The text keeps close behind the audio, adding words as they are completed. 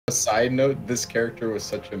a side note, this character was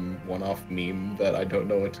such a one-off meme that I don't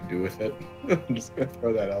know what to do with it. I'm just gonna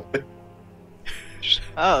throw that out there.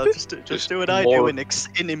 Oh, just do what I do and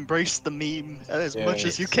embrace the meme as much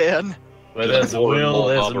as you can. Where there's a will,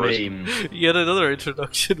 there's a meme. Yet another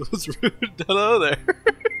introduction was rude. Hello there.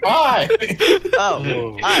 Hi!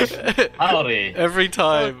 Oh, hi. Howdy. Every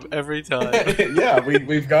time. Yeah,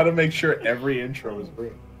 we've got to make sure every intro is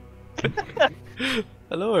rude.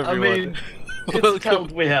 Hello everyone. I mean, it's the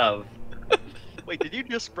talent we have. Wait, did you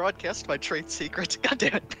just broadcast my trade secret? God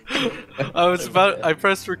damn it. I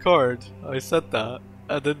pressed record, I said that,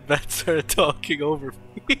 and then Matt started talking over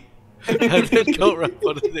me. And then Coatrack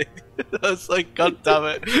wanted it. I was like, God damn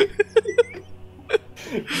it.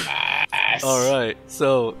 Yes. Alright,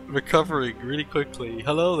 so, recovering really quickly.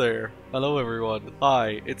 Hello there. Hello everyone.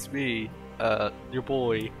 Hi, it's me, your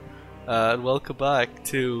boy. And welcome back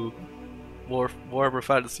to Warhammer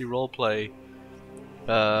Fantasy Roleplay.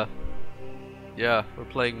 Yeah, we're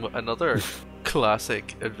playing another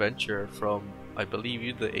classic adventure from, I believe,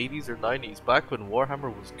 either the 80s or 90s, back when Warhammer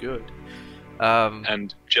was good.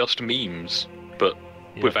 And just memes, but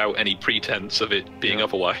without any pretense of it being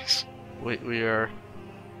otherwise. We are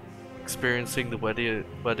experiencing the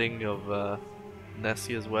wedding of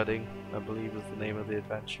Nastassia's wedding, I believe is the name of the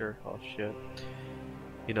adventure. Oh shit.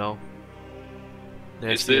 You know.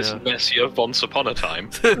 Is this Nastassia once upon a time?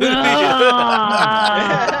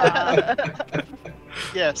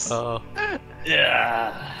 Yes.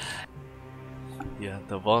 Yeah. Yeah,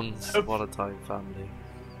 the once upon a time family.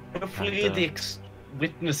 Hopefully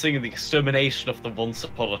witnessing the extermination of the once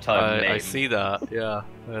upon a time name. I see that, yeah.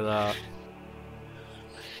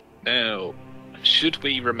 Now, should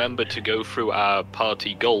we remember to go through our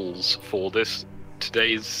party goals for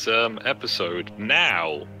today's episode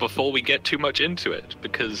now, before we get too much into it?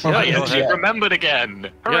 Because I actually remembered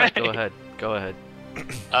again! Hooray! Yeah, go ahead.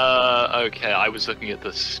 Okay, I was looking at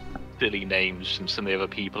the silly names from some of the other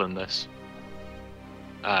people in this.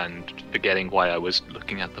 And forgetting why I was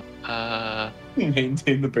looking at them.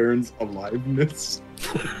 Maintain the Baron's aliveness.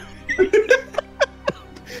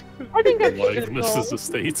 I think that's aliveness is a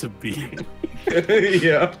state of being.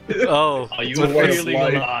 Yeah. Oh, are you really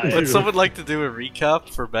alive? Would someone like to do a recap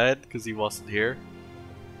for Ben, because he wasn't here?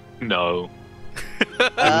 No.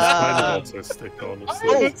 Kind of autistic,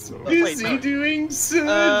 honestly. Busy doing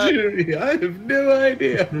surgery. I have no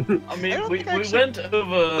idea. I mean, we went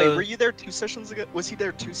over. Wait, were you there 2 sessions ago? Was he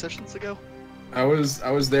there 2 sessions ago? I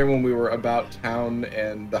was there when we were about town,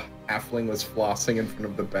 and the halfling was flossing in front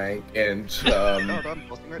of the bank, and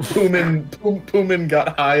Poomin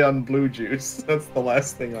got high on blue juice. That's the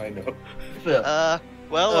last thing I know. The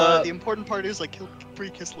important part is I killed 3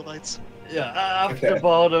 Kislevites. Yeah, after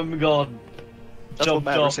Bottom got jumped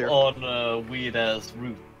up here. on weird-ass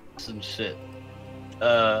roofs and shit.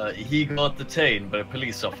 He got detained by a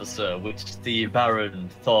police officer, which the Baron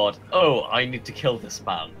thought, oh, I need to kill this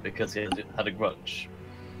man, because he had a grudge.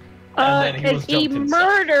 And then because he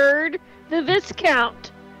murdered the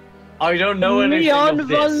Viscount. I don't know anything Leon of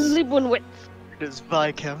von this. Liebwinwitz. It is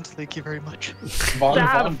Viscount, thank you very much. Von.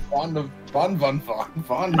 I'm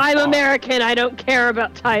American, I don't care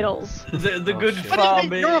about titles. The good What do you farm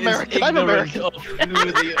mean? You're is American, I'm ignorant American. of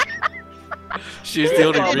who the... She's the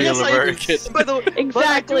only real Yes, American. By the way,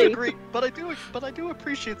 Exactly. But I do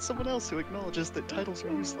appreciate someone else who acknowledges that titles are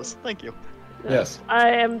useless. Thank you. Yes. I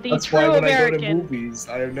am the That's true why when American. I go to movies,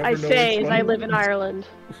 I never I know say which as one I live in Ireland.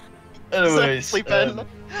 Anyways, Sleep in.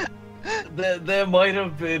 there might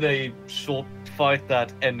have been a short fight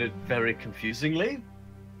that ended very confusingly,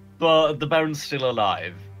 but the Baron's still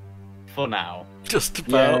alive. For now. Just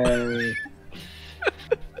about. Yay.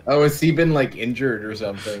 Oh, has he been like injured or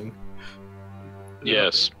something?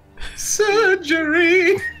 Yes.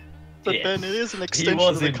 Surgery! But Yes. then it is an He extension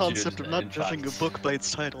was of the injured, concept of not in judging a fact. book by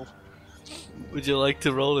its title. Would you like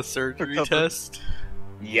to roll a surgery test?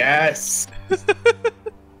 Yes!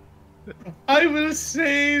 I will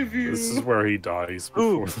save you! This is where he dies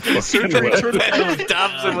Ooh, before the surgery fucking turned wedding. Ben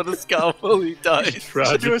stabs him with a scalpel, he dies.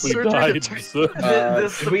 Tragically surgery died.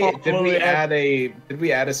 Did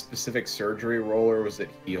we add a specific surgery roll, or was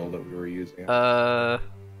it heal that we were using? I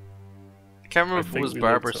can't remember I if it think was we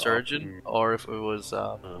Barber went to Surgeon or if it was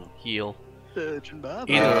Heal. Surgeon Bob.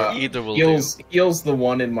 Either will heal's the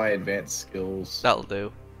one in my advanced skills. That'll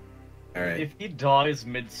do. Alright. If he dies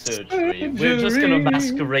mid-surgery, we're just gonna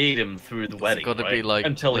masquerade him through the wedding, It's gonna right? be like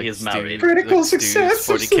Until like he is Stu- married. Critical like Stu's success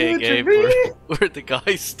of 40K game surgery. where the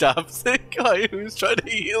guy stabs the guy who's trying to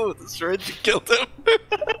heal with a syringe and killed him.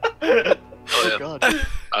 Oh god.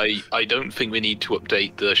 I don't think we need to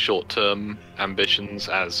update the short-term ambitions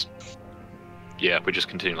as... Yeah, we're just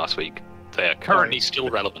continuing last week. fair. Currently still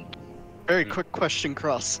relevant. Very quick question,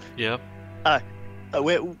 Cross. Yeah.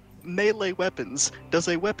 Melee weapons. Does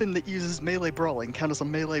a weapon that uses melee brawling count as a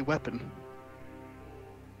melee weapon?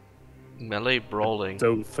 Melee brawling.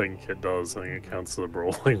 Don't think it does. I think it counts as a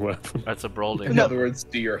brawling weapon. That's a brawling. In No. other words,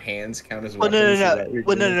 do your hands count as Well,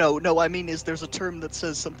 weapons? no. I mean, there's a term that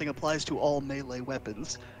says something applies to all melee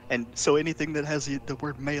weapons, and so anything that has the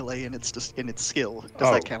word melee in its skill,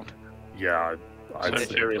 does that count? Yeah, So I'd in say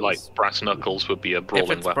theory, it like does. brass knuckles would be a If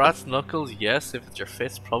brawling it's weapon. brass knuckles, yes. If it's your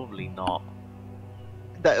fist, probably not.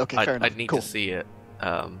 Okay, fair enough. I'd need cool. to see it.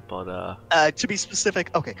 But To be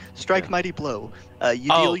specific, okay, Strike Yeah. Mighty Blow. You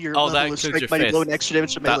deal your that level of includes Strike your Mighty Blow and fist. extra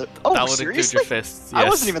damage to that, melee. that would include Seriously? your fists. Yes. I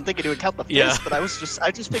wasn't even thinking it would count the fist, Yeah. but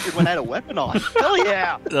I just figured when I had a weapon on. Hell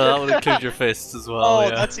yeah! No, that would include your fists as well. Oh,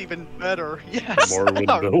 yeah. that's even better. Yes.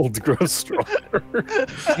 Morrowind build grows stronger.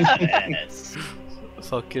 Yes.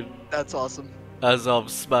 Fucking That's awesome.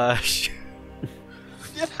 Azov smash.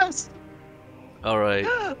 Yes. All right.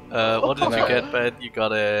 What did you get, Ben? You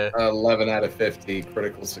got a 11 out of 50,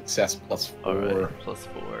 critical success plus 4. all right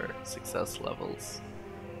 +4 success levels.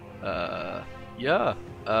 Yeah.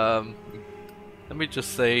 Let me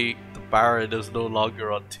just say the Baron is no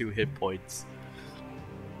longer on 2 hit points.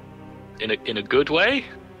 In a good way?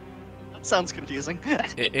 That sounds confusing.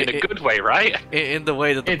 In a good way, right? In the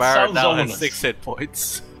way that the It Baron sounds now has ominous. 6 hit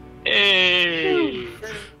points. Hey!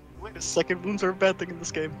 Wait a second, wounds are a bad thing in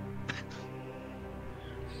this game.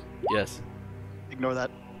 Yes. Ignore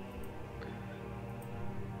that.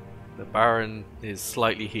 The Baron is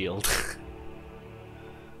slightly healed.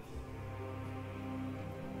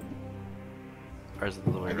 Or is it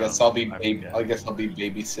the other way I around? guess I'll be I forget.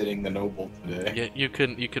 babysitting the noble today. Yeah, you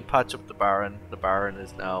can patch up the Baron. The Baron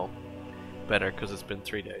is now better because it's been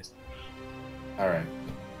 3 days. All right.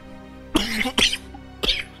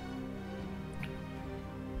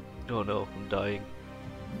 Oh no, I'm dying.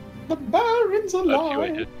 The Baron's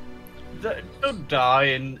Evacuated. Don't die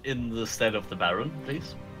in the stead of the Baron,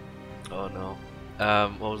 please. Oh no.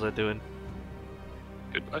 What was I doing?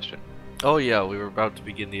 Good question. Oh yeah, we were about to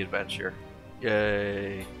begin the adventure.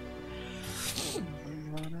 Yay.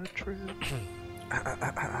 On a trip.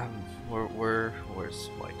 Where's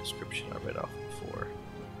my description I read off before?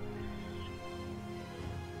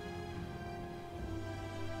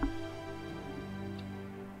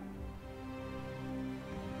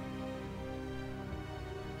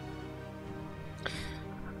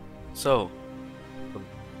 So,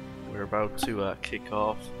 we're about to kick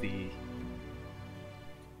off the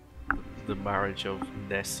marriage of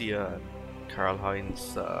Nastassia and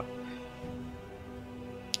Karl-Heinz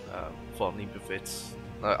von Liebowitz.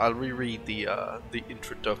 I'll reread the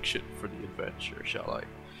introduction for the adventure, shall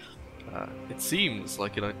I? It seems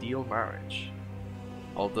like an ideal marriage,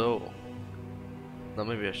 although. Now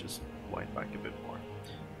maybe I should wind back a bit more.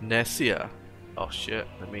 Nastassia. Oh shit!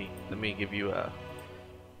 Let me give you a.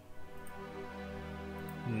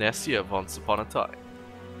 Nastassia once upon a time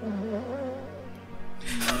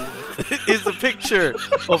is a picture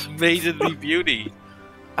of maidenly beauty.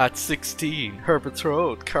 At 16, her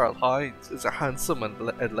betrothed, Karl-Heinz, is a handsome and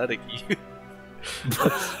athletic youth.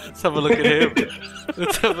 Let's have a look at him.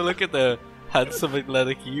 Let's have a look at the handsome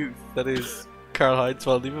athletic youth that is Karl-Heinz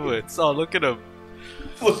von Liebowitz. Oh, look at him.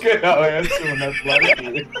 Look at how handsome and athletic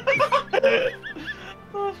he is.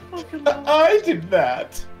 I did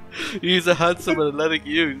that. He's a handsome and athletic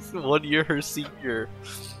youth, 1 year her senior.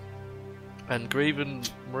 And Graven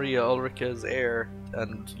Maria-Ulrike's heir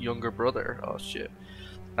and younger brother. Oh shit.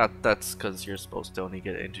 That's because you're supposed to only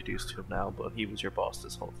get introduced to him now, but he was your boss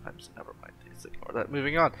this whole time, so never mind. Let's ignore that.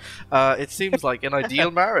 Moving on. It seems like an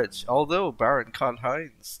ideal marriage, although Baron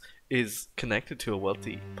Karl-Heinz is connected to a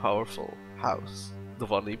wealthy, powerful house, the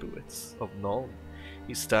von Liebowitz of Nuln.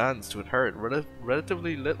 He stands to inherit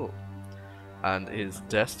relatively little, and is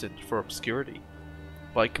destined for obscurity.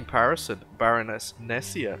 By comparison, Baroness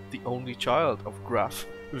Nastassia, the only child of Graf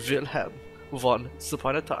Wilhelm von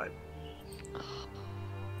Sapanatheim.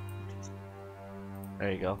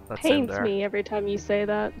 There you go. That's in Pains there. me every time you say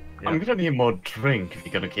that. Yeah. I'm gonna need more drink if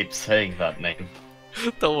you're gonna keep saying that name.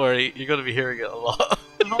 Don't worry, you're gonna be hearing it a lot.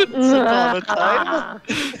 Once upon a time.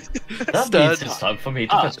 That Stud. means it's time for me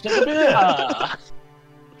to fetch the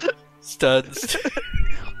beer. Studs.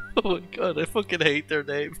 Oh my god, I fucking hate their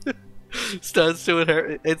name. Studs to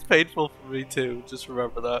inherit. It's painful for me too. Just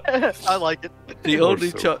remember that. I like it. The You're only,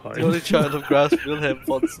 so the only child of Graf Wilhelm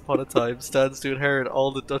once upon a time stands to inherit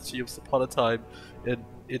all the Duchy of Sapanatheim and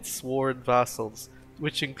its sworn vassals,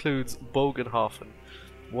 which includes Bogenhofen,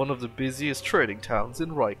 one of the busiest trading towns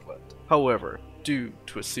in Reichland. However, due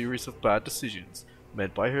to a series of bad decisions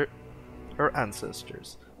made by her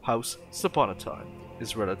ancestors, house Saponatine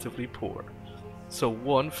is relatively poor. So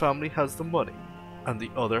one family has the money, and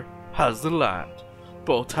the other has the land.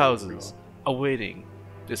 Both houses awaiting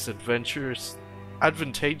this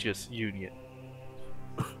advantageous union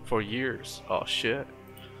for years. Oh shit.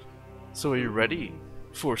 So are you ready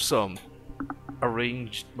for some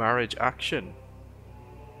arranged marriage action?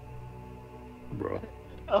 Bro.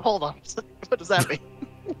 Hold on. What does that mean?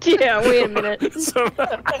 Yeah, wait a minute.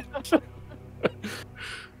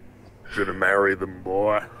 Gonna marry them,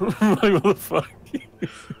 boy. Like, what the fuck?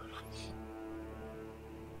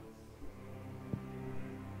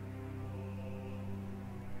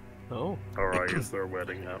 Oh. Alright, is there a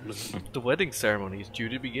wedding happening? The wedding ceremony is due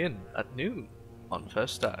to begin at noon on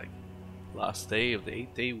Festag, last day of the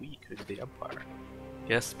 8-day week of the Empire.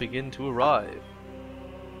 Guests begin to arrive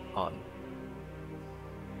on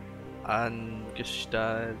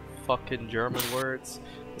Angestad, fucking German words,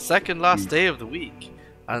 the second last day of the week,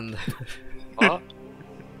 and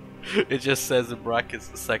it just says in brackets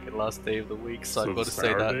the second last day of the week, so I'm going to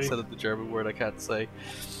say that Saturday? instead of the German word I can't say.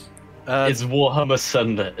 It's Warhammer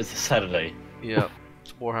Sunday. It's a Saturday. Yeah,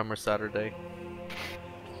 it's Warhammer Saturday.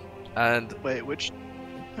 And Wait, which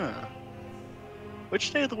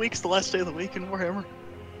day of the week's the last day of the week in Warhammer?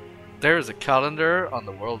 there is a calendar on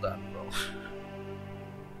the World Admiral.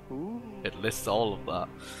 Ooh. It lists all of that.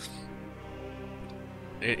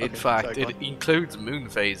 In Okay, fact, sorry, go it on. includes moon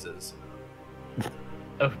phases.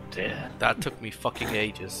 Oh dear. That took me fucking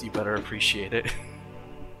ages. You better appreciate it.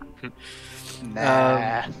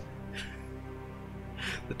 Nah.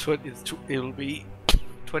 It'll be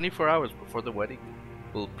 24 hours before the wedding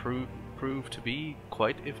will prove to be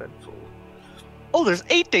quite eventful. Oh, there's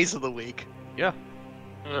 8 days of the week. Yeah.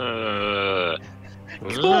 Cool.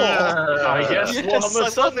 I guess Yes, Warhammer I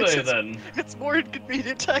love Sunday it. then. It's more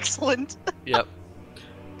inconvenient. Excellent. Yep.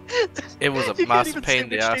 It was a You can't massive even pain say in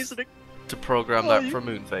the which ass days of to program Oh, that you- for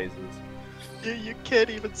moon phases. You can't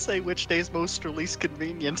even say which day's most or least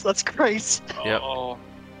convenient. That's great. Yep. Oh,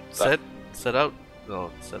 Set out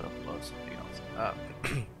something else.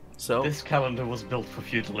 So This calendar was built for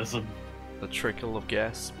feudalism. the trickle of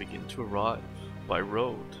guests begin to arrive by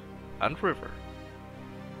road and river.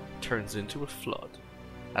 Turns into a flood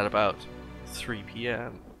at about 3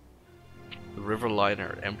 p.m. The river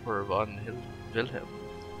liner Emperor von Wilhelm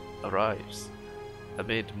arrives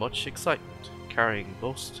amid much excitement, carrying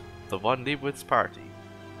most of the von Leibowitz party,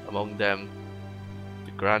 among them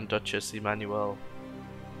the Grand Duchess Emmanuel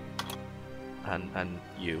and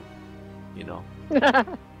you know.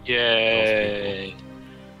 yay!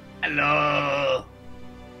 Hello.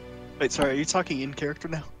 Wait, sorry, are you talking in character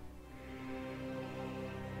now?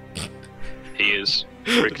 He is.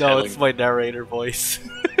 No, it's my narrator voice.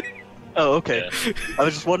 Oh, okay. I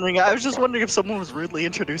was just wondering if someone was rudely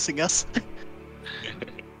introducing us.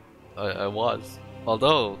 I was.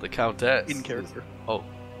 Although the Countess In is- character. oh.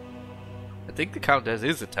 I think the Countess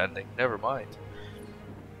is attending, never mind.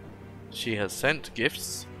 She has sent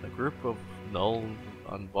gifts. A group of Null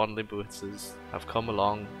and von Leibowitzes have come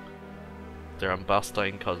along. Their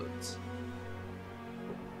Ambastine cousins.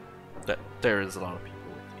 There is a lot of people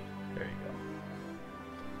with you. There you go.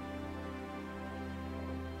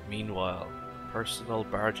 Meanwhile, personal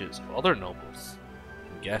barges of other nobles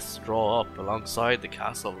and guests draw up alongside the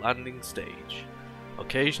castle landing stage.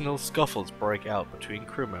 Occasional scuffles break out between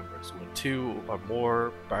crew members when 2 or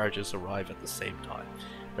more barges arrive at the same time.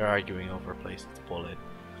 They're arguing over places to pull in.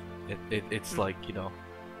 It's like, you know,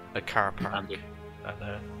 a car park and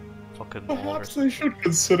a fucking mall or Perhaps they should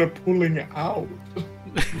consider pulling out.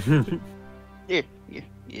 Yeah.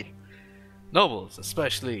 Nobles,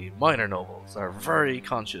 especially minor nobles, are very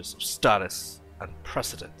conscious of status and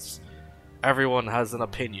precedence. Everyone has an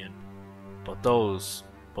opinion,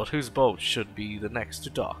 but whose boat should be the next to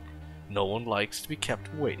dock. No one likes to be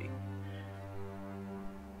kept waiting.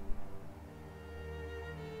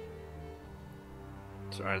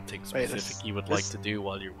 Is there anything Wait, specific you would like to do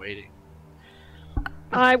while you're waiting?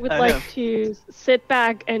 I would I like know. to sit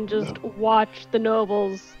back and just watch the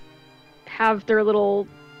nobles have their little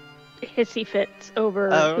hissy fits over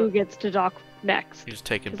Oh. who gets to dock next. You're just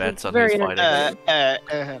taking 'Cause bets it's on very who's fighting.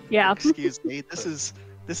 entertaining. Yeah. Excuse me. This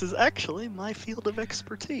is actually my field of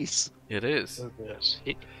expertise, It is. Yes.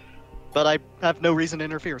 but I have no reason to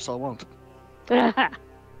interfere, so I won't.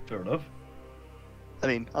 Fair enough. I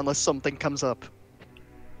mean, unless something comes up.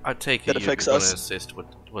 I take That it you're affects going to us. assist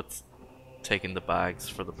with taking the bags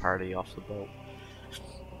for the party off the boat.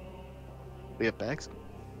 We have bags.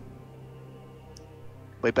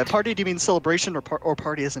 Wait, by party do you mean celebration or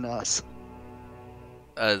party as in us?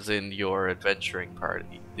 As in your adventuring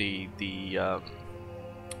party, the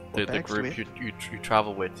the bags do we group you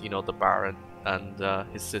travel with. You know, the Baron and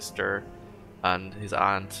his sister and his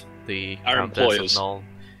aunt, the Our Countess employers. of Nuln.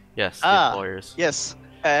 Yes, the Ah, employers. Yes,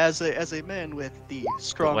 as a man with the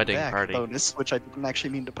strong wedding back party. bonus, which I didn't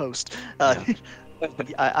actually mean to post, Yeah.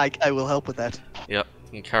 I will help with that. Yep,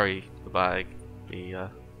 you can carry the bag. The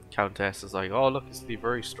Countess is like, oh look, it's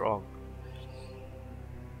very strong.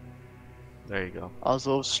 There you go.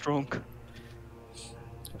 Azov strong.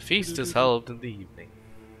 A feast is held in the evening,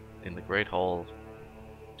 in the great hall,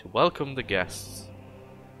 to welcome the guests.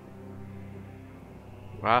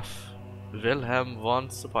 Graf Wilhelm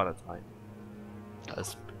once upon a time.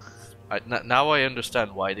 Now I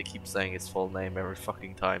understand why they keep saying his full name every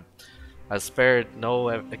fucking time. Has spared no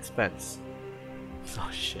expense. Oh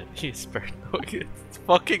shit, he spared no it's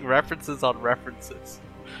fucking references on references.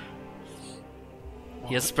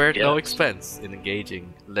 He has spared no expense in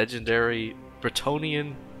engaging legendary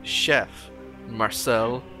Bretonnian chef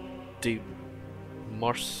Marcel de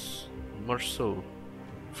Marceau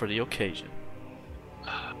for the occasion.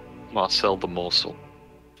 Marcel the Morsel.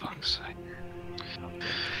 Fuck's sake.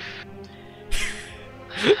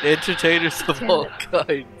 Entertainers of all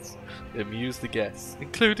kinds amuse the guests,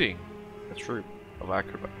 including a troupe of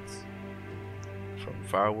acrobats from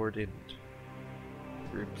Farward Ind,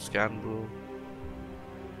 Group Scanbull,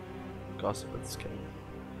 Gossip and Scan.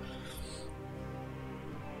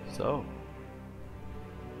 So,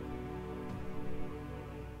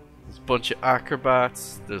 there's a bunch of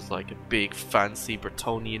acrobats, there's like a big fancy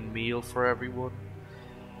Bretonnian meal for everyone.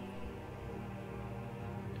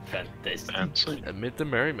 Fantastic. Amid the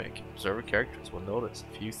merrymaking, observer characters will notice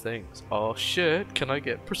a few things. Oh shit, can I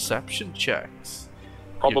get perception checks?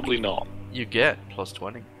 Probably not. You get plus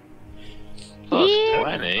 20. Plus Yeah.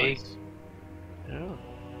 20. Yeah.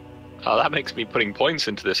 Oh, that makes me putting points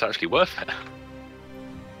into this actually worth it.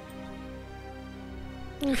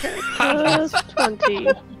 Okay, plus 20.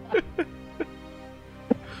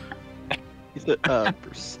 Is it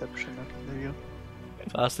perception? Okay, there you go.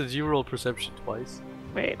 Fast, did you roll perception twice?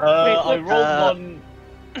 Wait, I what? rolled one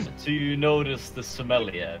to notice the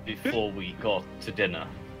sommelier before we got to dinner.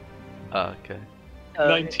 Ah, okay.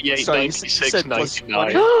 98, sorry, you 96, said plus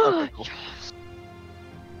 99. 20. Okay, cool.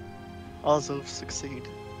 Azov succeed.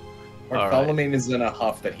 Bartholomew is in a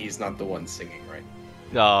huff that he's not the one singing, right?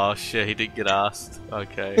 Oh shit, he didn't get asked.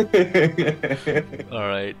 Okay.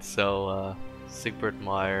 Alright, so Sigbert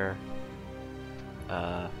Meyer,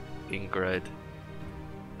 Ingrid,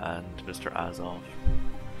 and Mr. Azov.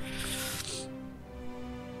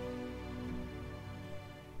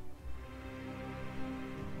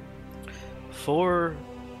 For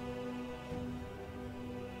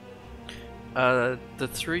the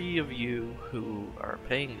three of you who are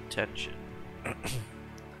paying attention,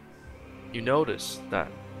 you notice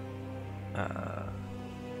that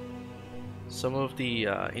some of the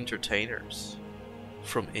entertainers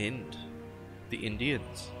from Ind, the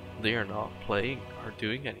Indians, they are not playing or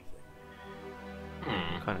doing anything.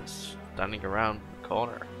 Kind of standing around the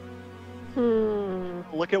corner.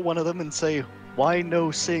 Look at one of them and say, "Why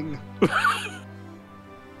no sing?"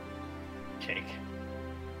 Cake.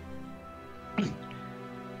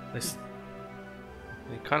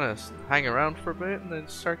 They kind of hang around for a bit and then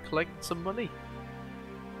start collecting some money.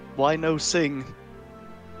 Why no sing?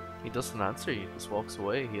 He doesn't answer you, he just walks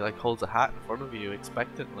away. He like holds a hat in front of you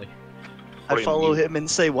expectantly. I follow him and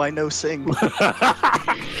say, "Why no sing?"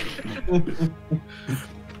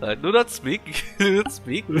 Do not speak. Do not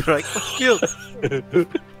speak. Right, skill.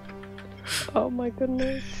 Oh my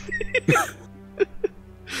goodness.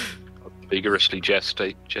 Vigorously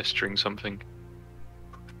gesturing something.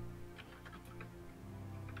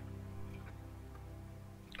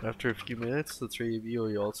 After a few minutes, the three of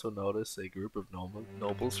you also notice a group of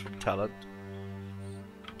nobles from Talent.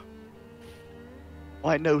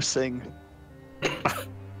 Why no sing?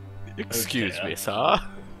 Excuse me, sir.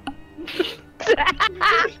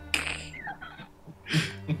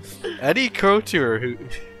 Any courtier who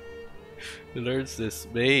learns this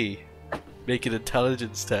may make an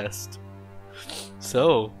intelligence test.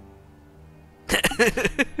 So,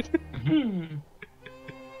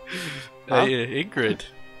 Ingrid,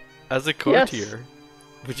 as a courtier,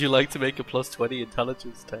 would you like to make a plus 20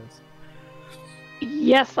 intelligence test?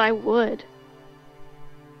 Yes, I would.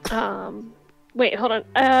 Wait, hold on.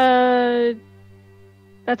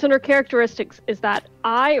 That's under characteristics. Is that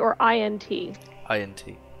I or INT? INT.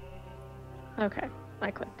 Okay,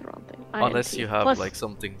 I clicked the wrong thing. Unless INT. you have Plus- like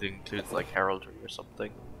something that includes like heraldry or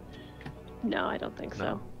something. No, I don't think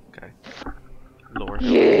No. so. Okay. Lower.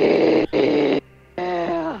 Yeah.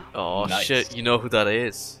 Oh Nice. shit! You know who that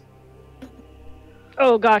is?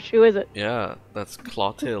 Oh gosh, who is it? Yeah, that's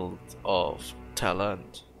Clotilde of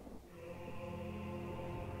Talent.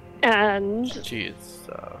 And She is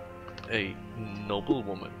a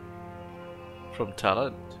noblewoman from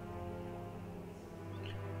Talent.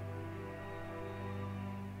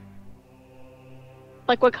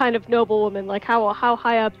 like, what kind of noblewoman? Like, how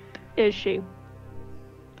high up is she?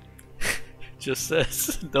 Just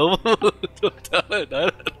says noblewoman of Talent. I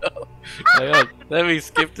don't know. Hang on, let me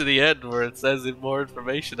skip to the end where it says more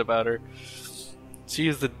information about her. She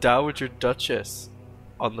is the Dowager Duchess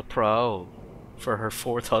on the prowl for her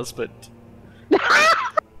fourth husband.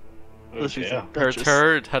 Her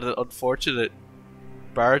third had an unfortunate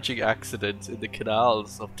barging accident in the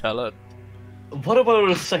canals of Talent. What about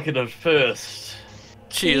a second and first?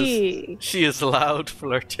 She is loud,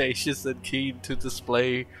 flirtatious, and keen to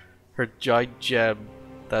display her giant gem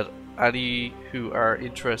that any who are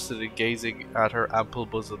interested in gazing at her ample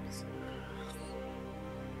bosoms.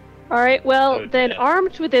 Alright, well, Oh, then yeah.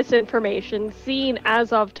 armed with this information, seeing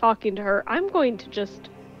Azov talking to her, I'm going to just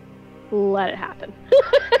let it happen.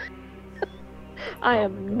 I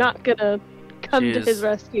am not gonna come to his Jeez.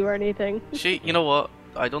 rescue or anything. You know what?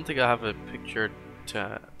 I don't think I have a picture.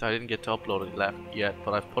 I didn't get to upload it left yet,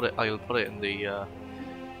 but I'll put it in the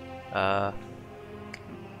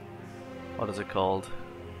what is it called?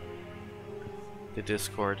 The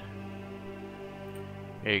Discord.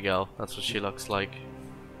 Here you go. That's what she looks like.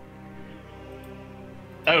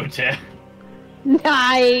 Oh dear.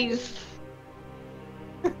 Nice!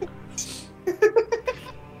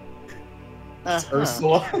 It's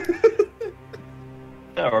Ursula.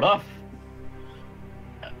 Fair enough.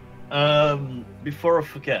 Before I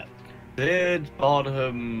forget, did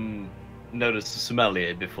Barnum notice the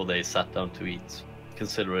sommelier before they sat down to eat?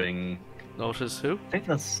 Considering, Notice who? I think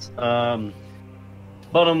that's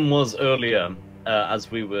Barnum was earlier as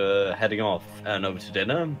we were heading off and over to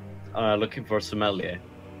dinner, looking for a sommelier.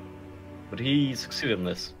 But he succeeded in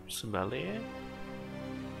this. Sommelier?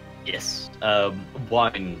 Yes,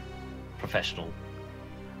 wine professional.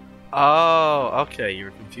 Oh, okay. You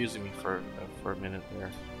were confusing me for a minute there.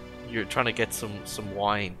 You're trying to get some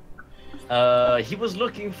wine. He was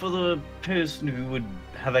looking for the person who would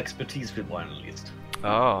have expertise with wine, at least.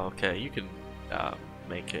 Oh, okay. You can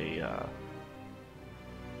make a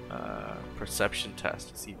perception test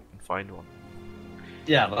to see if you can find one.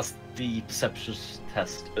 Yeah, that's the perception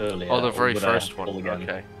test earlier. Oh, the very Would I first have one. to roll again?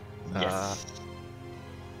 Okay. Yes.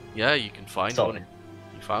 Yeah, you can find Sorry. one.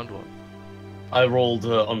 You found one. I rolled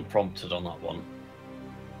unprompted on that one.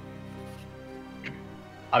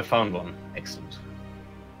 I found one. Excellent.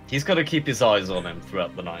 He's got to keep his eyes on him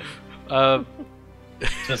throughout the night, Um,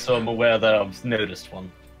 just so I'm aware that I've noticed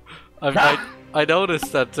one. I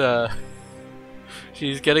noticed that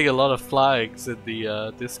she's getting a lot of flags in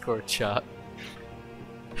the Discord chat.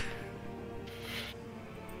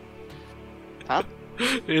 Huh?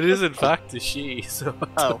 It is in fact a she, so I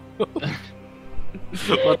Oh. don't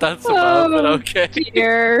know what that's about, but okay.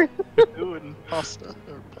 Dear. Doing pasta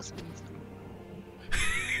or pasta.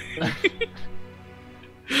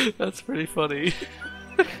 That's pretty funny.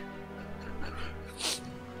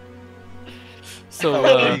 So,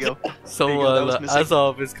 There you go. so There you go, that was missing.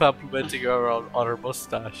 Azov is complimenting her on her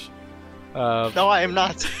mustache. No, I am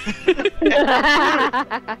not.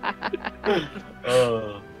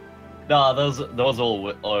 Nah, that was all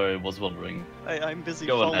I was wondering. I'm busy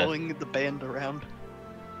Go ahead. following the band around.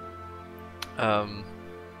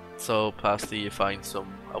 So Pasty, you find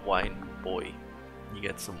a wine boy. You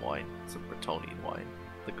get some wine, some Bretonian wine,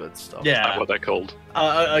 the good stuff. That's Yeah, what they're called.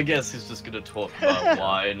 I guess he's just gonna talk about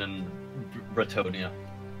wine and Bretonia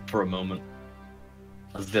for a moment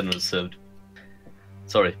as dinner is served.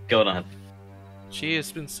 Sorry, go on ahead. She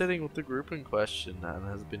has been sitting with the group in question and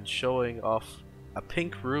has been showing off a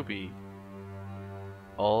pink ruby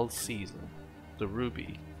all season. The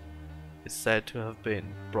ruby is said to have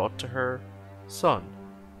been brought to her son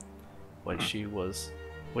when he was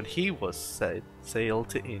sailed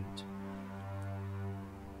to Ind.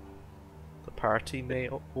 The party may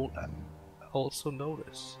also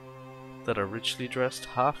notice that a richly dressed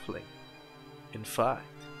halfling, in fact,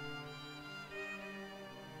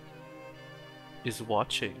 is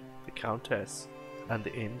watching the Countess and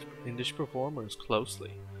the Indish performers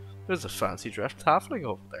closely. There's a fancy dressed halfling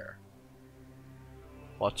over there,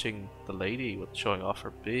 watching the lady with showing off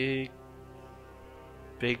her big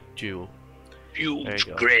jewel. There you Huge,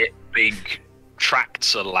 go. great, big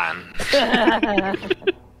tracts of land.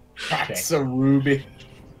 That's a ruby.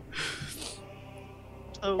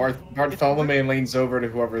 Oh, Bartholomew leans over to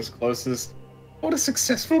whoever's closest. What a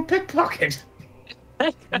successful pickpocket!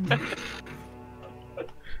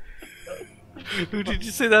 Who did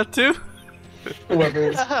you say that to? Whoever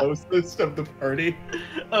was closest of the party.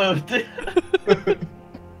 Oh, damn.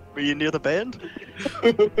 Were you near the band?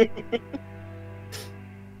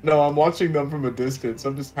 No, I'm watching them from a distance.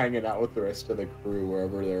 I'm just hanging out with the rest of the crew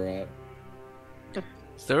wherever they're at.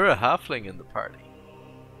 Is there a halfling in the party?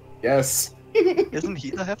 Yes. Isn't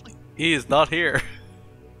he the halfling? He is not here.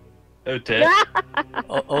 Oh, dear.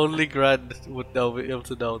 Only Gren would be able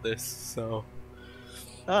to know this, so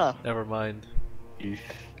Ah. never mind.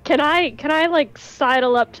 Can I like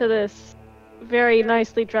sidle up to this very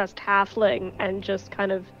nicely dressed halfling and just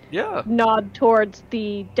kind of Yeah. nod towards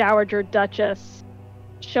the Dowager Duchess,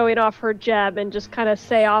 showing off her gem, and just kind of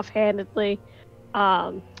say offhandedly,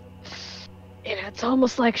 it's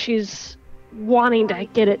almost like she's wanting to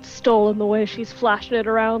get it stolen the way she's flashing it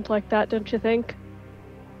around like that, don't you think?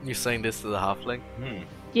 You're saying this to the halfling?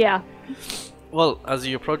 Yeah. Well, as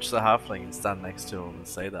you approach the halfling and stand next to him and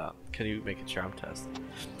say that, can you make a charm test?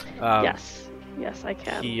 Yes, I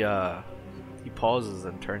can. He pauses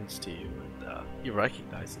and turns to you, and you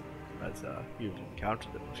recognize him as you've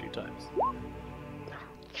encountered him a few times.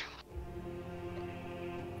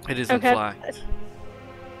 It is in fact.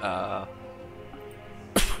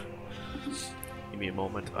 Give me a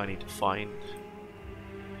moment. I need to find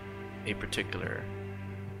a particular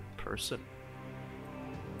person.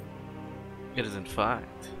 It is in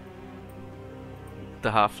fact the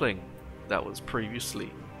halfling that was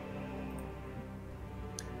previously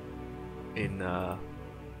in the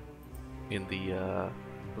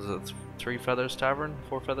was it Three Feathers Tavern,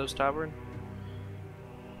 Four Feathers Tavern,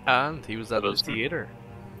 and he was at the theater.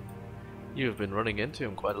 You have been running into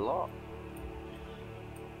him quite a lot.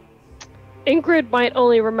 Ingrid might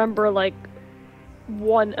only remember like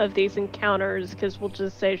one of these encounters, because we'll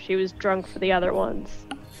just say she was drunk for the other ones.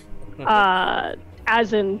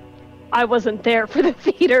 As in, I wasn't there for the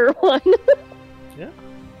theater one. Yeah.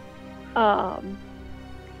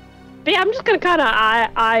 But yeah, I'm just gonna kind of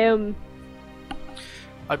eye him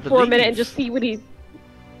for a minute and just see what he.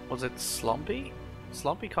 Was it Slumpy?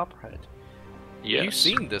 Slumpy Copperhead. Yes. You've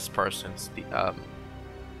seen this person.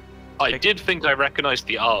 I did think I recognized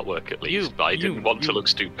the artwork at least, but I didn't want to look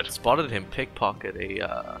stupid. Spotted him pickpocket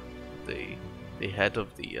the head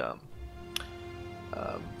of the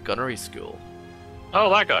gunnery school. Oh,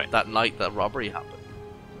 that guy. That night that robbery happened.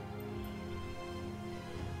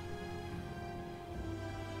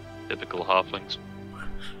 Typical halflings.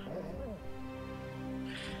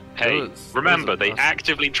 Hey, remember, they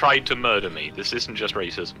actively tried to murder me. This isn't just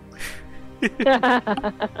racism.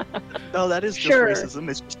 No, that is just Sure. racism.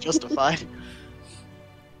 It's just justified.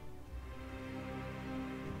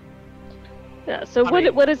 Yeah. So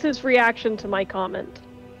what is his reaction to my comment?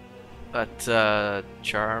 But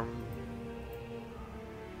charm.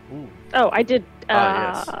 Ooh. Oh, I did.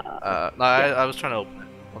 Yes. No, I was trying to open it.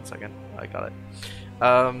 1 second. I got it.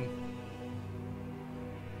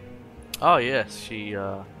 Oh yes, she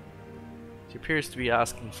appears to be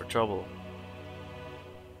asking for trouble.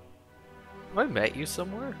 Have I met you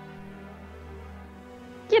somewhere?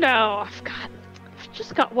 You know, I've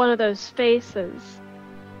just got one of those faces.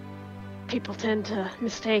 People tend to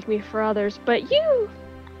mistake me for others, but you...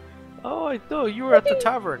 Oh, I know, you were at the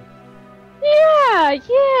tavern.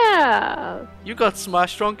 Yeah. You got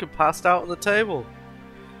smashed drunk and passed out on the table.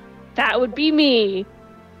 That would be me.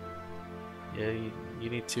 Yeah, you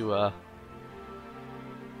need to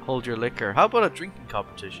hold your liquor. How about a drinking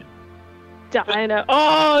competition? I know.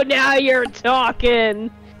 Oh, now you're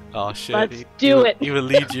talking. Oh shit! Let's do it. He will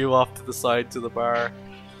lead you off to the side to the bar.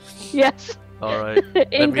 Yes. All right.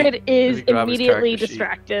 Ingrid is grab his immediately character sheet.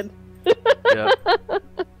 distracted. Yeah.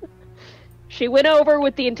 She went over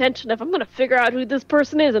with the intention of, I'm going to figure out who this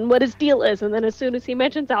person is and what his deal is, and then as soon as he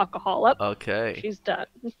mentions alcohol, Okay. she's done.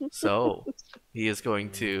 So, he is going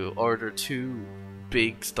to order 2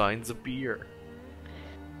 big steins of beer.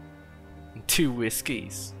 And 2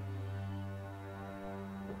 whiskeys.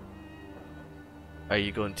 Are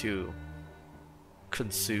you going to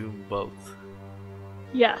consume both?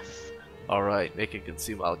 Yes. Alright, make a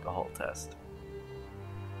consume alcohol test.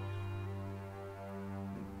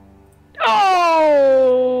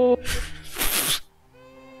 Oh!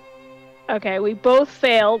 Okay, we both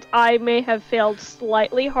failed. I may have failed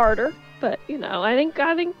slightly harder, but you know, I think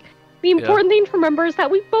the important thing to remember is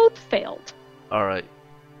that we both failed. Alright.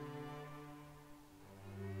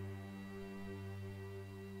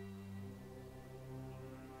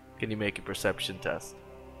 Can you make a perception test?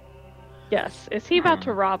 Yes. Is he about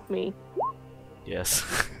to rob me? Yes.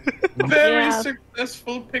 Very Yeah.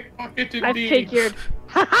 successful pickpocket indeed. I figured.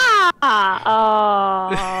 Ha!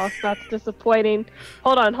 Oh, that's disappointing.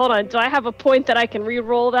 Hold on. Do I have a point that I can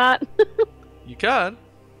re-roll that? You can.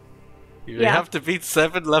 You Yeah. have to beat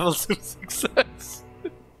 7 levels of success.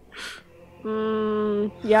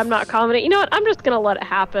 Yeah, I'm not commenting. You know what? I'm just gonna let it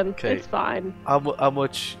happen. Okay. It's fine. How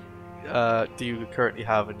much do you currently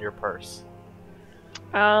have in your purse?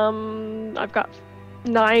 I've got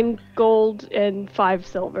 9 gold and 5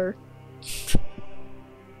 silver.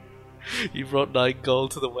 You brought 9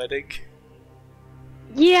 gold to the wedding.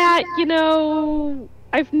 Yeah, you know,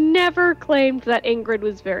 I've never claimed that Ingrid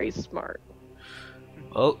was very smart.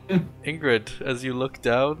 Well, Ingrid, as you look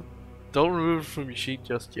down, don't remove it from your sheet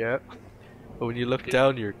just yet. But when you look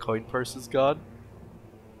down, your coin purse is gone.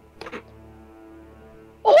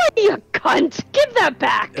 Oh, you cunt! Give that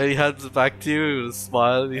back! And he hands it back to you with a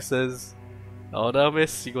smile and he says, "Oh no,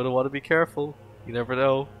 miss, you're gonna want to be careful. You never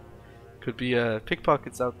know. Could be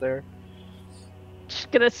pickpockets out there."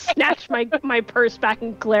 Just gonna snatch my purse back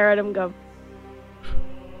and glare at him and go,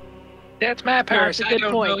 That's my purse. That's a I good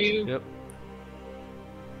don't point. know you. Yep.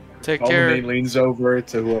 Take care. Baldwin leans over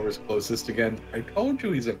to whoever's closest again. I told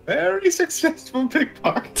you he's a very successful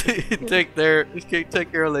pickpocket. Take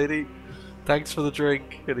care, lady. Thanks for the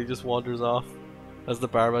drink. And he just wanders off as the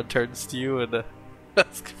barman turns to you and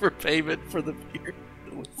asks for payment for the beer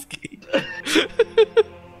and the whiskey.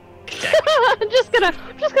 I'm just gonna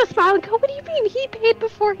smile and go, what do you mean? He paid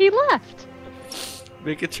before he left.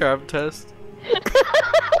 Make a charm test.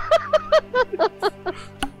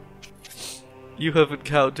 You have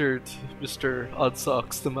encountered Mr.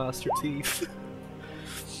 Odsocks, the Master Thief.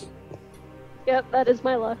 Yep, that is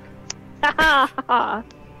my luck. Ha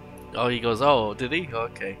Oh, he goes, oh, did he?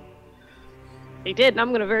 Okay. He did, and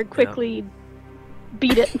I'm gonna very quickly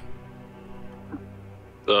beat it.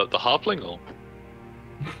 The halfling or?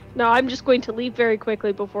 No, I'm just going to leave very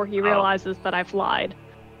quickly before he realizes that I've lied.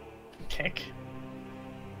 Kick.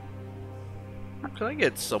 Can I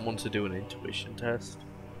get someone to do an intuition test?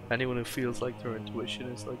 Anyone who feels like their intuition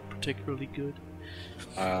is like particularly good?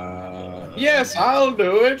 Yes, I'll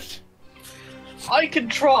do it. I can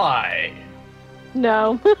try.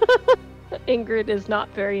 No. Ingrid is not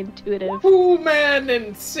very intuitive. Who man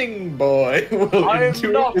and sing boy will I'm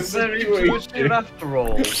intuit not the very situation. intuitive after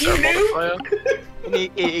all. Is there a modifier?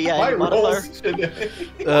 Yeah, My your modifier. rolls today.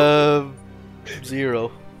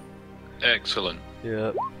 0. Excellent.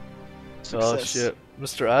 Yeah. Success. Oh shit.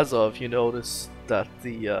 Mr. Azov, you notice that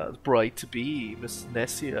the bride-to-be, Miss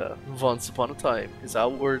Nastassia, once upon a time, is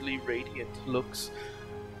outwardly radiant,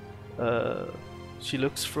 she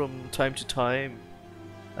looks from time to time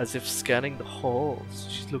as if scanning the halls.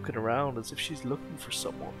 She's looking around as if she's looking for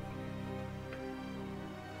someone.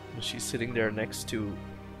 And she's sitting there next to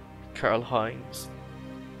Karl-Heinz,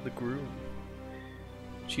 the groom.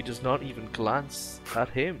 She does not even glance at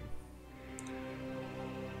him.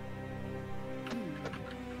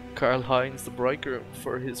 Karl-Heinz, the bridegroom,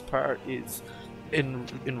 for his part, is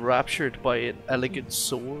enraptured by an elegant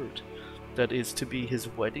sword that is to be his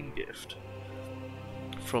wedding gift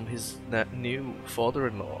from his new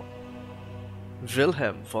father-in-law,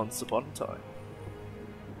 Wilhelm once upon a time.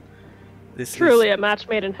 This Truly is, a match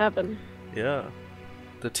made in heaven. yeah.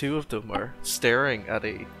 The two of them are staring at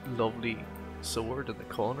a lovely sword in the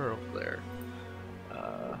corner over there.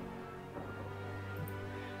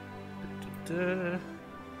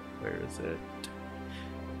 Where is it?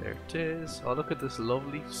 There it is. Oh, look at this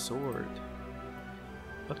lovely sword.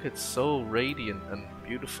 Look, it's so radiant and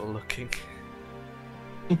beautiful looking.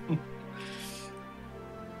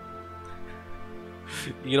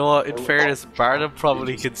 You know what, in fairness, Bart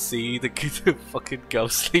probably can see the fucking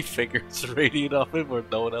ghostly figures radiant off him where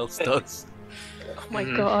no one else does. Oh my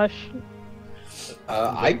gosh.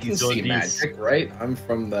 I can These are see these- magic, right? I'm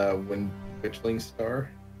from the Witchling Star.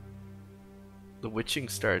 The Witching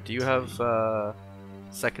Star. Do you have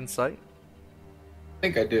second sight? I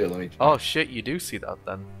think I do. Let me check. Oh shit, you do see that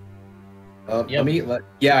then.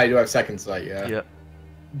 Yeah, I do have second sight. Yeah. Yeah.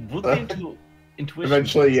 Would the intuition?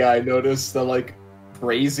 Eventually, yeah, I noticed the like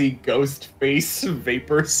crazy ghost face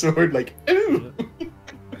vapor sword. Like, ooh.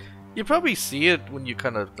 You probably see it when you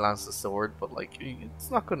kind of glance the sword, but like it's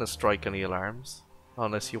not going to strike any alarms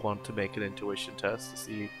unless you want to make an intuition test to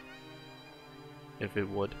see if it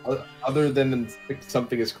would. Other than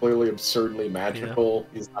something is clearly absurdly magical,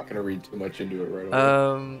 he's not going to read too much into it right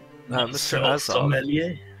away. Mr. Azov.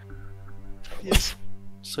 Sommelier. Yes.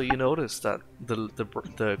 So you notice that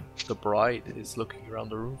the bride is looking around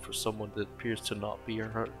the room for someone that appears to not be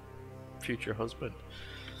her future husband.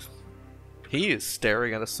 He is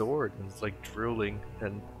staring at a sword and is like drooling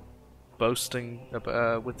and boasting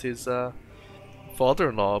with his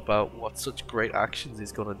father-in-law about what such great actions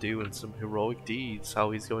he's going to do and some heroic deeds.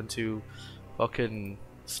 How he's going to fucking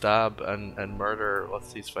stab and murder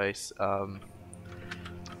what's his face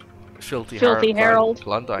Filthy Harold.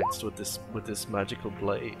 Glundines with this magical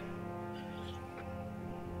blade.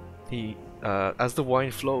 He, as the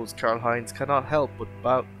wine flows, Karl-Heinz cannot help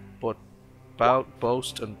but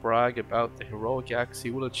boast and brag about the heroic acts he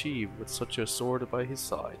will achieve with such a sword by his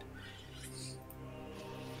side.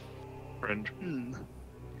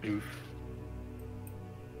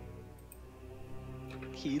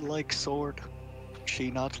 He likes sword.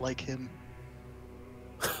 She not like him.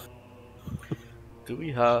 Do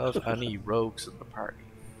we have any rogues in the party?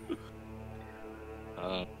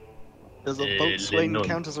 Does a boatswain none.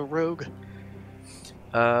 count as a rogue?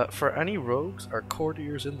 For any rogues or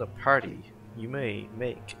courtiers in the party, you may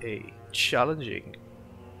make a challenging.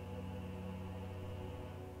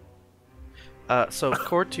 So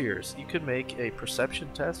courtiers, you can make a perception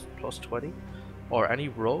test plus 20, or any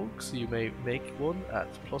rogues, you may make one at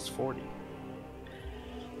plus 40.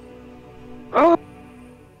 Oh,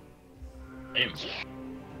 Damn.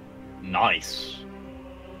 Nice.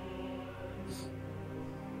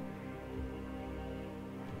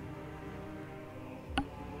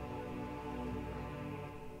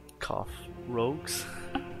 Cough. Rogues?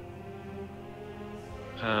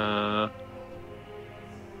 I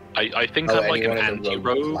think I'm like an anyone in the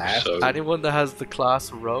rogue anti-rogue, class? so... Anyone that has the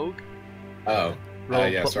class rogue, Oh.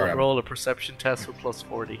 Yeah, sorry. roll a perception test with plus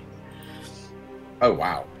 40. Oh,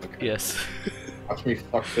 wow. Okay. Yes. Watch me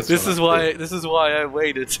fuck this This one is up, why I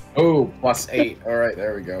waited. Oh, +8. Alright,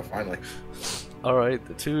 there we go, finally. Alright,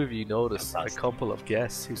 the two of you notice a couple of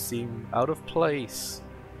guests who seem out of place.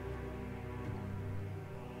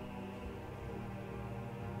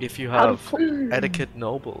 If you Out have of etiquette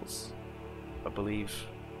nobles, I believe,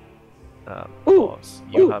 Ooh, boss,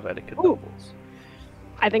 you ooh, have etiquette ooh. nobles.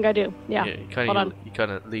 I think I do. Yeah. You Hold on.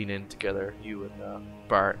 kind of lean in together, you and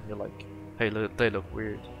Bart, and you're like, "Hey, look, they look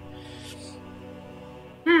weird.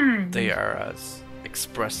 They are as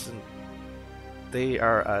expensively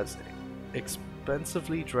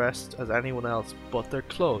dressed as anyone else, but their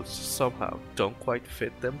clothes somehow don't quite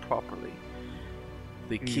fit them properly.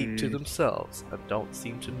 They keep to themselves and don't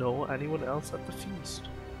seem to know anyone else at the feast.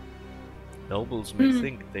 Nobles may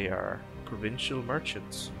think they are provincial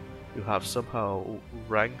merchants who have somehow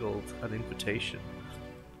wrangled an invitation,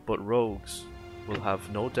 but rogues will have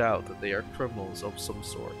no doubt that they are criminals of some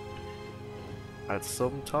sort. At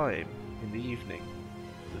some time in the evening,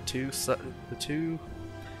 the two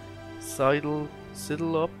sidle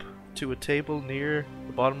up to a table near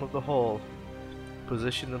the bottom of the hall,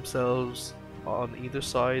 position themselves on either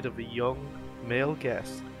side of a young male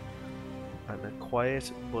guest, and a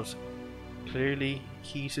quiet but clearly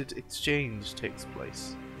heated exchange takes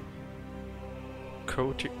place.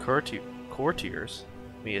 Courtiers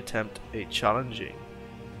may attempt a challenging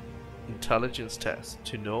intelligence test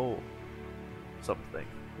to know something.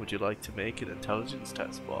 Would you like to make an intelligence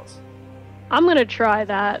test, boss? I'm gonna try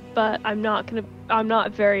that, but I'm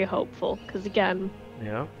not very hopeful, because again,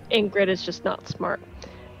 Yeah. Ingrid is just not smart.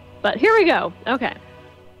 But here we go. Okay.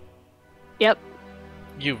 Yep.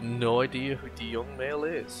 You've no idea who the young male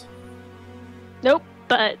is. Nope.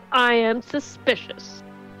 But I am suspicious.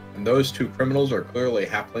 And those two criminals are clearly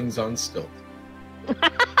halflings on stilts.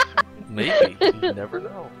 Maybe. You never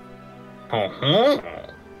know.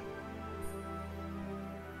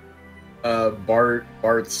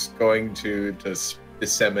 Bart's going to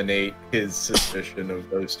disseminate his suspicion of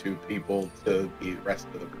those two people to the rest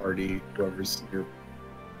of the party, whoever's here.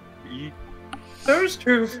 Those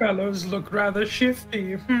two fellows look rather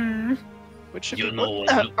shifty. Which You know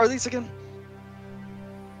what are these again?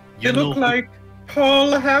 They look like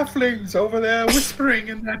tall halflings over there whispering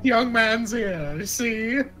in that young man's ear,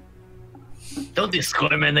 see? Don't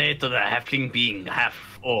discriminate on a halfling being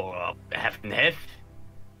half or half and half.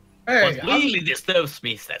 Hey, What really disturbs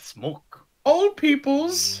me is that smoke. old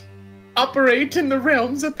peoples operate in the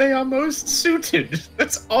realms that they are most suited.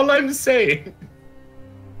 That's all I'm saying.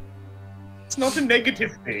 It's not a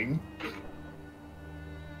negative thing.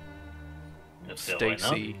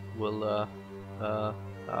 Stacy will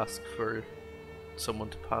ask for someone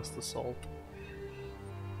to pass the salt.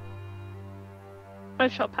 I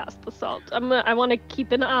shall pass the salt. I want to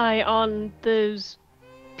keep an eye on those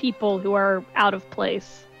people who are out of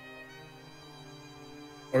place.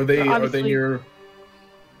 Are they Obviously- near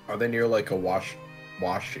like a wash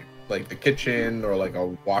like the kitchen or like a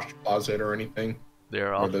wash closet or anything? They're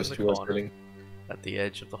Where off in those the two are corner sitting? at the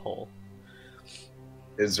edge of the hall.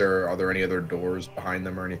 Are there any other doors behind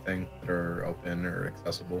them or anything that are open or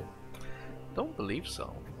accessible? Don't believe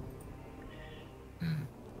so. Hmm.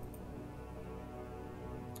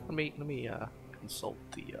 Let me consult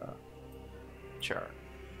the chart.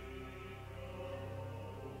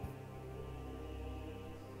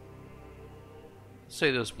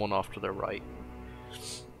 say there's one off to their right.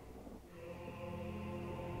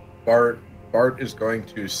 Bart is going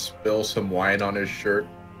to spill some wine on his shirt.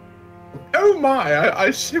 Oh my, I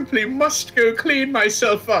simply must go clean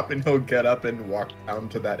myself up. And he'll get up and walk down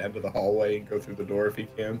to that end of the hallway and go through the door if he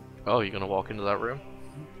can. Oh, you're gonna walk into that room?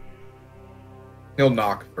 He'll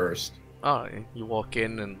knock first. Oh, you walk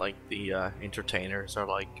in and like the entertainers are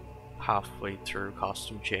like halfway through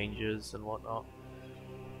costume changes and whatnot.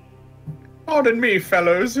 Pardon me,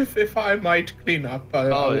 fellows, if I might clean up.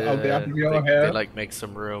 I'll be out of your hair. They like make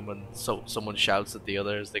some room, and so someone shouts at the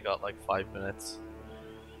others. They got like 5 minutes.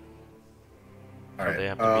 All right. They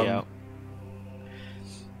have to be out.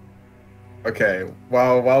 Okay.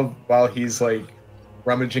 While he's like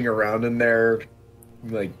rummaging around in there,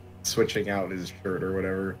 like switching out his shirt or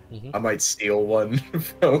whatever, I might steal one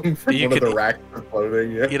from one of the racks of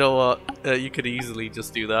clothing. Yeah. You know what? You could easily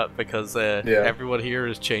just do that because everyone here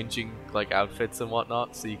is changing like outfits and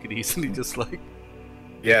whatnot, so you could easily just like.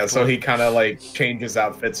 Yeah, so he kind of like changes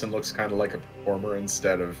outfits and looks kind of like a performer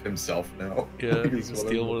instead of himself now. Yeah, you can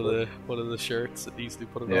steal one of the shirts and easily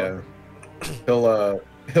put it on. Yeah,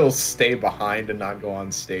 he'll stay behind and not go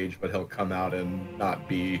on stage, but he'll come out and not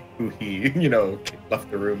be who he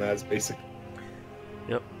left the room as, basically.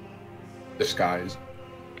 Yep. Disguise.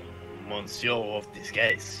 Monsieur of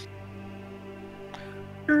disguise.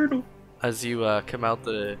 Turtle. As you come out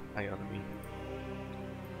the, hang on, let me.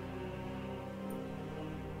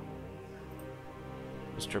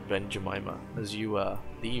 Mr. BenJemima, as you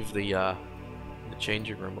leave the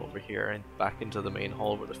changing room over here and back into the main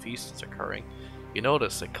hall where the feast is occurring, you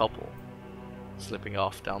notice a couple slipping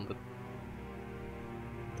off down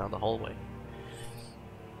the hallway.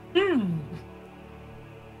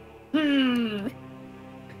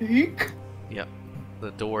 Eek. Yep,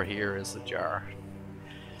 the door here is ajar.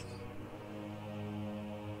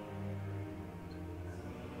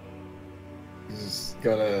 He's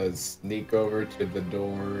gonna sneak over to the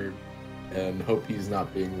door and hope he's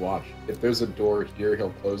not being watched. If there's a door here,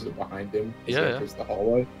 he'll close it behind him. Yeah. There's the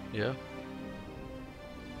hallway. Yeah.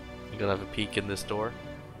 You gonna have a peek in this door?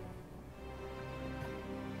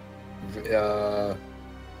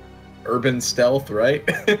 Urban stealth, right?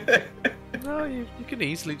 No, you can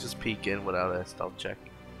easily just peek in without a stealth check.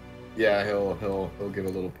 Yeah, he'll give a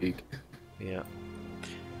little peek. Yeah.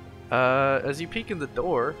 As you peek in the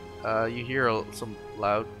door, you hear some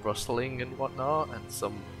loud rustling and whatnot, and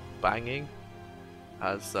some banging.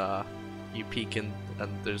 As you peek in, and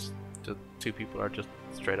there's the two people are just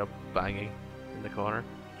straight up banging in the corner.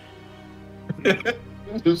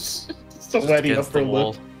 Just sweating against up the her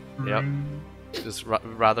wall. lip. Yep. Just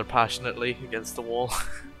rather passionately against the wall.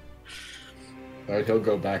 Alright, he'll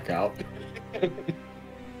go back out.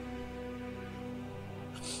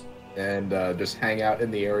 And just hang out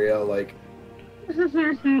in the area, like,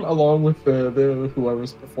 along with the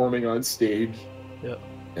whoever's performing on stage. Yep.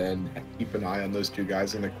 And keep an eye on those two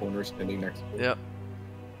guys in the corner standing next to him. Yep.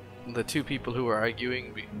 The two people who were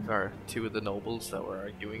arguing are two of the nobles that were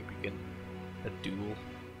arguing begin a duel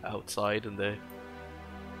outside in the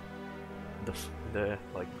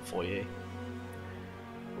like foyer,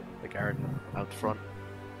 the garden out front.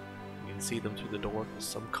 You can see them through the door.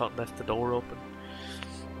 Some cunt left the door open.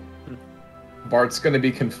 Bart's going to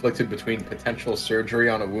be conflicted between potential surgery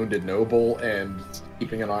on a wounded noble and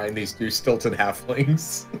keeping an eye on these two stilted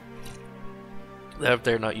halflings.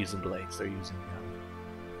 They're not using blades. They're using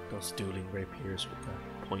those dueling rapiers with the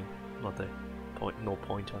point, no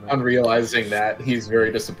point on it. On realizing that, he's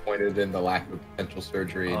very disappointed in the lack of potential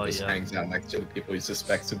surgery and just hangs out next to the people he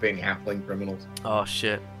suspects of being halfling criminals. Oh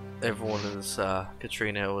shit! Everyone is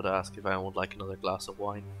Katrina would ask if I would like another glass of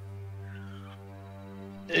wine.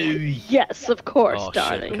 Yes, of course, oh,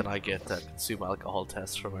 darling. Shit. Can I get that consume alcohol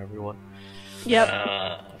test from everyone? Yep.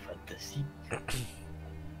 Fantasy.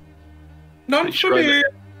 Not for me.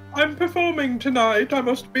 I'm performing tonight. I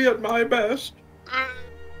must be at my best.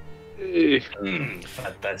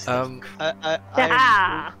 Fantastic.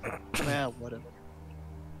 Yeah, whatever.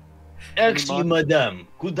 Actually, madame,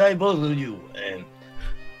 could I bother you?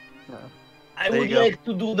 I There would you go. like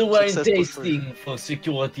to do the wine Successful tasting for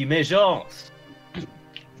security measures.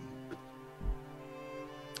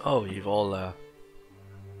 Oh, you've all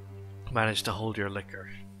managed to hold your liquor.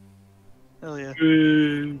 Hell yeah.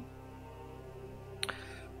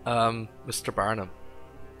 Mr. Barnum,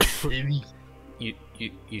 you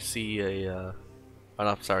see a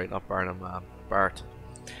not Barnum, Bart.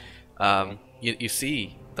 You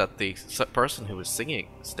see that the person who was singing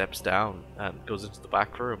steps down and goes into the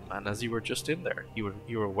back room, and as you were just in there, you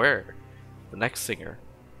were aware the next singer,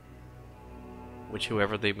 which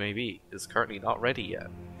whoever they may be, is currently not ready yet.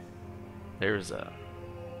 There's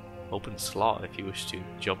open slot if you wish to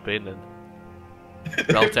jump in and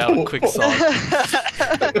belt out a quick song.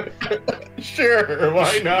 Sure,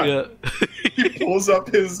 why not? Yeah. He pulls up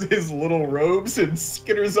his little robes and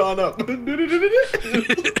skitters on up.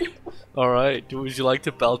 Alright, would you like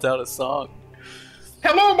to belt out a song?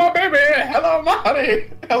 Hello, my baby! Hello, my honey!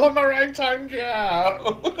 Hello, my ragtime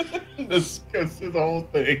gal! This goes through the whole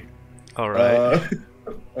thing. Alright.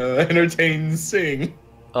 Entertain, sing.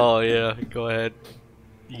 Oh yeah, go ahead.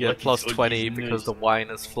 You get What plus is 20 news? because the wine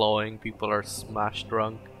is flowing, people are smash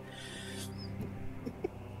drunk.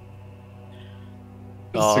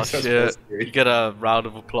 Oh Successful shit, story. you get a round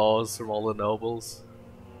of applause from all the nobles.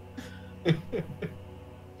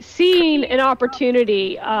 Seeing an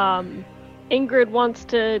opportunity, Ingrid wants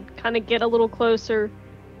to kind of get a little closer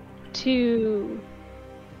to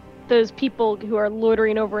those people who are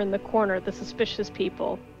loitering over in the corner, the suspicious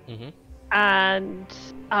people, and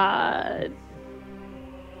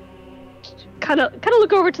kind of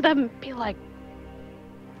look over to them and be like,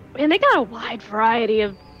 "Man, they got a wide variety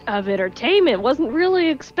of entertainment. Wasn't really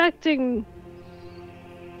expecting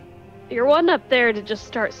your one up there to just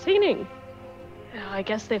start singing. I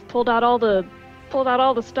guess they've pulled out all the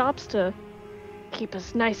stops to keep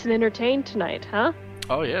us nice and entertained tonight, huh?"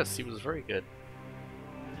 Oh yes, he was very good.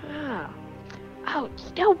 Ah. Oh,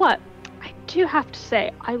 you know what? I do have to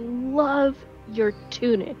say, I love your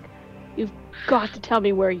tunic. You've got to tell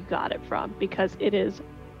me where you got it from, because it is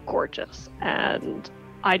gorgeous, and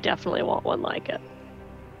I definitely want one like it.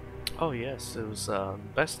 Oh yes, it was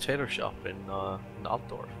best tailor shop in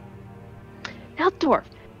Altdorf. Altdorf!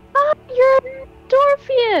 Oh, you're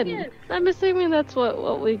Dorfian! I'm assuming that's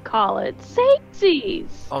what we call it. Samesies!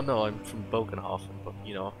 Oh no, I'm from Bogenhofen, but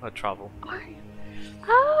you know, I travel. Are you?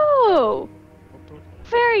 Oh!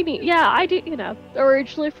 Very neat. Yeah, I do,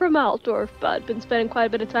 originally from Altdorf, but been spending quite a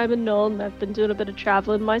bit of time in Nuln. I've been doing a bit of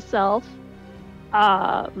traveling myself.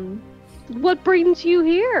 What brings you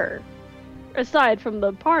here? Aside from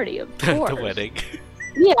the party, of course. The wedding.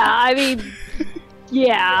 Yeah, I mean,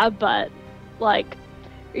 yeah, but, like,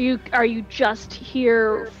 are you just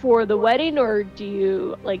here for the wedding, or do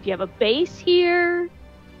you have a base here?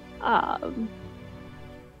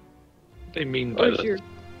 They mean by that.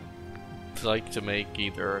 Like to make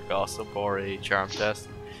either a gossip or a charm test.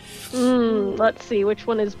 Let's see, which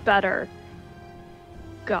one is better?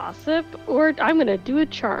 Gossip, or I'm gonna do a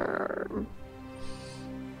charm.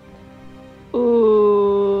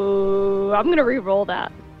 Ooh, I'm gonna re-roll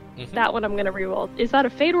that. That one I'm gonna re-roll. Is that a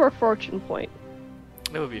fate or a fortune point?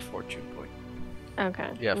 It would be a fortune point. Okay.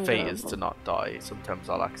 Yeah, fate is to not die. Sometimes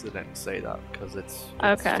I'll accidentally say that because it's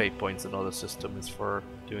Okay. fate points. Another system is for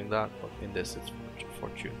doing that, but in this it's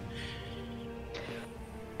fortune.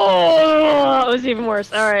 Oh, it was even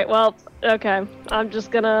worse. All right, well, okay. I'm just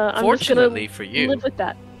gonna Fortunately for you, live with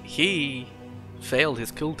that. he failed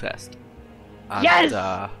his cool test. And, Yes!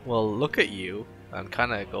 well, look at you and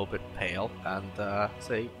kind of go a bit pale and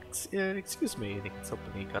say, "Excuse me," and he gets up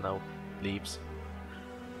and he kind of leaves.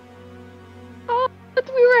 Oh, but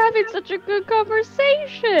we were having such a good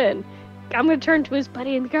conversation. I'm gonna turn to his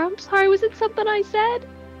buddy and go, "I'm sorry, was it something I said?"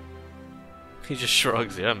 He just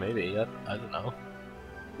shrugs. Yeah, maybe. I don't know.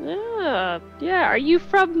 Yeah. Are you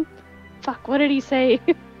from? Fuck. What did he say?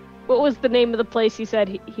 What was the name of the place he said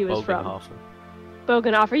he was from? Bogenhofen.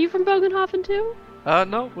 Bogenhofen. Are you from Bogenhofen too?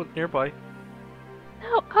 No, but nearby.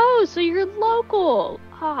 No. Oh, so you're local.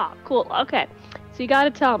 Ah, cool. Okay. So you gotta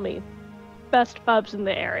tell me, best pubs in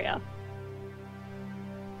the area.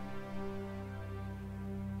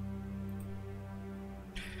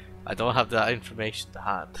 I don't have that information to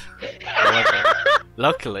hand. However,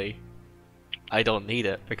 luckily, I don't need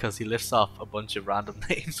it because he lifts off a bunch of random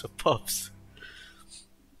names of pubs.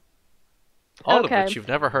 All Okay. of which you've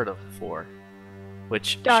never heard of before.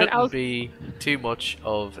 Which Darn, shouldn't be too much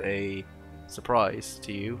of a surprise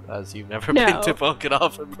to you, as you've never No. been to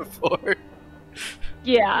Bogenhofen before.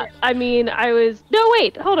 Yeah, I mean, No,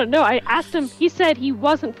 wait, hold on. No, I asked him. He said he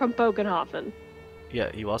wasn't from Bogenhofen. Yeah,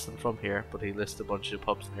 he wasn't from here, but he listed a bunch of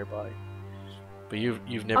pubs nearby. But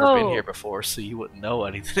you've never been here before, so you wouldn't know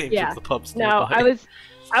any of the names of the pubs No, nearby.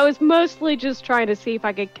 I was mostly just trying to see if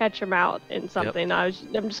I could catch him out in something. I'm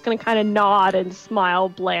just gonna kind of nod and smile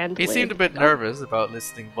blandly. He seemed a bit nervous about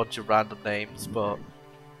listing a bunch of random names, but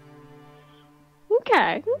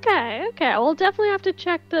Okay. We'll definitely have to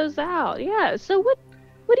check those out. Yeah. So what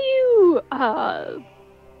do you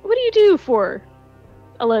do for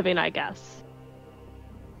a living, I guess?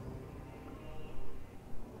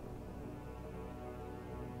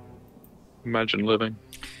 Imagine living.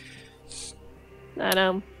 I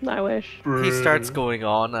know. I wish. he starts going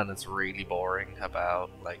on and it's really boring about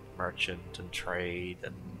like merchant and trade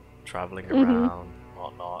and traveling around,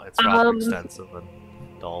 whatnot. It's rather extensive and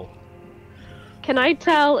dull. Can I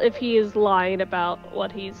tell if he is lying about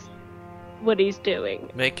what he's doing?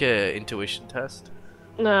 Make a intuition test.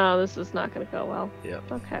 No, this is not going to go well. Yeah.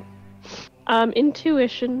 Okay.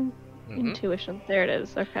 Intuition. Intuition. There it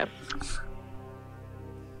is. Okay.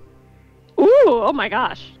 Ooh! Oh my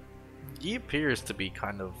gosh. He appears to be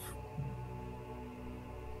kind of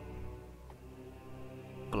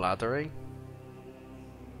blathering.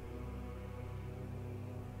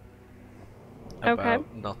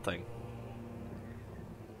 About nothing.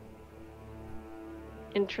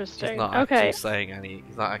 Interesting. He's not actually saying any.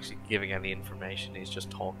 He's not actually giving any information. He's just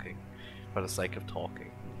talking for the sake of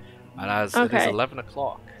talking. And as it is 11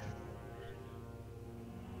 o'clock,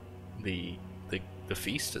 the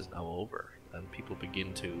feast is now over, and people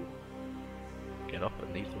begin to get up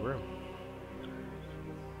and leave the room.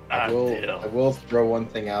 I will throw one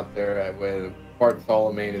thing out there. When Bart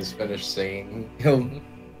Tholomain is finished singing,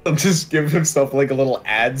 he'll just give himself like a little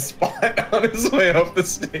ad spot on his way up the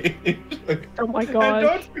stage. Oh my god. And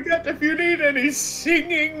don't forget, if you need any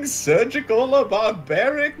singing, surgical, or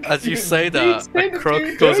barbaric... As you say that, a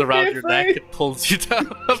crook goes around your neck and pulls you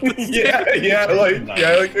down. yeah,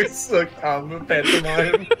 like it's a common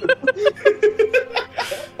pantomime.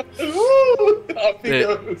 Off he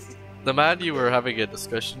goes. The man you were having a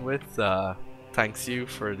discussion with thanks you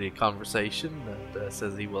for the conversation and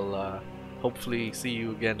says he will hopefully see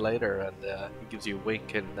you again later, and he gives you a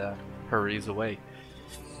wink and hurries away.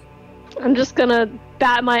 I'm just gonna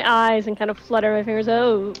bat my eyes and kind of flutter my fingers.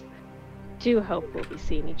 Oh, do hope we'll be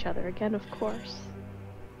seeing each other again, of course.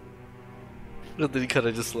 And then he kind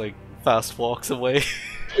of just like fast walks away.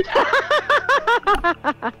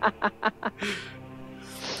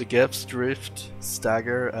 The guests drift,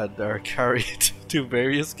 stagger, and are carried to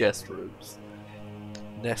various guest rooms.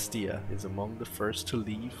 Nastassia is among the first to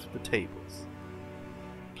leave the tables,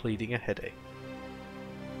 pleading a headache.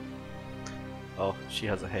 Oh, she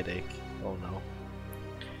has a headache. Oh no.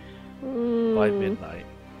 By midnight,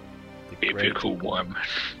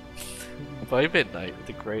 By midnight,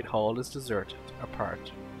 the great hall is deserted,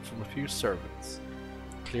 apart from a few servants,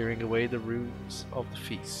 clearing away the rooms of the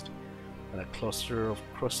feast, and a cluster of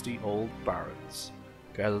crusty old barons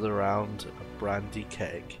gathered around a brandy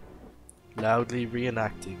keg, loudly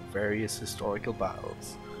reenacting various historical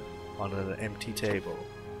battles on an empty table,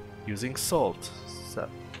 using salt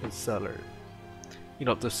cellar. You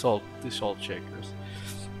know, the salt shakers.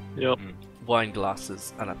 Yep. Wine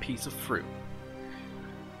glasses and a piece of fruit.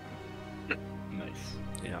 Nice.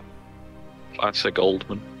 Yeah. Classic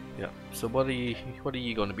Oldman. Yeah. So what are you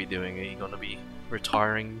going to be doing? Are you going to be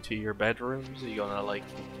retiring to your bedrooms? Are you going to like?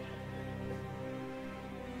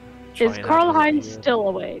 Is Karl-Heinz still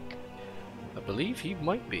awake? I believe he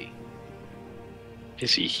might be.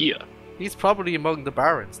 Is he here? He's probably among the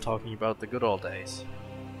barons talking about the good old days.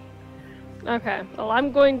 Okay, well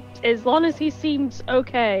I'm going, as long as he seems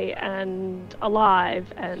okay and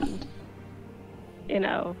alive and, you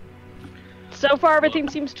know, so far everything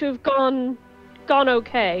seems to have gone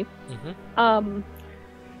okay.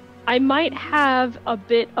 I might have a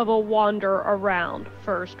bit of a wander around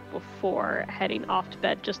first before heading off to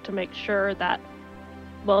bed, just to make sure that,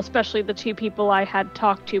 well, especially the two people I had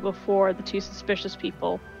talked to before, the two suspicious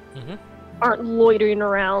people, aren't loitering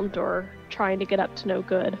around or trying to get up to no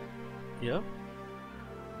good. Yeah.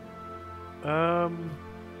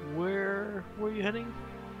 Where were you heading?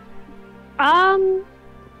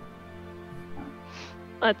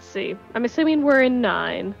 Let's see. I'm assuming we're in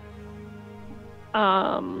 9.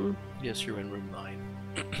 Yes, you're in room 9.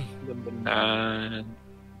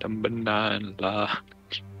 Number 9.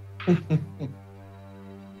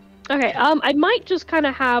 Okay, I might just kind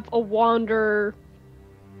of have a wander,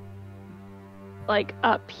 like,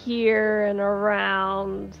 up here and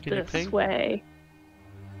around this way.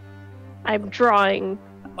 I'm drawing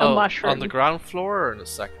a mushroom. On the ground floor or on the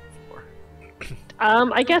second floor?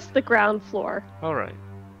 I guess the ground floor. Alright.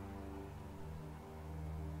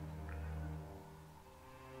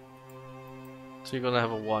 So you're gonna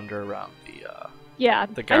have a wander around the yeah,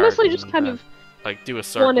 the I mostly just garden kind and, of like do a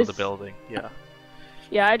circle of the building. Yeah.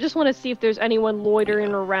 Yeah, I just want to see if there's anyone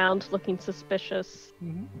loitering around looking suspicious.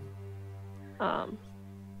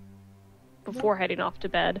 Before heading off to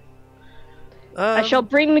bed. I shall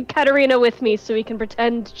bring Katerina with me so we can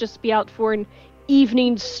pretend to just be out for an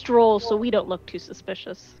evening stroll so we don't look too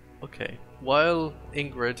suspicious. Okay. While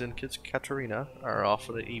Ingrid and Katerina are off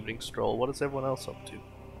on an evening stroll, what is everyone else up to?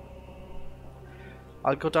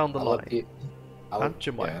 I'll go down the line.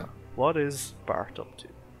 BenJemima, what is Bart up to?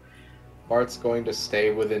 Bart's going to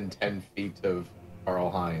stay within 10 feet of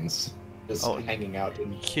Karl-Heinz. just hanging out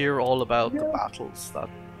and hear all about the battles that.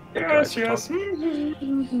 Yes.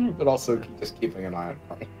 But also just keeping an eye on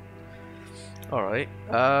Carl. All right.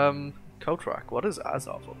 Coatrack, what is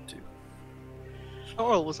Azov up to?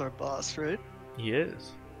 Karl was our boss, right? He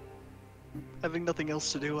is. Having nothing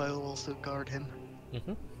else to do, I will also guard him.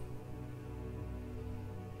 Mm-hmm.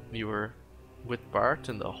 You were with Bart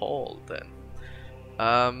in the hall then.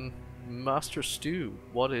 Master Stu,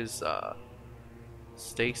 what is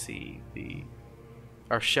Stacy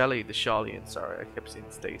or Shelly the Shallian? Sorry, I kept saying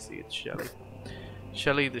Stacy. It's Shelly.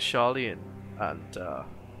 Shelly the Shallian and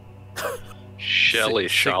Shelly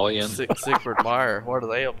Shallian. Sigurd Meyer. What are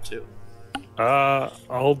they up to?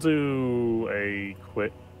 I'll do a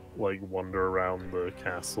quick wander around the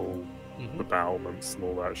castle, the battlements and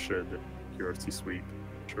all that shit. Security sweep.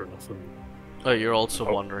 Sure, nothing. Oh, you're also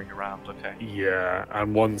wandering around. Okay. Yeah,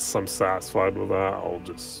 and once I'm satisfied with that, I'll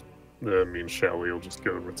just me and Shelly will just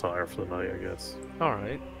go and retire for the night, I guess. All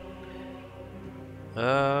right.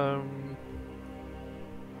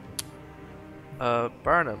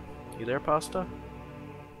 Barnum, you there, Pasta?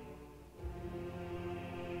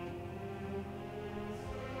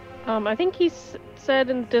 I think he said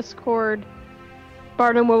in Discord,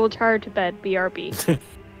 Barnum will retire to bed, BRB.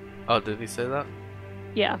 Oh, did he say that?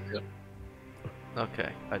 Yeah.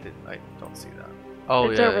 Okay, I don't see that. Oh,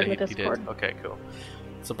 It's yeah, over in the he Discord. did. Okay, cool.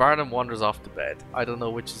 So Barnum wanders off to bed. I don't know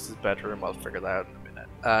which is his bedroom. I'll figure that out in a minute.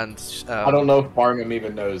 And I don't know if Barnum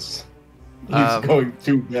even knows he's going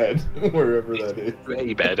to bed, wherever that is.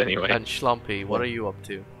 A bed, anyway. And Schlumpy, what are you up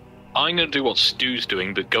to? I'm gonna do what Stu's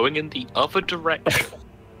doing, but going in the other direction.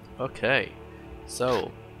 Okay,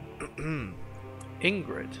 so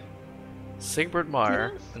Ingrid, Sigbert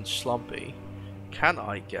Meyer, and Schlumpy, can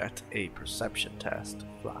I get a perception test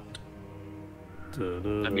flat?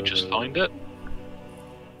 Let me just find it.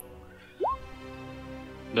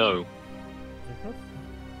 No.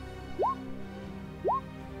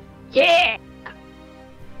 Yeah!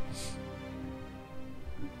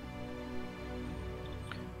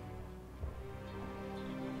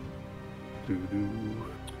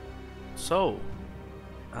 So,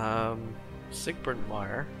 Sigbert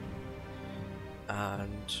Meyer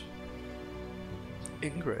and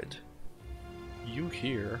Ingrid, you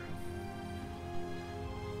hear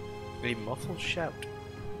a muffled shout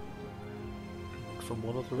from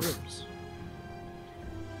one of the rooms.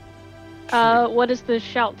 What does the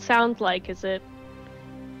shout sound like? Is it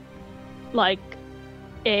like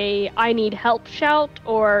a I need help shout,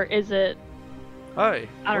 or is it... Hi,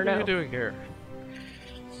 I don't what are know. you doing here?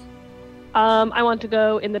 I want to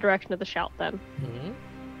go in the direction of the shout then.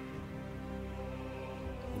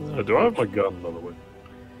 Do I have my gun, by the way?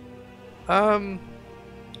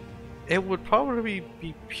 It would probably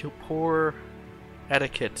be poor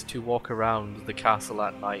etiquette to walk around the castle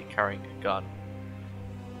at night carrying a gun.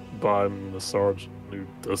 But I'm the sergeant who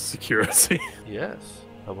does security. Yes,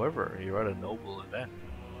 however, you're at a noble event.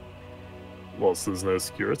 Well, so there's no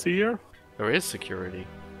security here? There is security.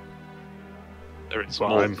 There is But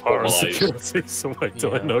more I'm part of formalized. security, so why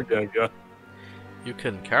do I Yeah. not get a gun? You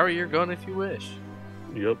can carry your gun if you wish.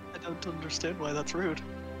 Yep. I don't understand why that's rude.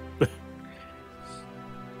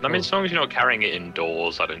 I mean, as long as you're not carrying it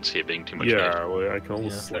indoors, I don't see it being too much. Yeah, well, I can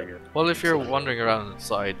almost Yeah. sling it. Well, if you're wandering around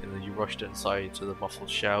inside and then you rushed inside to the muffled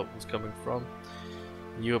shout was coming from,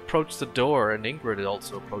 you approach the door and Ingrid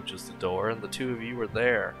also approaches the door and the two of you are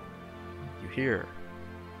there. You hear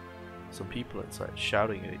some people inside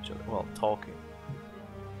shouting at each other, well, talking.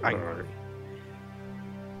 Angrily.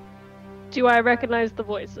 Do I recognize the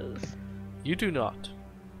voices? You do not.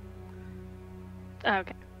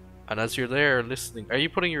 Okay. And as you're there listening, are you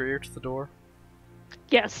putting your ear to the door?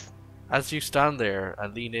 Yes. As you stand there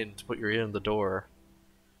and lean in to put your ear in the door,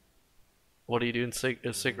 what are you doing,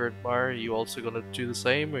 Sigurd Meyer? Are you also going to do the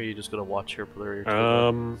same, or are you just going to watch her put her ear to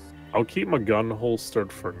the door? I'll keep my gun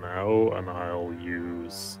holstered for now, and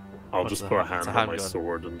I'll just put a hand on my handgun?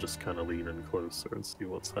 sword and just kind of lean in closer and see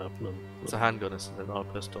what's happening. It's a handgun, isn't it? Not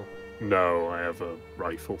a pistol. No, I have a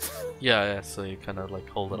rifle. Yeah, so you kind of like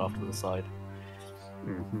hold it off to the side.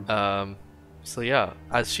 Mhm. So yeah,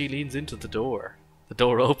 as she leans into the door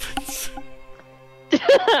opens.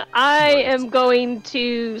 I am going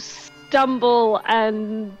to stumble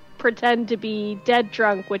and pretend to be dead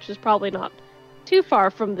drunk, which is probably not too far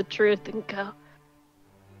from the truth, and go,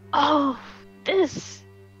 "Oh, this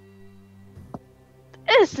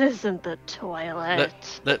isn't the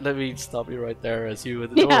toilet." Let me stop you right there. As the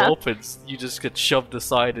door opens, you just get shoved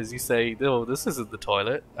aside as you say, "No, this isn't the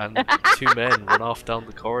toilet," and two men run off down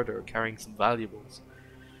the corridor carrying some valuables.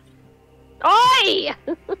 Oi!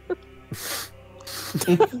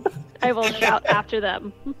 I will shout after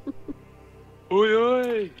them. Oi,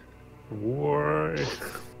 oi. Why?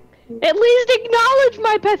 At least acknowledge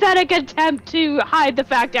my pathetic attempt to hide the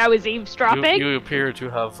fact I was eavesdropping. You appear to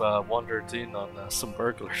have wandered in on some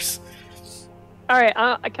burglars. Alright,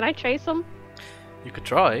 can I chase them? You could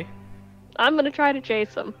try. I'm gonna try to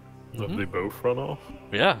chase them. Have they both run off?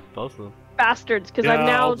 Yeah, both of them. Bastards, because Yeah, I'm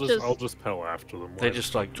now I'll just pell after them. They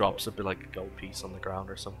just like drops a bit like a gold piece on the ground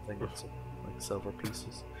or something, with some like silver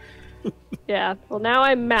pieces. Yeah, well now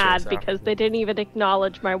I'm mad Chase because after they didn't even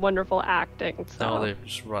acknowledge my wonderful acting, so... No, they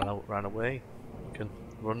just ran away. You can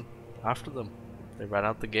run after them. They ran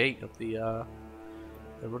out the gate of the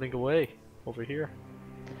they're running away over here.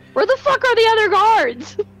 Where the fuck are the other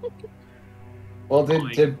guards? Well,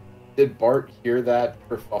 did Bart hear that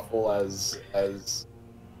kerfuffle as?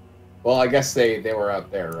 Well, I guess they were out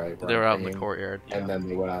there, right? They were out in the courtyard. Yeah. And then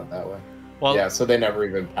they went out that way. Well, yeah, so they never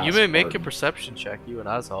even passed. You may make a Bart. perception check, you and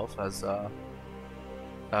Azov, as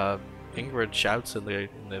Ingrid shouts in the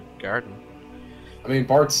garden. I mean,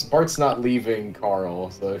 Bart's not leaving Carl,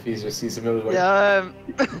 so if he just sees him, like, Yeah,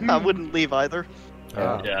 I wouldn't leave either.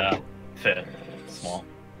 Yeah, fair. Small.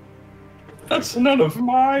 That's none of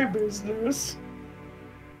my business.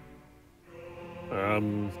 I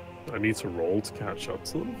need to roll to catch up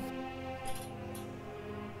to them.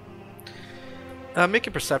 Make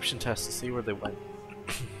a perception test to see where they went.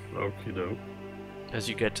 Okie doke. As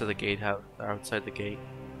you get to the gatehouse, outside the gate,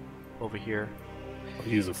 over here. I'll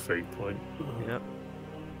use a fate point. Yep.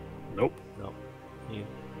 Nope. No. You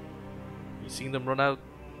seen them run out?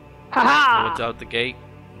 They Haha! went out the gate,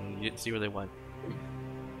 and you didn't see where they went.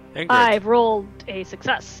 Ingrid, I've rolled a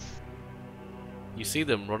success. you see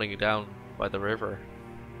them running down by the river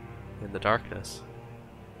in the darkness,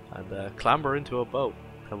 and clamber into a boat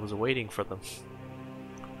that was waiting for them.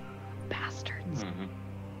 Bastards. Mm-hmm.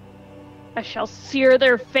 I shall sear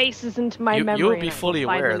their faces into my memory. You'll be and I will fully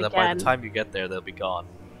find aware them that by again. the time you get there, they'll be gone.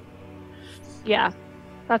 Yeah.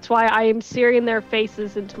 That's why I am searing their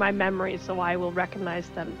faces into my memory, so I will recognize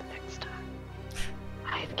them the next time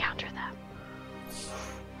I encounter them.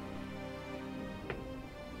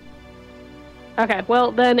 Okay,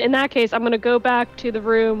 well then in that case I'm gonna go back to the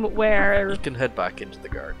room where You can head back into the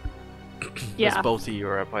garden. yeah. As both of you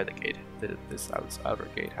are by the gate, this outer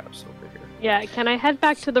gatehouse over here. Yeah, can I head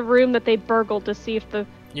back to the room that they burgled to see if the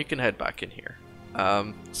You can head back in here.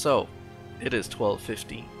 So, it is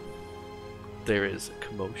 12:15. There is a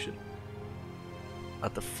commotion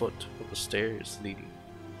at the foot of the stairs leading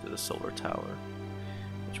to the solar tower.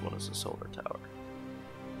 Which one is the solar tower?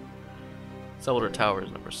 Solar tower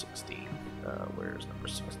is number 16. Where is number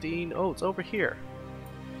 16? Oh, it's over here.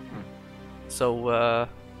 So,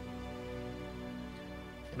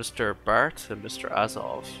 Mr. Bart and Mr.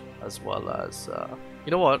 Azov, as well as,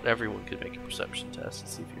 you know what? Everyone can make a perception test and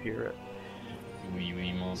see if you hear it. Oui,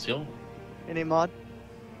 oui, monsieur. Any mod?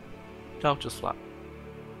 No, just flat.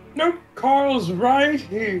 No, Carl's right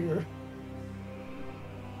here.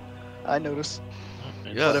 I noticed.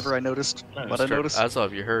 Yeah. Whatever I noticed. What I Mr. noticed.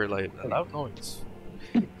 Azov, you heard like a loud noise.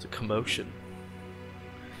 It's a commotion.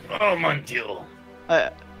 Oh, mon Dieu.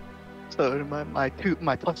 So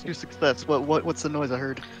my plus 2 success. What's the noise I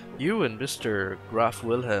heard? You and Mr. Graf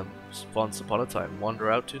Wilhelm once upon a time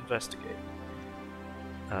wander out to investigate.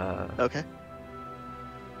 Okay.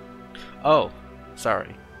 Oh,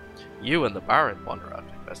 sorry. You and the Baron wander out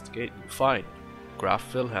to investigate and you find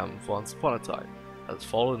Graf Wilhelm once upon a time has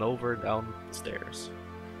fallen over down the stairs.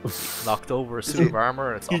 Knocked over a suit of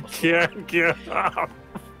armor and it's on You the floor. can't get up.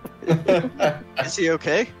 Is he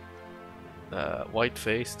okay?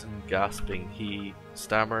 White-faced and gasping, he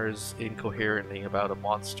stammers incoherently about a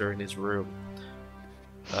monster in his room.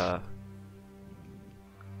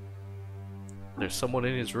 There's someone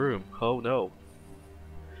in his room. Oh no.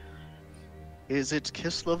 Is it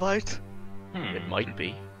Kislevite? It might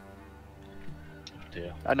be.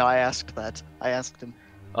 Dear. No, I asked that. I asked him.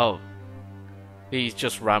 Oh. He's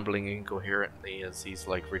just rambling incoherently as he's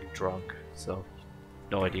like really drunk, so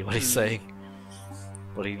no idea what he's saying.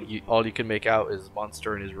 But all you can make out is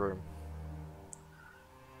monster in his room.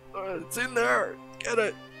 It's in there! Get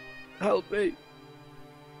it! Help me!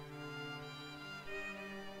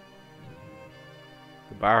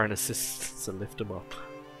 The Baron assists to lift him up.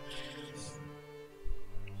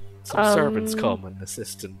 Some servants come and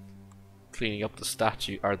assist in cleaning up the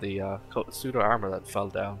statue, or the suit of armor that fell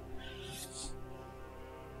down.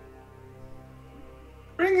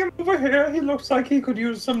 Bring him over here. He looks like he could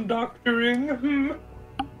use some doctoring.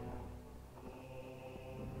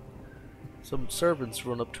 Some servants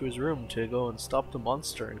run up to his room to go and stop the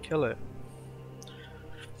monster and kill it.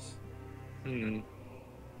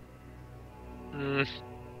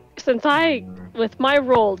 Since with my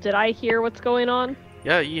role, did I hear what's going on?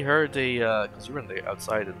 Yeah, you heard because you were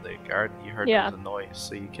outside in the garden, you heard there was a noise.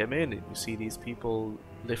 So you came in and you see these people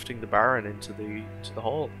lifting the Baron into the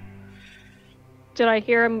hall. Did I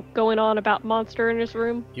hear him going on about monster in his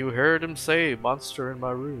room? You heard him say, "Monster in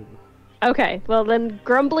my room." Okay, well then,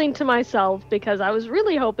 grumbling to myself, because I was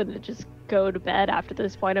really hoping to just go to bed after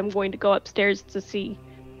this point, I'm going to go upstairs to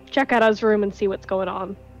check out his room and see what's going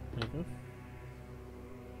on. Mm-hmm.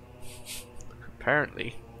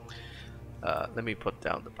 Apparently, let me put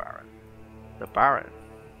down the Baron. The Baron,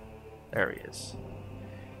 there he is,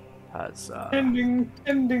 has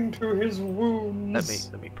tending to his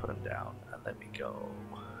wounds. Let me put him down and let me go.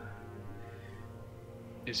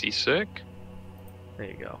 Is he sick? There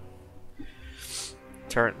you go.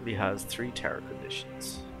 Currently has 3 terror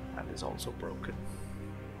conditions and is also broken.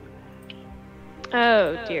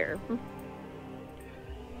 Oh dear.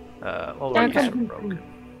 Already so broken.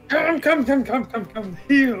 Come,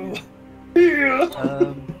 heal.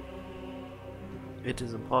 It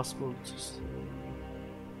is impossible to see.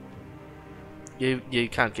 You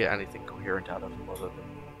can't get anything coherent out of him other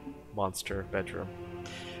than monster bedroom.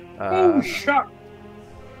 Oh, shut!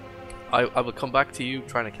 I will come back to you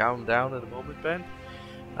trying to calm him down in a moment, Ben.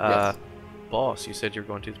 Yes. Boss, you said you're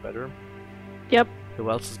going to his bedroom? Yep. Who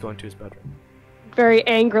else is going to his bedroom? Very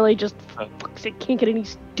angrily, just fuck's sake, can't get any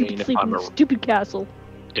stupid sleep in this stupid castle.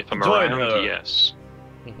 If I'm Join around, her. yes.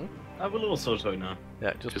 Mm-hmm. I will also join her.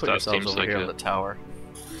 Yeah, just 'Cause put that yourselves seems over like here a- on the tower.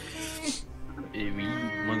 Oui,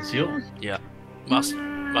 monsieur. Yeah.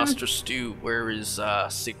 Master Stu, where is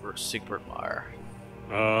Sigbert Meyer?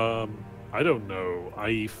 I don't know.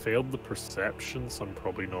 I failed the perception, so I'm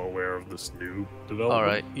probably not aware of this new development.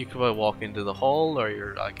 Alright, you can walk into the hall, or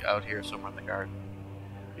you're like out here somewhere in the garden.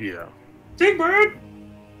 Yeah. Sigbert!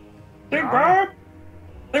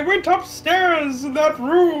 They went upstairs in that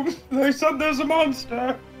room. They said there's a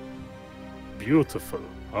monster. Beautiful.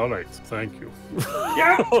 Alright, thank you.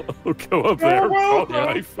 Yeah. I'll go up there. well, Oh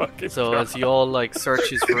my fucking So God. as you all like search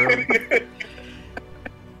his room,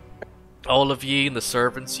 all of you and the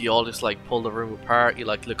servants, you all just like pull the room apart. You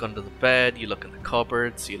like look under the bed, you look in the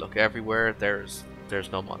cupboards, you look everywhere. There's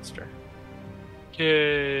no monster.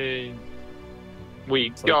 Yay.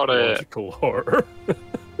 We got it. Psychological horror.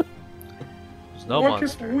 There's no what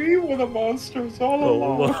monster. if we were the monsters all Oh,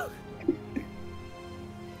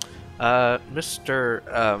 along? Mr.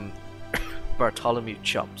 Bartholomew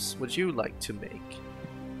Chumps, would you like to make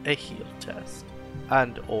a heal test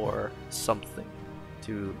and or something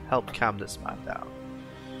to help calm this man down?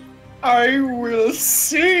 I will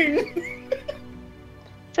sing.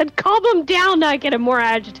 Said calm him down, not get him more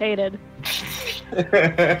agitated.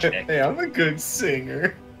 Hey, I'm a good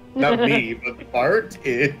singer. Not me, but Bart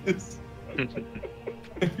is.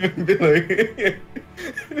 Be like,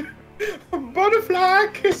 butterfly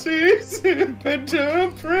kisses in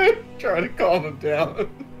bedtime prayer. Trying to calm him down.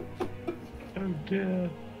 Oh dear.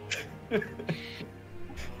 You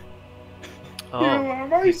are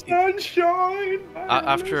my sunshine.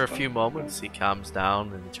 After a few moments, he calms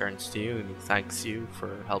down and he turns to you and he thanks you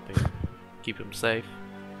for helping keep him safe.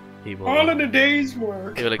 He will, all in a day's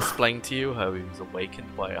work. he will explain to you how he was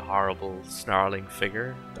awakened by a horrible, snarling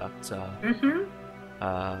figure that,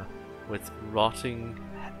 with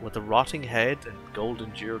a rotting head and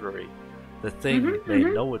golden jewelry. The thing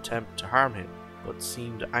made no attempt to harm him, but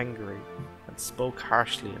seemed angry and spoke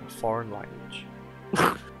harshly in a foreign language.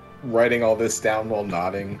 Writing all this down while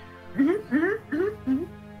nodding.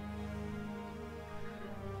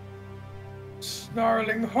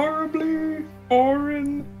 Snarling horribly,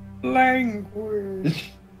 foreign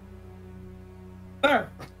language. There.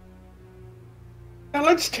 Now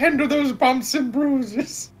let's tend to those bumps and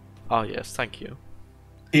bruises. Oh yes, thank you.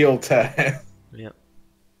 Heal test. Yeah.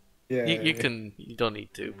 Yeah. You can. You don't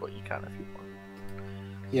need to, but you can if you want.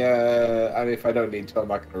 Yeah, I mean, if I don't need to, I'm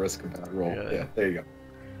not going to risk a bad roll. Yeah. Yeah, there you go.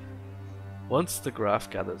 Once the graph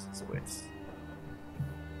gathers its wits,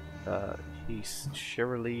 he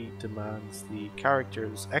cheerily demands the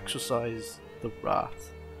characters exercise the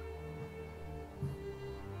wrath.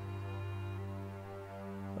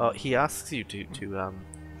 He asks you to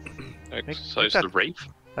Exercise make the wraith?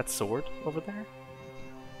 that sword over there.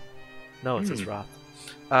 No, it says wrath.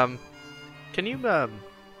 Can you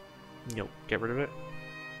get rid of it?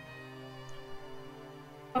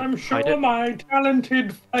 I'm Hide sure it. my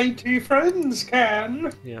talented, fighty friends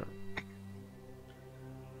can. Yeah.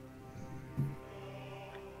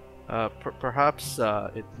 Perhaps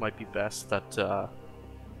it might be best that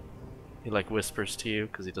he like whispers to you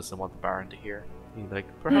because he doesn't want the Baron to hear. He like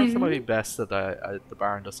perhaps it might be best that the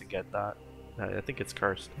Baron doesn't get that. I think it's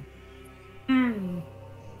cursed.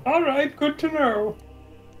 All right, good to know.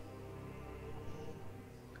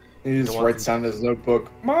 He just writes down his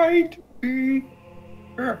notebook. Might be.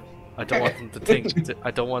 I don't want them to think.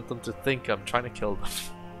 I don't want them to think I'm trying to kill them.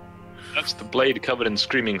 That's the blade covered in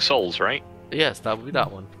screaming souls, right? Yes, that would be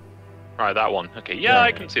that one. Right, that one. Okay, yeah,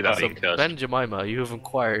 I can see that So, being cursed. BenJemima, you have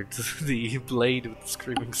acquired the blade with the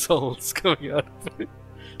screaming souls coming out of it.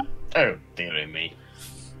 Oh, dearie me.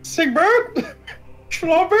 Sigbert?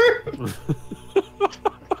 Schlobber?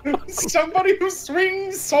 Somebody who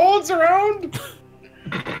swings swords around?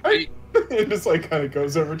 It just like kind of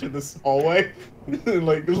goes over to this hallway and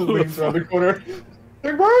like leans around the corner.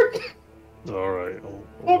 Sigbert? Alright.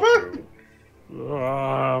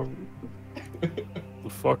 The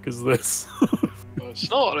fuck is this? It's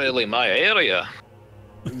not really my area.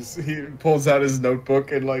 He pulls out his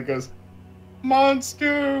notebook and like goes,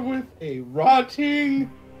 monster with a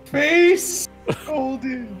rotting face,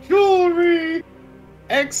 golden jewelry,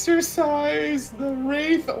 exercise the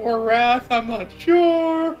wraith or wrath, I'm not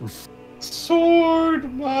sure.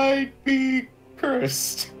 Sword might be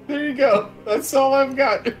cursed. There you go. That's all I've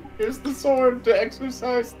got. Here's the sword to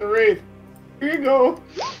exercise the wraith. Here you go.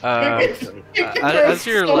 As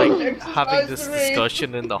you're like having this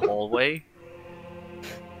discussion in the hallway,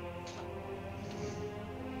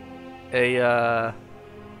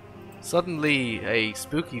 suddenly a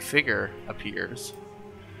spooky figure appears.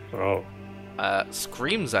 Oh.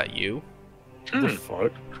 Screams at you. The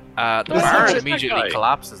fuck? The bar immediately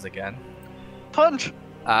collapses again. Punch!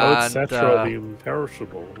 Etc. The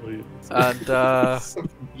imperishable. And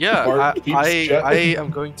yeah, Bart keeps I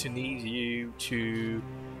am going to need you to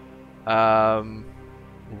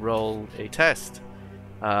roll a test.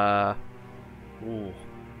 Ooh,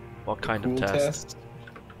 what kind of test?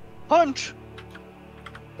 Punch!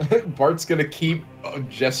 Bart's gonna keep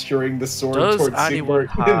gesturing the sword Does towards anyone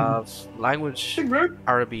Sigbert. have language Sigbert?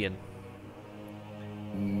 Arabian?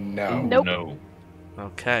 No. Nope. No.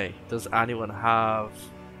 Okay. Does anyone have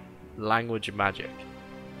language magic?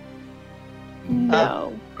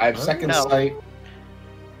 No. I have second No. sight,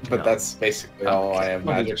 but No. that's basically all I have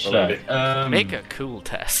What did magic it related. say? Make a cool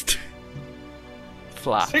test.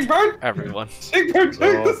 Flat. Sigbert! Everyone. Sigbert,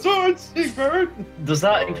 take the sword, Sigbert! Does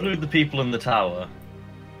that include the people in the tower?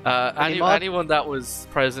 Anyone that was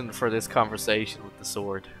present for this conversation with the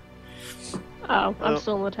sword. Oh, I'm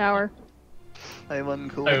still in the tower. I am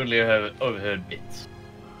uncool. I only overheard bits.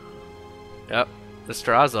 Yep.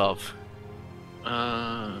 Mr. Azov.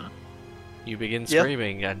 Uh, You begin Yep.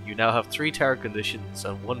 screaming, and you now have 3 terror conditions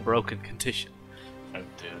and 1 broken condition. Oh,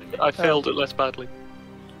 dearie me. I failed it less badly.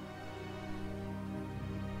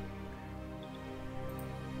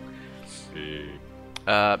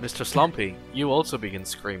 Mr. Slumpy, you also begin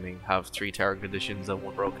screaming, have 3 terror conditions and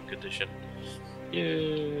 1 broken condition.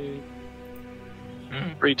 Yay.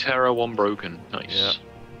 3 terror, 1 broken. Nice. Yeah.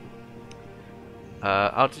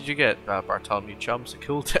 How did you get Bartholomew Chumps? A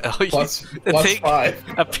cool tale. Plus The thing 5.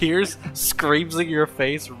 appears, screams in your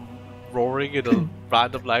face, roaring in a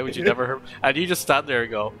random language you never heard, and you just stand there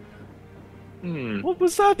and go, "What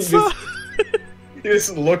was that, He son?" He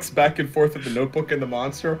just looks back and forth at the notebook and the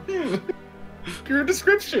monster. Your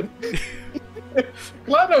description.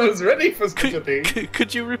 Glad I was ready for such a thing.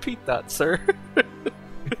 Could you repeat that, sir?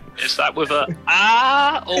 Is that with a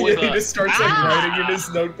or with He a just starts like writing in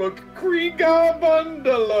his notebook, Kriga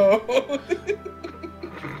Bundalo.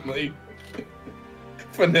 Like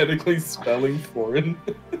phonetically spelling foreign.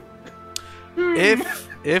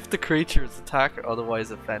 If the creature is attacked or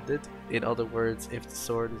otherwise offended, in other words, if the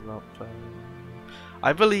sword is not playing,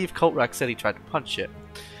 I believe Coatrack said he tried to punch it.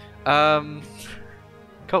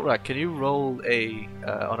 Coatrack, can you roll a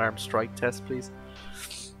unarmed strike test, please?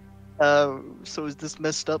 So is this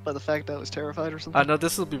messed up by the fact that I was terrified or something? No,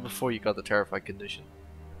 this will be before you got the terrified condition.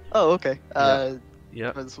 Oh, okay.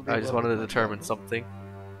 Yeah, this will be I just well wanted to within determine my something.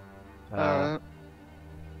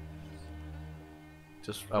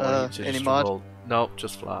 Just I want you to any just mod? roll. No,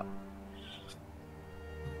 just flat.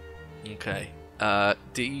 Okay.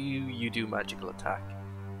 Do you do magical attack?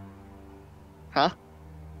 Huh?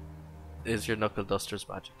 Is your knuckle dusters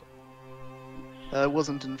magical? I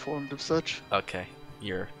wasn't informed of such. Okay.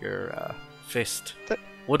 Your fist That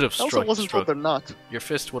would have I also struck. wasn't told they're not. Your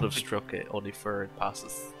fist would have struck it only for it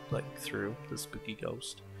passes like through the spooky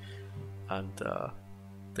ghost, and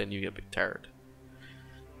then you get big tired.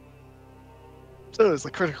 So does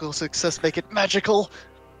the critical success make it magical?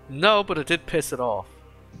 No, but it did piss it off.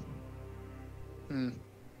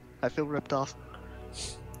 I feel ripped off.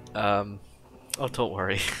 Oh, don't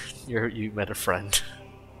worry. You met a friend.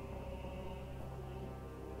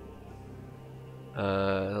 In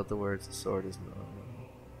other words, the sword is not.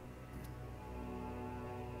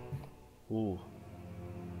 Ooh.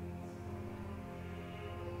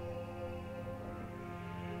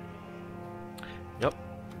 Yep.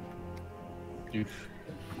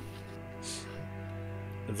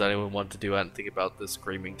 Does anyone want to do anything about the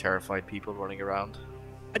screaming, terrified people running around?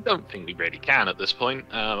 I don't think we really can at this point.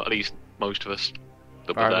 At least most of us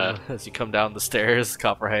that were there. As you come down the stairs,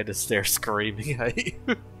 Copperhead is there screaming at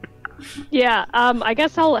you. Yeah, I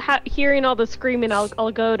guess hearing all the screaming,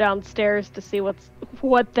 I'll go downstairs to see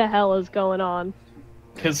what the hell is going on.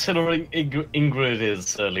 Considering Ingrid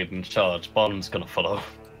is leading charge, Bottom's gonna follow.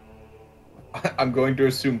 I'm going to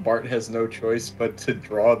assume Bart has no choice but to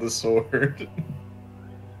draw the sword.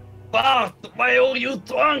 Bart, why are you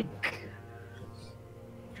drunk?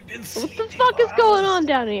 What the fuck is going on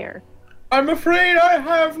down here? I'm afraid I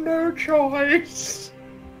have no choice.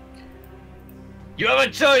 You have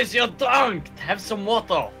a choice, you're drunk! Have some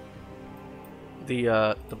water!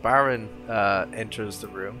 The Baron enters the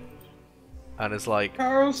room and is like,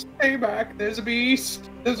 Carl, stay back. There's a beast.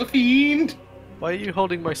 There's a fiend. why are you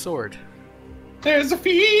holding my sword? There's a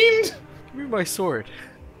fiend. Give me my sword.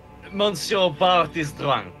 Monsieur Bart is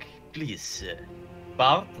drunk. Please,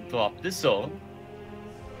 Bart, drop the sword.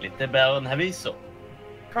 Let the Baron have his sword.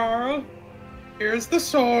 Carl, here's the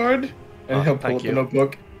sword. And he'll pull up the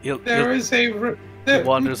notebook. He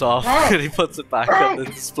wanders off and he puts it back on the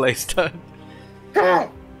display stand.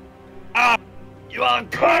 Carl! Ah! You are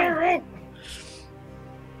Carl!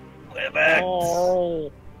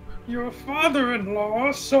 Oh. Your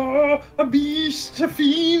father-in-law saw a beast, a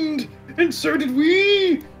fiend, and so did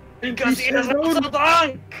we. Because he is also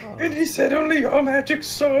drunk! And he said only your magic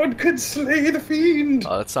sword could slay the fiend.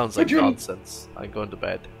 Oh, that sounds like nonsense. I'm going to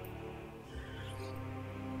bed.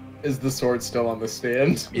 Is the sword still on the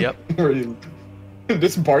stand? Yep.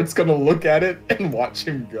 This Bart's gonna look at it and watch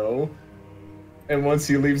him go. And once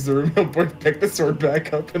he leaves the room, he'll pick the sword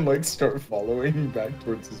back up and like start following back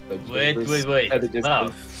towards his bed. Wait.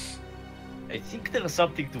 Wow. I think there is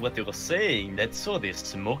something to what you were saying. That sword is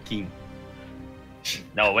smoking.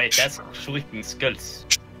 No, wait, that's shrieking skulls.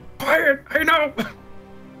 Quiet, I know.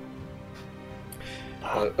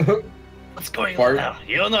 What's going on now?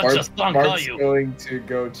 You're not just drunk, are you? Bart's going to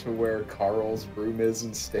go to where Carl's room is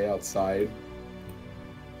and stay outside.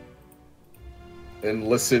 And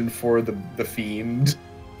listen for the fiend.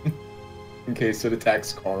 In case it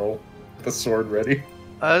attacks Carl. With the sword ready.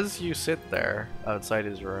 As you sit there outside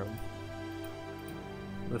his room,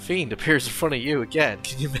 the fiend appears in front of you again.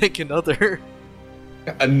 Can you make another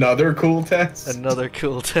cool test? Another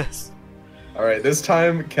cool test. Alright, this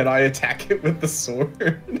time, can I attack it with the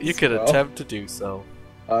sword? You can attempt to do so.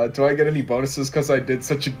 Do I get any bonuses because I did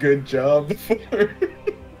such a good job before?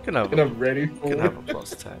 I'm ready for it. You can have a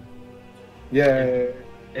 +10. Yeah.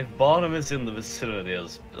 If Bottom is in the vicinity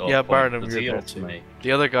as Bottom, you're there too.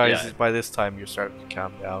 The other guys, by this time, you're starting to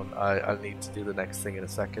calm down. I'll need to do the next thing in a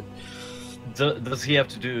second. Does he have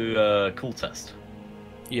to do a cool test?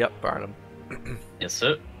 Yep, Barnum. Yes,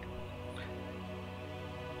 sir.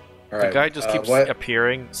 The guy just keeps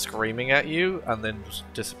appearing, screaming at you, and then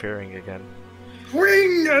just disappearing again.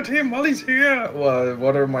 Swing at him while he's here! Well,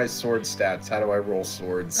 what are my sword stats? How do I roll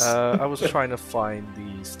swords? I was trying to find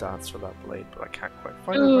the stats for that blade, but I can't quite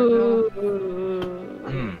find it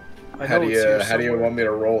right now. How do you want me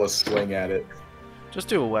to roll a swing at it? Just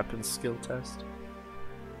do a weapons skill test.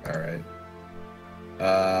 Alright.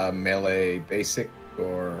 Melee basic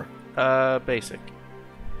or... Basic.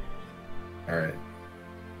 Alright.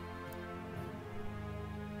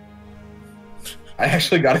 I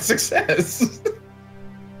actually got a success!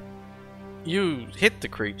 You hit the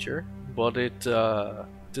creature, but it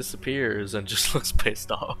disappears and just looks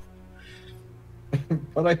pissed off.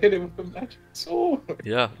 But I hit it with the magic sword!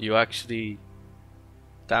 Yeah, you actually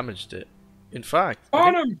damaged it. In fact...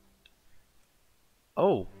 Bottom!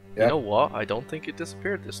 Oh, you know what? I don't think it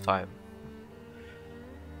disappeared this time.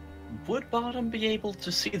 Would Bottom be able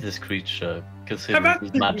to see this creature, considering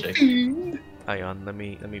his magic? Hang on, let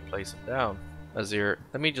me place it down.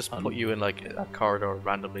 Let me just put you in like a corridor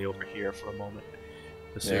randomly over here for a moment,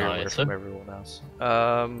 so you're away from everyone else.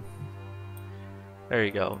 There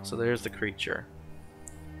you go. So there's the creature.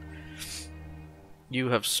 You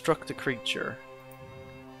have struck the creature.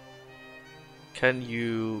 Can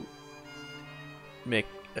you make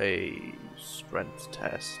a strength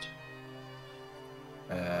test?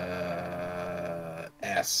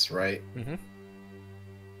 S, right? Mm-hmm.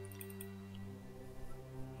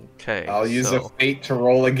 Okay. I'll use a fate to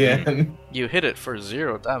roll again. You hit it for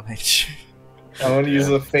 0 damage. I want to use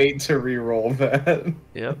a fate to re-roll that.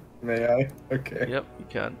 Yep. May I? Okay. Yep, you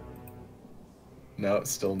can. No,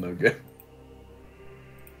 it's still no good.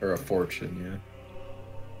 Or a fortune,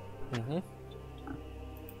 Mm-hmm.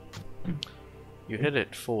 You hit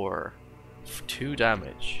it for 2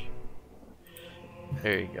 damage.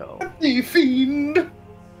 There you go. The fiend!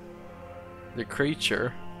 The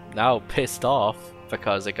creature, now pissed off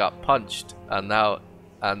because it got punched, and now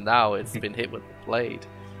it's been hit with the blade,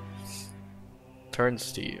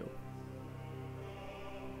 turns to you,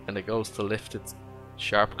 and it goes to lift its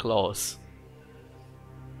sharp claws.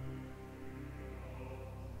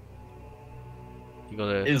 You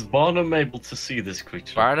gonna? Is Barnum able to see this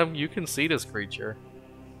creature? Barnum, you can see this creature.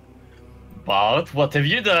 Bart, what have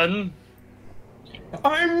you done?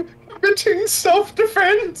 I'm committing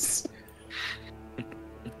self-defense!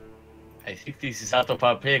 I think this is out of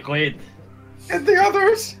our pay grade. And the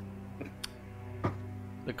others!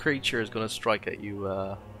 The creature is gonna strike at you,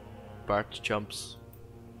 Bart Chumps.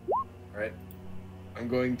 Alright. I'm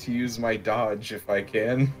going to use my dodge if I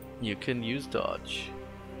can. You can use dodge.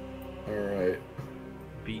 Alright.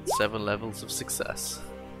 Beat 7 levels of success.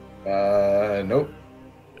 Nope.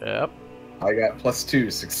 Yep. I got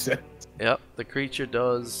 +2 success. Yep. The creature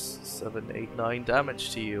does 7, 8, 9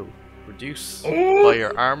 damage to you. Reduce Ooh. by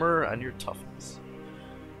your armor and your toughness.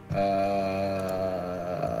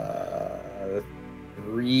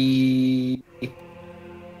 3.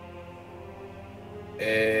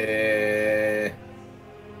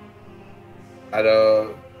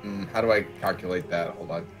 How do I calculate that?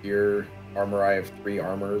 Hold on. Here, armor. I have 3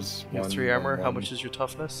 armors. You have 3 armor. How much is your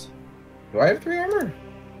toughness? Do I have 3 armor?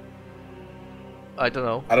 I don't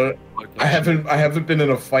know. I haven't been in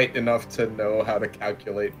a fight enough to know how to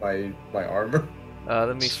calculate my armor.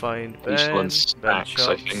 Let me find Each Ben. one's Ben stacks,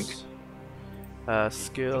 I Chumps. think.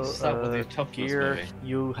 Skill, Start with your toughness, gear. maybe.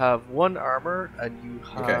 You have 1 armor and you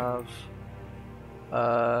have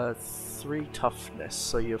 3 toughness.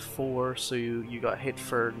 So you have 4. So you got hit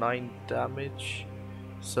for 9 damage.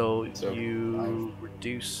 So you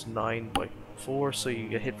reduce 9 by 4. So you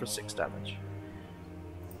get hit for 6 damage.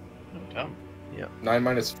 Oh, damn. 9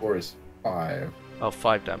 minus 4 is 5. Oh,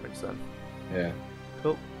 5 damage then. Yeah.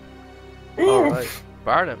 Cool. Alright.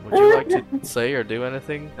 Barnum, would you like to say or do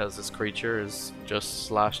anything as this creature has just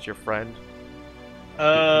slashed your friend? You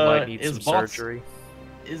might need some surgery.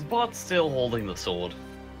 Is Bart still holding the sword?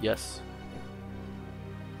 Yes.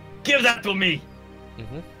 Give that to me!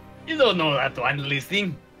 Mm-hmm. You don't know how to handle this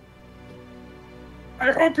thing.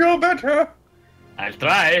 I hope you're better. I'll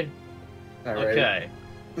try. Alright. Okay.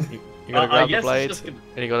 You're gonna grab the guess blade, it's just gonna-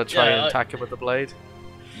 and you're gonna try Yeah, and attack him with the blade?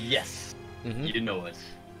 Yes. Mm-hmm. You know it.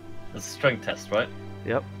 It's a strength test, right?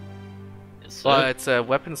 Yep. Yes, sir. Well, it's a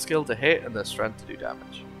weapon skill to hit and the strength to do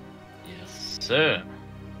damage. Yes, sir.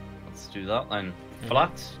 Let's do that then. Mhm.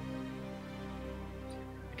 Flat.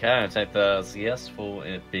 Okay, I'll take the CS for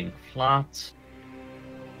it being flat.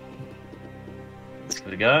 Let's give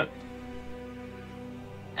it a go.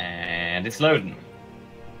 And it's loading.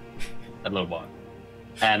 A little while.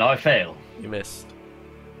 And I fail. You missed.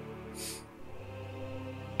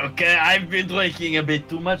 Okay, I've been drinking a bit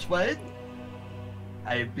too much wine.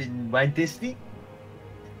 I've been wine tasting.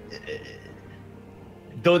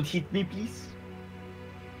 Don't hit me, please.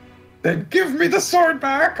 Then give me the sword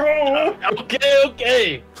back. Oh.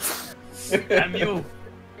 Okay. Damn you.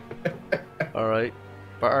 Alright.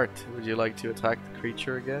 Bart, would you like to attack the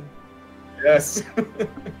creature again? Yes.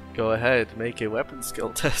 Go ahead, make a weapon skill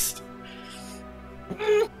test.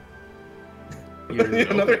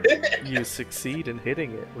 Another hit. You succeed in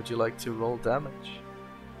hitting it. Would you like to roll damage?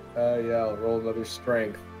 Yeah, I'll roll another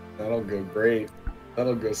strength. That'll go great.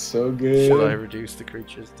 That'll go so good. Should I reduce the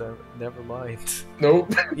creature's damage? Never mind.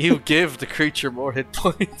 Nope. You give the creature more hit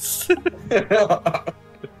points.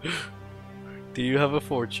 Do you have a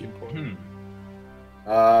fortune point?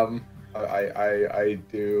 I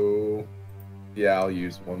do. Yeah, I'll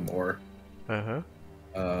use one more. Uh-huh.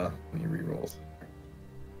 Let me reroll.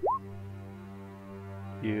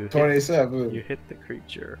 You 27. hit the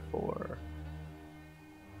creature for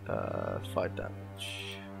 5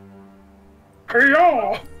 damage.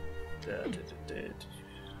 Hey-yaw!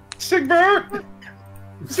 Sigbert!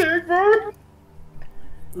 Sigbert!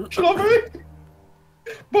 Fluffy!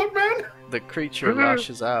 Boatman! The creature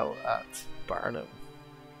lashes out at Barnum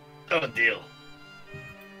Oh deal.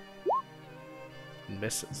 and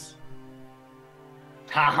misses.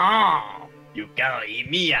 Haha! You cannot eat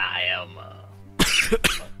me, I am.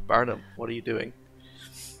 Barnum, what are you doing?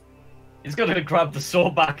 He's gonna grab the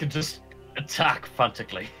sword back and just attack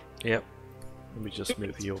frantically. Yep. Let me just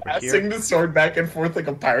move you over Passing here. the sword back and forth like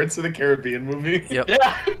a Pirates of the Caribbean movie. Yep.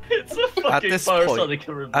 Yeah, it's a fucking this Pirates point- of the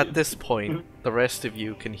Caribbean. At this point, the rest of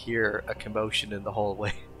you can hear a commotion in the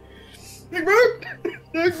hallway. Sigbert!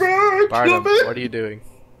 Sigbert! Barnum, Fluffy! what are you doing?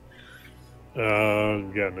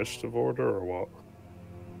 Yeah, initiative order or what?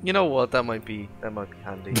 You know what? That might be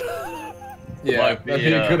handy. Yeah, Might be, that'd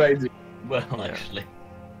be a good idea. Well, Yeah. actually.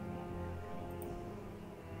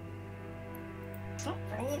 Stop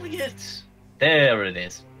rolling it! There it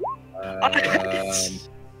is.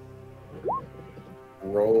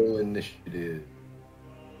 Roll initiative.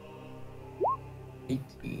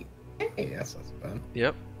 18. Hey, that's not so bad.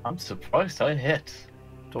 Yep. I'm surprised I hit.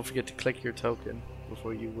 Don't forget to click your token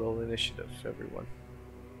before you roll initiative, everyone.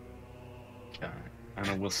 Okay. And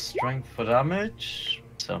it was strength for damage.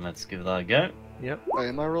 So let's give that a go. Yep.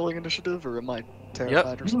 Am I rolling initiative or am I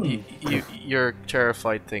terrified or something? Your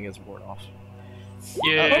terrified thing is worn off.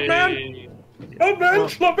 Yay! Oh man,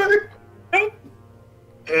 Sloppy! Help!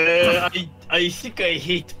 I think I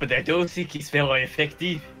hit, but I don't think it's very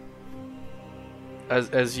effective.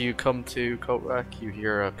 As you come to Coatrack, you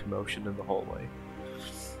hear a commotion in the hallway.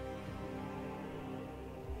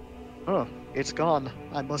 Oh, it's gone.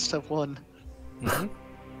 I must have won.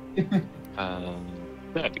 Mm-hmm.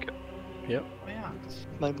 There we go. Yep. Yeah.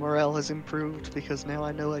 My morale has improved because now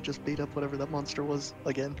I know I just beat up whatever that monster was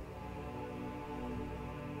again.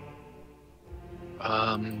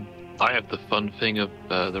 I have the fun thing of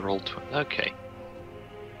the roll 20. Okay.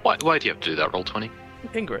 Why do you have to do that roll 20?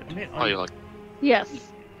 Ingrid, Oh, you're like,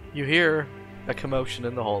 Yes. you hear a commotion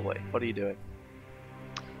in the hallway. What are you doing?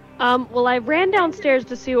 Well, I ran downstairs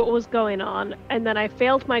to see what was going on, and then I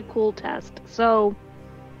failed my cool test, so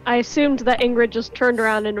I assumed that Ingrid just turned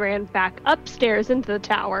around and ran back upstairs into the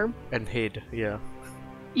tower. And hid, yeah.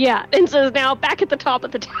 Yeah, and so is now back at the top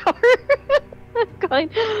of the tower. Going,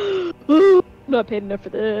 ooh, I'm not paid enough for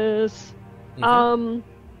this. Mhm.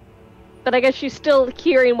 But I guess she's still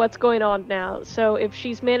hearing what's going on now, so if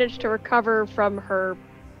she's managed to recover from her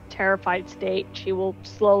terrified state, she will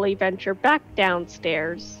slowly venture back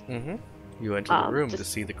downstairs. Mm-hmm. You enter the room to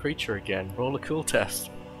just- see the creature again. Roll a cool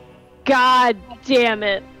test. God damn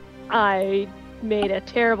it. I made a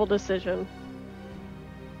terrible decision.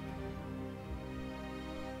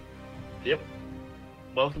 Yep.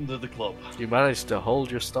 Welcome to the club. You managed to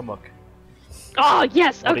hold your stomach. Oh,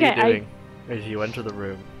 yes, What okay. are you doing as you enter the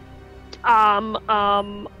room? I'm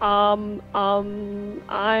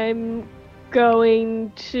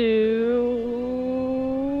going to...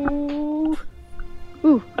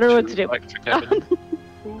 Ooh, I don't know what to do. back to Kevin.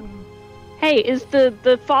 Hey, is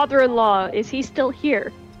the father-in-law, is he still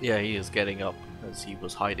here? Yeah, he is getting up as he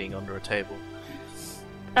was hiding under a table.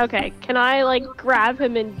 Okay, can I, like, grab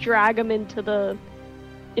him and drag him into the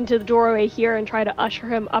doorway here and try to usher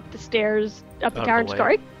him up the stairs, up the Out tower the and just way. go,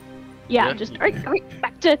 "Alright." Yeah, Yeah, just, you- alright,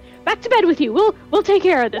 back to bed with you. We'll take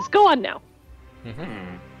care of this. Go on now.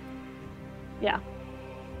 Mm-hmm. Yeah.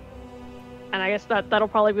 And I guess that'll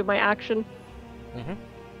probably be my action. Mm-hmm.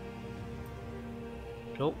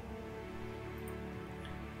 Cool.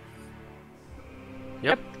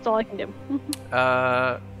 Yep. That's all I can do.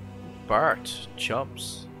 Bart,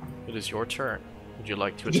 Chumps, it is your turn. Would you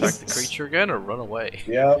like to attack the creature again or run away?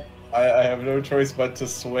 Yep, I have no choice but to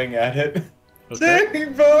swing at it. Okay.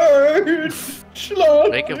 Dang bird! Sloppy!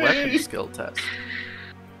 Make a weapon skill test.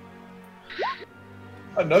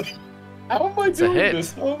 Another. How am I It's a doing hit.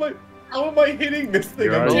 this? How am I hitting this thing?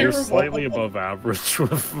 You're, I'm you're terrible. slightly above average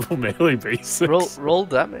with melee basics. Roll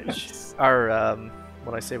damage. Or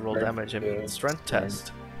when I say roll Strength, damage, I mean yeah. strength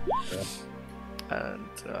test. Yeah. And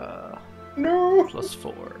No.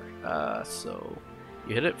 +4. So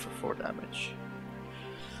you hit it for 4 damage.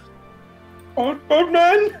 Oh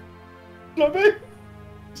man! Sloppy!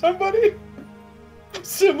 Somebody!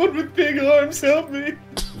 Someone with big arms, help me!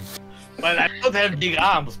 Well, I don't have big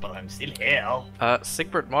arms, but I'm still here.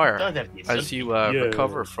 Sigbert I Meyer, don't have these. as you Yeah.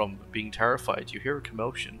 recover from being terrified, you hear a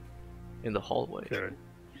commotion in the hallway. Okay.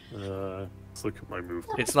 Let's look at my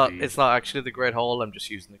movement. It's not speed. it's not actually the Great Hall. I'm just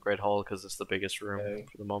using the Great Hall because it's the biggest room Okay.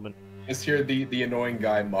 for the moment. Just hear the annoying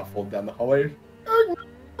guy muffled down the hallway.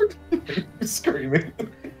 Screaming.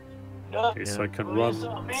 Okay, so I can run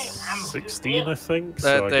 16, I think.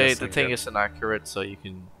 So I guess The I thing get- is inaccurate, so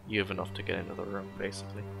you have enough to get into the room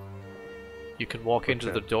basically. You can walk into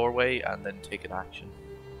Okay. the doorway and then take an action.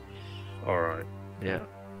 Alright. Yeah.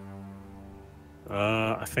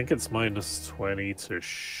 I think it's -20 to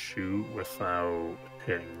shoot without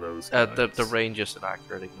hitting those guys. The range is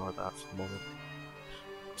inaccurate. Ignore that for the moment.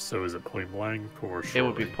 So is it point blank or It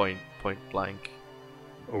would be shortly? point blank.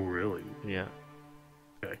 Oh, really? Yeah.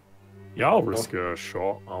 Yeah, I'll risk a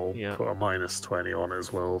shot. I'll Yeah. put a -20 on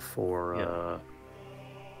as well for Yeah.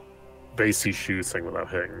 basically shooting without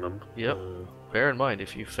hitting them. Yep. Bear in mind,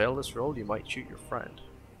 if you fail this roll, you might shoot your friend.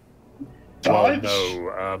 Well, Dodge!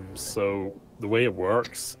 no. So the way it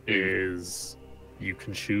works is you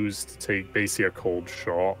can choose to take basically a cold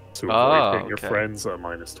shot to avoid hitting your friends at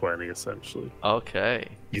 -20, essentially. Okay.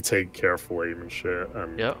 You take careful aim and shit,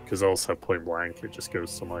 and because I also have point blank, it just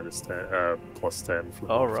goes to -10, +10 for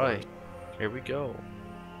the Alright, here we go.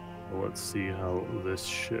 Well, let's see how this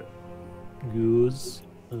shit goes.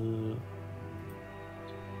 And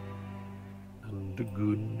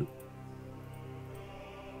good.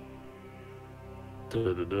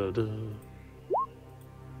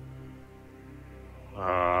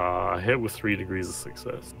 Hit with 3 degrees of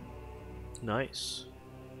success. Nice.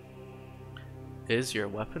 Is your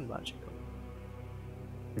weapon magical?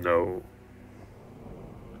 No.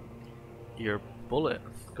 Your bullet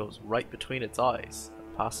goes right between its eyes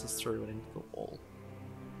and passes through and into the wall.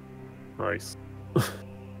 Nice.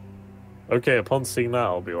 Okay, upon seeing that,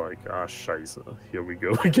 I'll be like, ah, scheisse, here we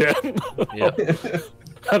go again. Yeah.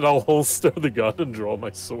 And I'll holster the gun and draw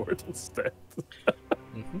my sword instead.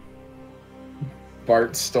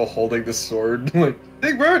 Bart's still holding the sword, like,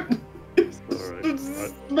 hey Bart!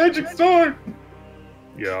 Alright. Magic sword!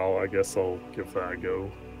 Yeah, I guess I'll give that a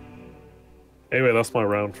go. Anyway, that's my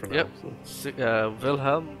round for now. Yep. So.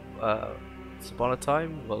 Wilhelm, once upon a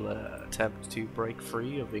time, will attempt to break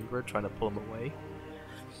free of Ingrid, trying to pull him away.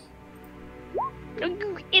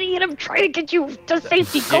 You idiot, I'm trying to get you to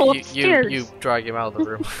safety. Go upstairs. You drag him out of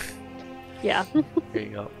the room. Yeah. There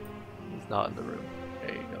you go. He's not in the room.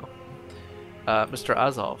 There you go. Mr.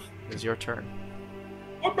 Azov, it's your turn.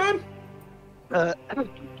 What, man?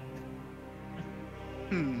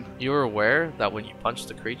 You were aware that when you punched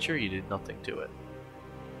the creature, you did nothing to it.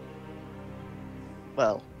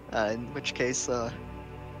 Well, in which case,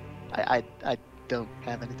 I don't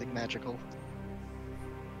have anything magical.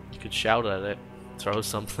 You could shout at it, throw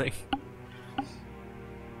something.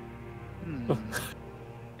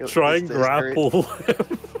 Try and grapple.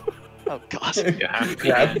 Oh god.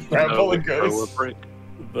 Grapple and goes.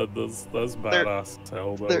 That's badass as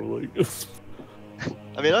hell though. Like.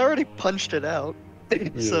 I mean, I already punched it out.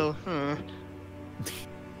 So,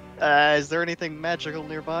 is there anything magical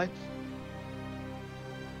nearby?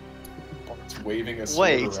 Bart's waving a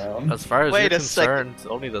sword around. As far as you're concerned,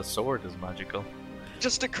 only the sword is magical.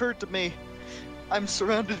 Just occurred to me, I'm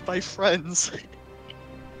surrounded by friends.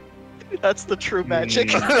 That's the true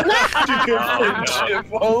magic.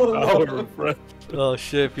 Oh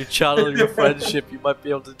shit, if you channel your friendship, you might be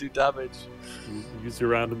able to do damage. Use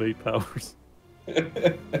your animate powers.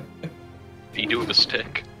 If you do with a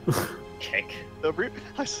stick. Kick. The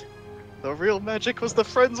real magic was the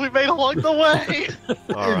friends we made along the way.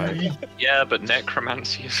 Alright. Yeah, but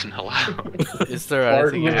necromancy isn't allowed. Is there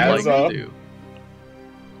anything you'd like to do?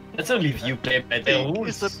 That's only if you play by the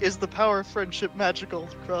rules. Is the power of friendship magical,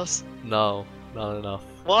 Cross? No, not enough.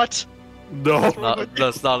 What? No.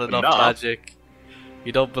 That's not enough magic.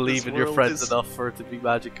 You don't believe in your friends enough for it to be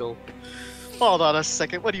magical. Hold on a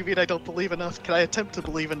second. What do you mean I don't believe enough? Can I attempt to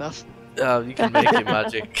believe enough? You can make it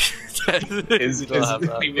magic. Is Azov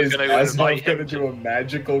gonna do a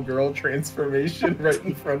magical girl transformation right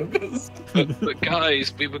in front of us? But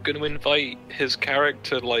guys, we were going to invite his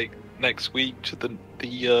character like next week to the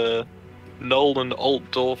Null and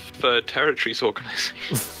Altdorf Territories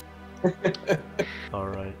organization.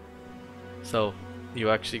 Alright. So, you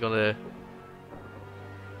actually gonna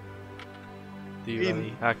do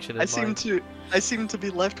any action in mind? I seem to be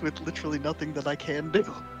left with literally nothing that I can do.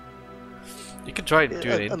 You can try and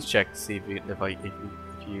do an int check to see if you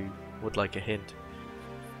would like a hint.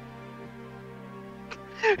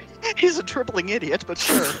 He's a dribbling idiot, but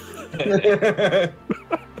sure.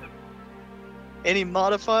 Any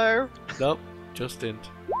modifier? Nope, just int.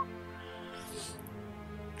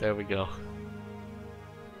 There we go.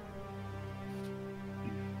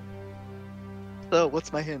 So,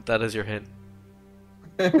 what's my hint? That is your hint.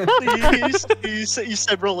 Please, you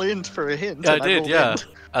said roll int for a hint. Yeah, I did, yeah. Int.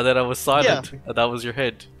 And then I was silent, and that was your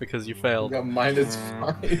hint, because you failed. You got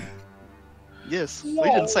 -5. Yes, we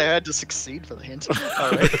didn't say I had to succeed for the hint.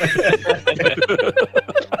 Alright.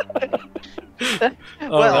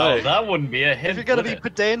 Well, that wouldn't be a hint. If you're gonna be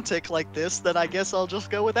pedantic like this, then I guess I'll just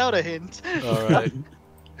go without a hint. Alright.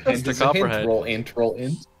 Mr. Copperhead. Roll int.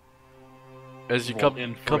 As you come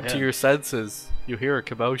to your senses, you hear a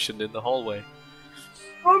commotion in the hallway.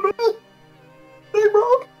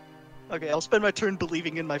 Okay, I'll spend my turn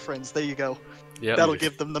believing in my friends. There you go. Yep. That'll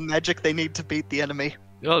give them the magic they need to beat the enemy.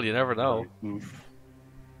 Well, you never know.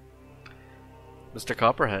 Mr.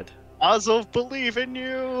 Copperhead. Azov, believe in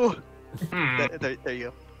you! There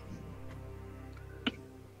you go.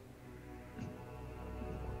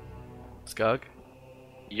 Skug?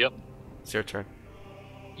 Yep. It's your turn.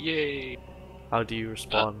 Yay! How do you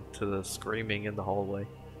respond to the screaming in the hallway?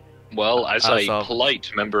 Well, as a Azov.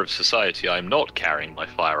 polite member of society, I'm not carrying my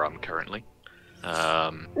firearm currently.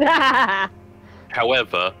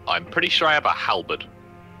 However, I'm pretty sure I have a halberd.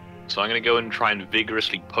 So I'm going to go and try and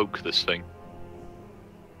vigorously poke this thing.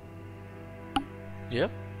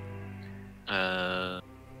 Yep. Uh,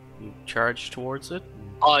 You charge towards it.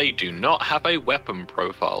 I do not have a weapon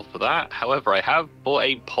profile for that. However, I have bought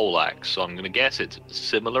a poleaxe, so I'm going to guess it's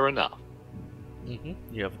similar enough.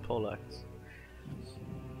 You have a poleaxe.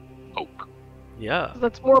 Poke. Yeah.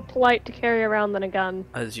 That's more polite to carry around than a gun.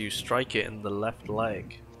 As you strike it in the left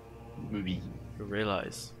leg, Movie. you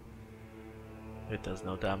realize it does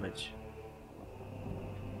no damage.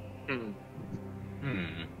 Hmm.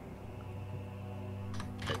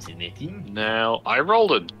 Fascinating. Now, I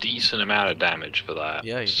rolled a decent amount of damage for that.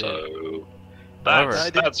 Yeah, you did. So However,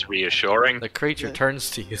 that's reassuring. The creature Yeah. turns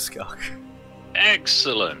to you, Skok,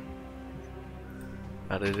 Excellent.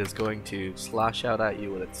 and it is going to slash out at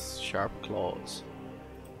you with its sharp claws.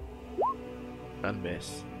 And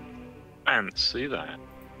miss. Fancy that.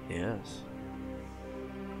 Yes.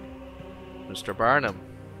 Mr. Barnum.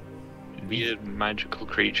 Weird magical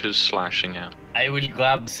creatures slashing out. I will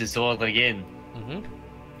grab the sword again.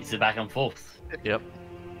 It's a back and forth. Yep.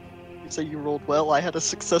 You say you rolled well. I had a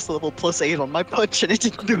success level +8 on my punch, and it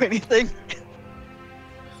didn't do anything.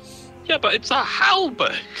 Yeah, but it's a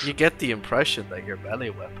halberd. You get the impression that your melee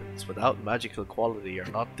weapons, without magical quality, are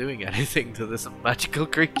not doing anything to this magical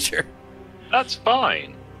creature. That's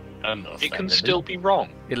fine. It can Understandable. still be wrong.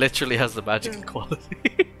 It literally has the magical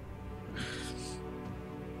quality.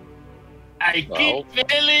 I Well. keep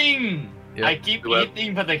failing! Yeah. I keep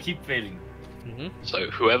hitting, but I keep failing. So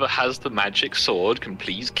whoever has the magic sword can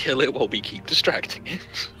please kill it while we keep distracting it.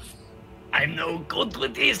 I'm no good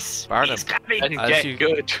with this! Barnum, He's coming! And As get you-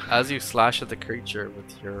 good. As you slash at the creature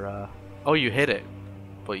with your, oh, you hit it,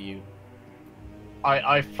 but you...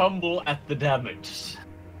 I fumble at the damage.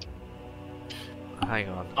 Hang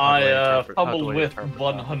on. How do I interpret- how do fumble I with interpret that?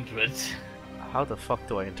 100. How the fuck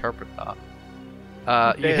do I interpret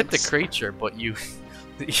that? You hit the Dance. creature, but you...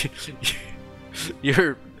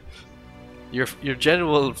 your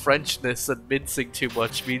general Frenchness and mincing too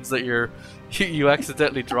much means that you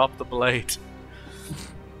accidentally drop the blade.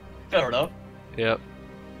 Fair enough. Yep.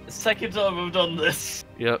 The second time I've done this.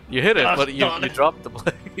 Yep. You hit it, Gosh but you darn it. dropped the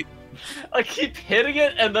blade. I keep hitting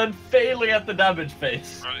it and then failing at the damage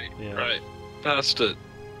phase. Right, Yeah. right. Bastard.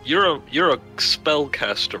 You're a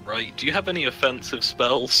spellcaster, right? Do you have any offensive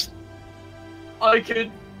spells? I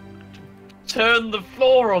could turn the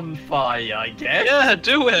floor on fire, I guess. Yeah,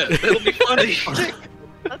 do it. It'll be funny.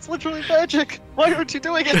 That's literally magic. Why aren't you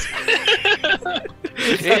doing it?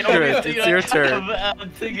 Ignorant, it's your turn. The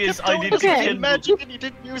thing is, You I don't need to understand kindle. magic, and you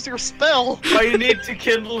didn't use your spell. I need to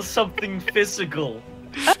kindle something physical.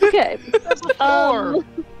 Okay. That's a floor.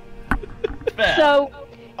 Fair. So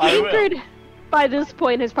I will. Ingrid, by this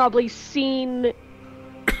point, has probably seen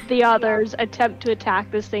the others attempt to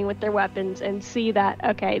attack this thing with their weapons and see that,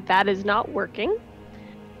 okay, that is not working.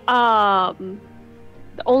 The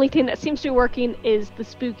only thing that seems to be working is the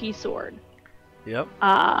spooky sword. Yep.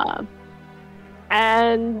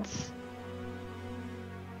 And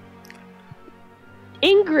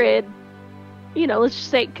Ingrid, let's just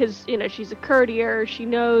say, because, she's a courtier, she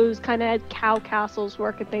knows kind of how castles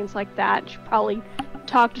work and things like that. She probably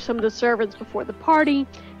talked to some of the servants before the party.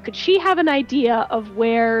 Could she have an idea of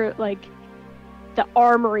where, the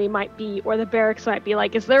armory might be or the barracks might be?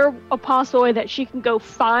 Is there a possible way that she can go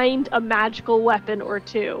find a magical weapon or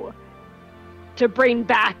two to bring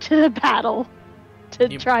back to the battle to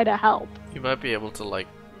try to help? You might be able to,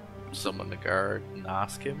 summon the guard and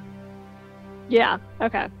ask him. Yeah,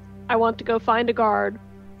 okay. I want to go find a guard,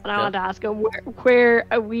 and I want to ask him where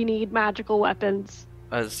we need magical weapons.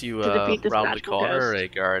 As you To defeat this round the magical corner, ghost. a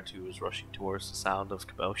guard who is rushing towards the sound of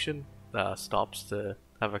commotion stops to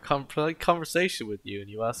have a conversation with you, and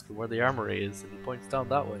you ask him where the armory is, and he points down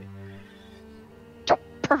that way. Oh,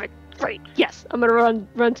 perfect. Great. Yes, I'm gonna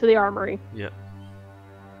run to the armory. Yeah.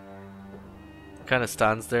 Kind of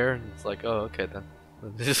stands there, and it's like, oh, okay then.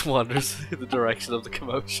 And he just wanders in the direction of the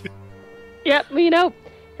commotion. Yep,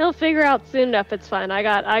 he'll figure out soon enough. It's fine. I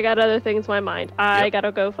got other things in my mind. I Yep.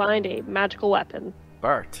 gotta go find a magical weapon.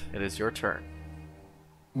 Bart, it is your turn.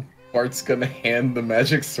 Bart's gonna hand the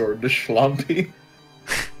magic sword to Schlumpy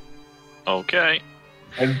Okay.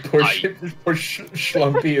 and push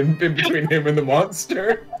Schlumpy in between him and the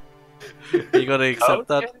monster. Are you gonna accept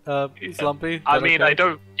that, Slumpy? I That mean,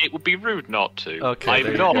 okay? it would be rude not to. Okay,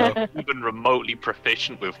 there I'm you not go. even remotely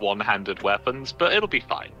proficient with one-handed weapons, but it'll be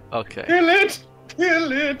fine. Okay. Kill it!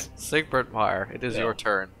 Kill it! Sigbert Meyer, it is your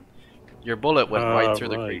turn. Your bullet went right through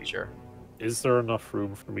the right. creature. Is there enough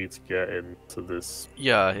room for me to get into this?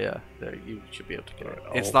 Yeah. There, you should be able to get it.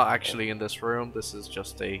 It's not actually in this room. This is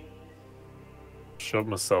just a... Shove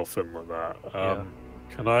myself in with that. Yeah.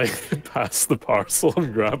 Can I pass the parcel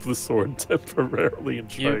and grab the sword temporarily and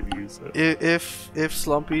try and use it? If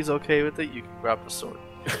Slumpy's okay with it, you can grab the sword.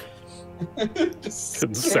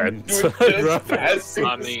 Consent.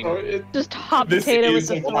 I mean, Just hot This potato with is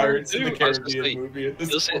the Pirates sword. of the I was gonna say, Caribbean movie at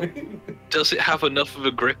this point. does it have enough of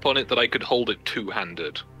a grip on it that I could hold it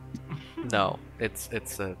two-handed? No, it's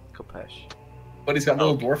a Kopesh. But he's got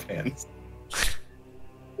little dwarf hands.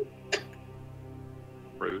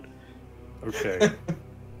 Rude. Okay.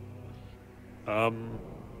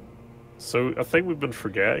 So I think we've been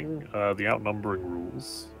forgetting the outnumbering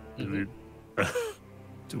rules. Mhm.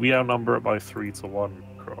 Do we outnumber it by 3 to 1,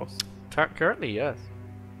 Cross? Currently, yes.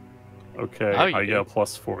 Okay, Oh, you I do. get a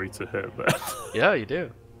plus 40 to hit then. Yeah, you do.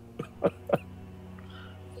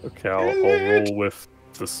 Okay, I'll roll with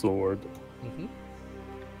the sword. Mm-hmm.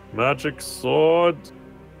 Magic sword!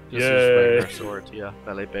 This is Yay! regular sword, yeah.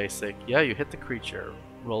 Melee basic. Yeah, you hit the creature.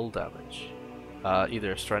 Roll damage.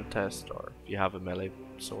 Either a strength test or if you have a melee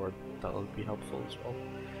sword, that'll be helpful as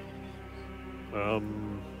well.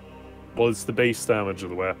 Well, it's the base damage of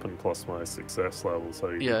the weapon plus my success level, so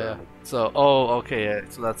you do Yeah. damage. So, okay, yeah.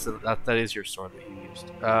 So that is your sword that you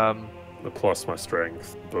used. Plus my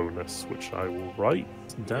strength bonus, which I will write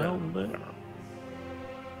down there.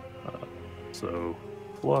 So,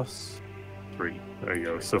 plus 3. There you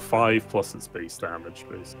go. So 5 plus its base damage,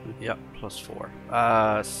 basically. Yeah, plus 4.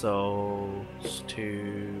 So it's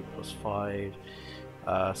 2 plus 5.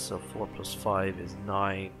 So 4 plus 5 is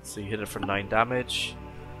 9. So you hit it for 9 damage.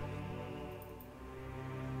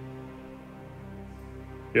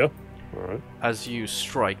 Yeah. Alright. As you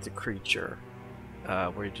strike the creature.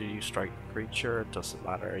 Where do you strike the creature? It doesn't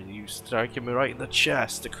matter. You strike him right in the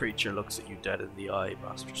chest. The creature looks at you dead in the eye,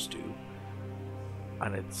 Master Stew.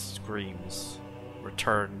 And it screams,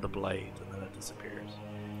 "Return the blade," and then it disappears.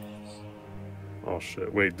 Oh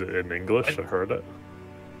shit. Wait, in English? I heard it.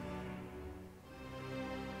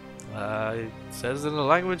 It says in a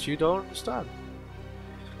language you don't understand.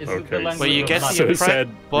 Is it the Okay, language But you of get magic? So the it said-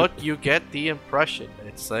 but you get the impression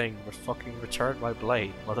it's saying fucking return my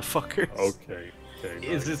blade, motherfuckers. Okay.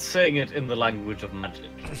 Is nice. it saying it in the language of magic?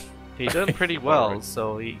 He done pretty well, Alright.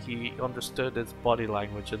 so he understood its body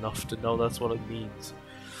language enough to know that's what it means.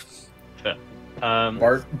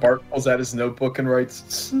 Bart pulls out his notebook and writes,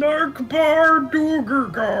 Snark Bar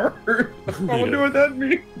Doogergar. I wonder what that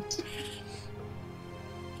means.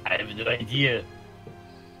 I have no idea.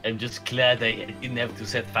 I'm just glad I didn't have to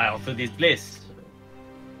set fire to this place.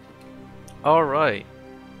 Alright.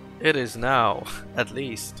 It is now at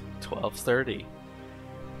least 12:30.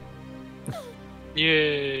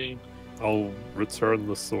 Yay! I'll return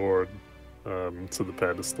the sword to the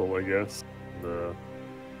pedestal, I guess.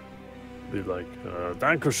 Be like,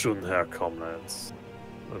 Dankeschön, Herr Comrades.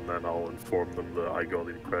 And then I'll inform them that I got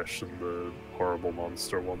the impression the horrible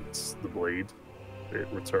monster wants the blade. It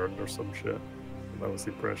returned or some shit. And that was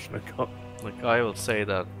the impression I got. Like, I will say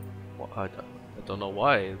that I don't know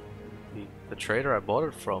why the trader I bought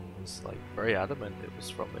it from was like very adamant it was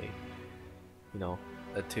from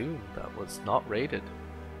a tomb that was not raided.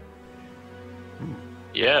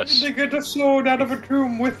 Yes. They get a sword out of a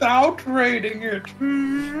tomb without raiding it.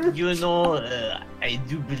 You know, I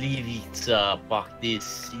do believe it's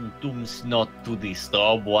practice in tombs not to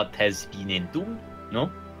disturb what has been entombed,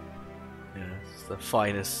 no? Yeah, it's the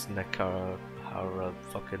finest Nekara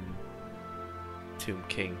fucking Tomb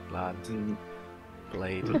King land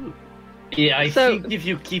blade. Yeah, I So- think if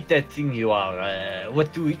you keep that thing you are,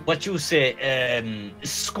 what you say,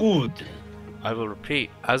 screwed. I will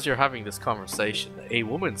repeat, as you're having this conversation, a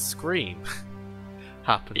woman's scream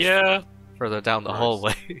happens Yeah. further down the Nice.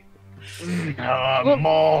 hallway.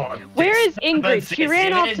 More. Where is Ingrid? She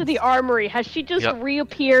ran off to the armory. Has she just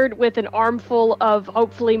reappeared with an armful of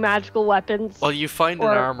hopefully magical weapons? Well, you find an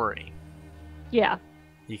Or- armory. Yeah.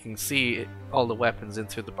 You can see all the weapons in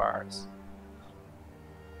through the bars.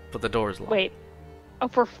 But the door is locked. Wait. Oh,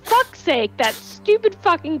 for fuck's sake, that stupid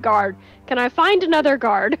fucking guard. Can I find another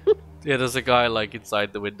guard? Yeah, there's a guy like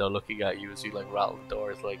inside the window looking at you as you like rattle the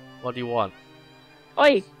doors like, what do you want?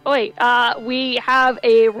 Oi, we have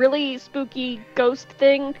a really spooky ghost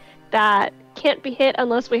thing that can't be hit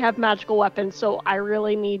unless we have magical weapons, so I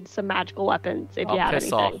really need some magical weapons if you have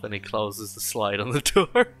Piss anything. off, and he closes the slide on the door.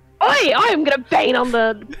 Oi, I'm gonna bane on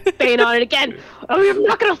it again. Oh, I'm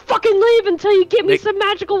not gonna fucking leave until you get me some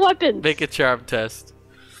magical weapons. Make a charm test.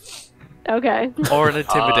 Okay. Or an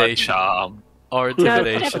intimidation. Charm. Or No,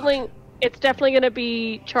 intimidation. it's definitely gonna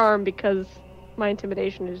be charm because My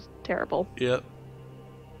intimidation is terrible. Yep.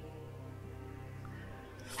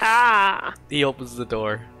 Ah! He opens the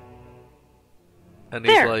door. And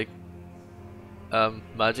he's There. like,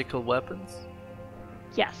 magical weapons?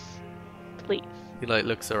 Yes. Please. He like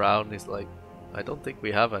looks around and he's like, I don't think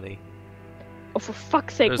we have any. Oh, for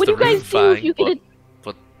fuck's sake. There's What do the you guys do if Roofang, you get a...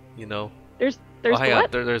 but you know. There's Oh, hang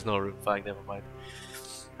what? on, there's no room fang, never mind.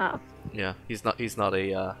 Oh. Yeah, he's not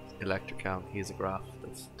a electrocount, he's a graph,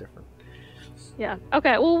 that's different. Yeah.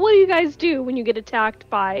 Okay, well, what do you guys do when you get attacked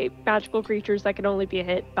by magical creatures that can only be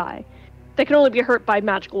hurt by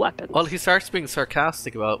magical weapons? Well, he starts being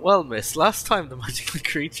sarcastic about, well, miss, last time the magical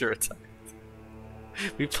creature attacked,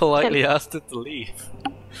 we politely asked it to leave.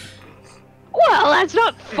 Well, that's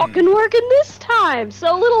not fucking working this time,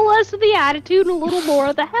 so a little less of the attitude and a little more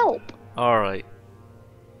of the help. Alright.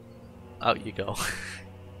 Out you go.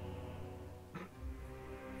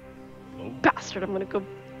 Bastard, I'm gonna go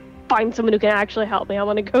find someone who can actually help me.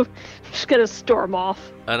 I'm just gonna storm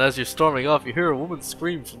off. And as you're storming off, you hear a woman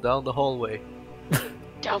scream from down the hallway.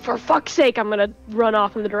 Oh, for fuck's sake, I'm gonna run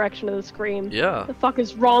off in the direction of the scream. Yeah. The fuck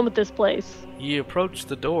is wrong with this place? You approach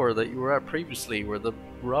the door that you were at previously where the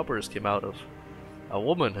robbers came out of. A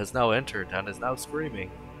woman has now entered and is now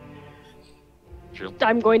screaming.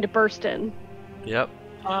 I'm going to burst in. Yep.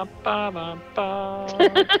 Yeah,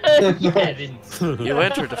 You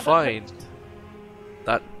enter to find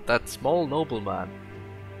that small nobleman,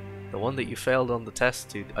 the one that you failed on the test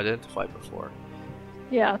to identify before.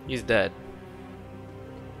 Yeah. He's dead.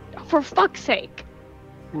 For fuck's sake.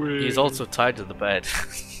 He's also tied to the bed.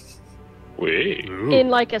 Wait. In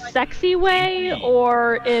like a sexy way,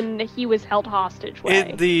 or in he was held hostage way?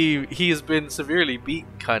 In the he has been severely beaten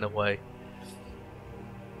kind of way.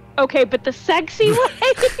 Okay, but the sexy way? Or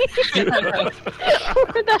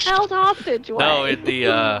the held hostage way? No, in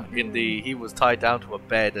the he was tied down to a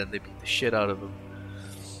bed and they beat the shit out of him.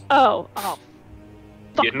 Oh. Fuck,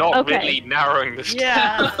 You're not okay. really narrowing this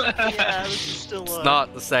Yeah, yeah, this is still. It's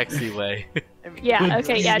not the sexy way. Yeah,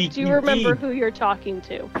 okay, yeah, do you remember who you're talking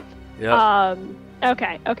to? Yeah.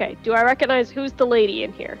 Okay. Do I recognize who's the lady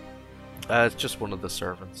in here? It's just one of the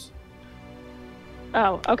servants.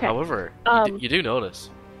 Oh, okay. However, you do notice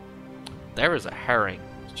there is a herring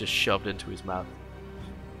just shoved into his mouth.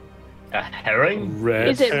 A herring? Red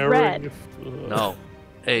Is it herring? red? No,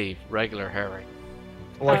 a regular herring.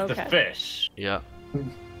 Like Okay. the fish? Yeah.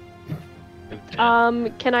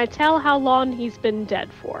 Okay. Can I tell how long he's been dead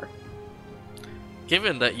for?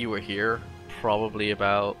 Given that you were here, probably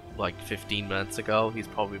about like 15 minutes ago, he's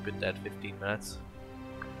probably been dead 15 minutes.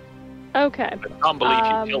 Okay. I can't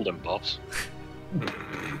believe you killed him, boss.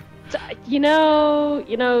 You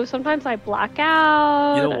know, sometimes I black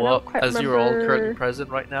out. You I know don't what? quite As you're all remember. currently present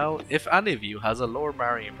right now, if any of you has a lower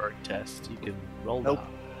Maria-Ulrike test, you can roll Nope.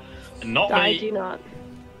 that. Not I me. do not.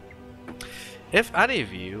 If any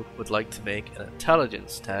of you would like to make an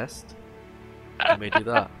intelligence test, you may do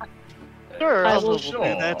that. Sure, I I'll will- do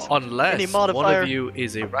that. Unless Any one modifier? of you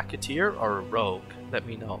is a racketeer or a rogue, let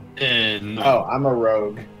me know. No. Oh, I'm a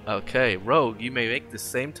rogue. Okay, rogue, you may make the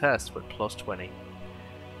same test with plus 20.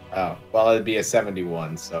 Oh, well, it'd be a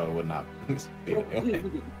 71, so it would not be anyway.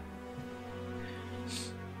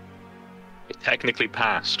 It technically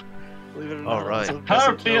passed. Believe it or All not, right. Azov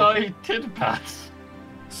doesn't Apparently know. I did pass.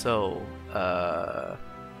 So,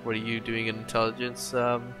 what are you doing in intelligence,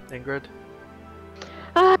 Ingrid?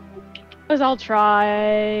 I'll try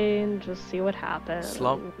and just see what happens.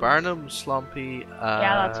 Barnum, Slumpy,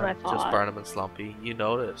 Yeah, that's what I just thought. Barnum and Slumpy. You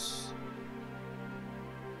notice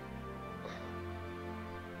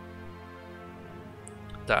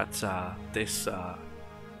that this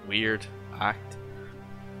weird act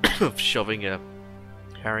of shoving a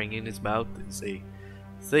herring in his mouth is a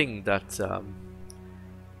thing that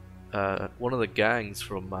one of the gangs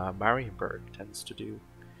from Marienburg tends to do.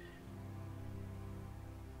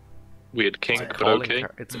 Weird It's kink, a but calling okay.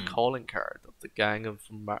 It's a calling card of the gang of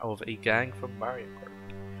a gang from Marienburg.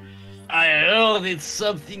 I heard it's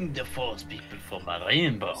something the force people from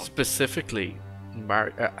Marienburg. Specifically,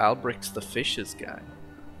 Albrecht's the Fish's gang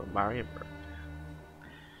from Marienburg.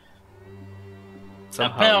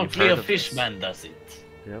 Somehow you've Apparently heard a of this. fishman does it.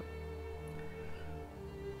 Yep.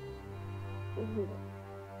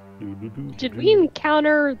 Did we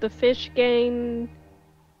encounter the fish gang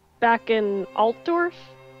back in Altdorf?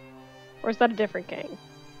 Or is that a different gang?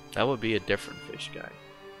 That would be a different fish gang.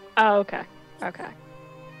 Oh, okay. Okay.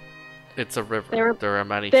 It's a river. They were- there are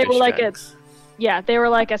many they fish were like a- gangs. Yeah, they were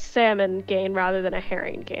like a salmon gang rather than a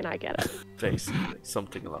herring gang, I get it. Basically,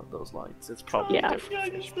 something along those lines. It's probably Yeah. a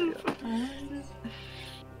different fish. But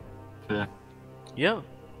yeah. Yeah.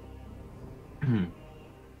 Yeah.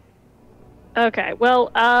 Okay,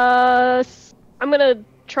 well, I'm gonna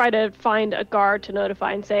try to find a guard to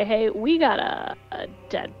notify and say, hey, we got a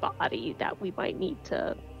dead body that we might need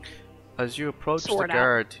to. As you approach the sort out.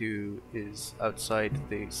 guard who is outside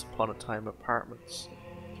the Upon a Time apartments,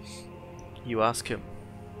 you ask him.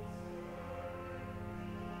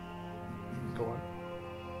 Go on.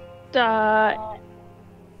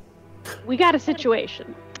 We got a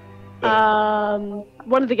situation.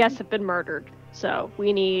 One of the guests have been murdered, so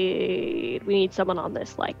we need someone on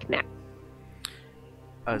this like now.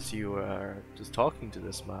 As you are just talking to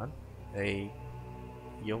this man, a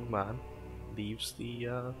young man leaves the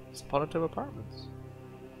Upon a Time apartments.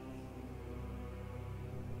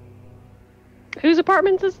 Whose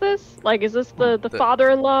apartments is this? Like, is this the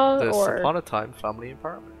father-in-law The or? Upon a Time family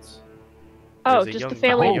apartments. Oh, There's a just young the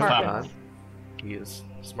family young apartments. man. He is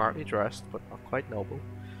smartly dressed, but not quite noble.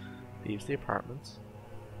 Leaves the apartments.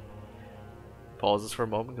 Pauses for a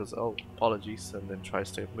moment, goes, "Oh, apologies," and then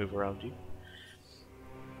tries to move around you.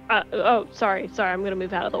 Sorry, I'm gonna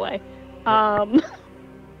move out of the way.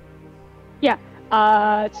 Yeah,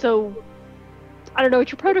 so I don't know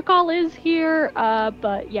what your protocol is here,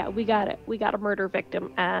 but yeah, we got a murder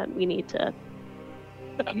victim, and we need to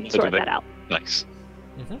sort that out. Nice.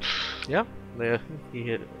 Yeah,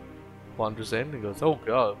 he wanders in and goes, "Oh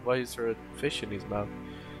God, why is there a fish in his mouth?"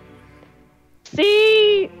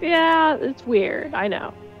 See, yeah, it's weird. I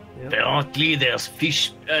know. Yeah. Apparently, there's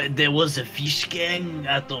fish. There was a fish gang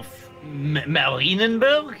out of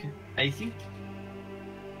Marienburg, I think.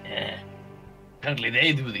 Apparently,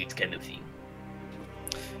 they do this kind of thing.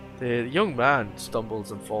 The young man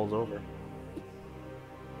stumbles and falls over.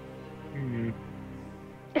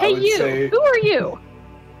 Hey, would you! say- Who are you?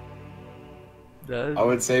 I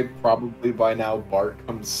would say probably by now Bart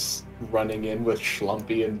comes running in with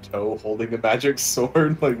Schlumpy in tow, holding a magic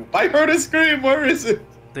sword. Like, I heard a scream. Where is it?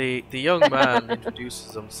 The young man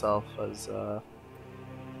introduces himself as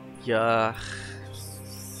yeah.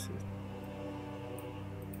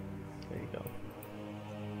 There you go.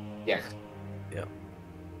 Yeah. Yeah.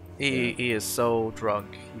 He is so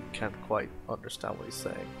drunk he can't quite understand what he's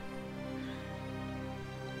saying.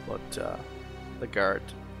 But the guard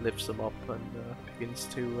lifts him up and begins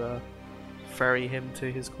to ferry him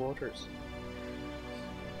to his quarters.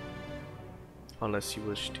 Unless you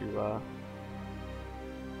wish to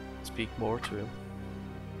speak more to him.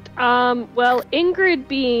 Well, Ingrid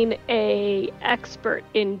being a expert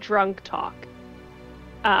in drunk talk,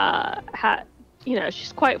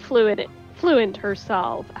 she's quite fluent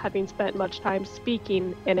herself, having spent much time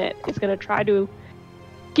speaking in it, is going to try to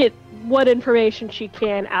get what information she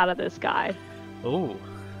can out of this guy. Oh.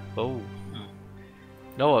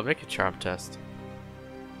 Noah, make a charm test.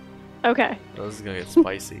 Okay. Oh, this is gonna get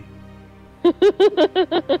spicy.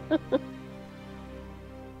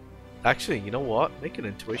 Actually, you know what? Make an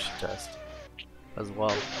intuition test as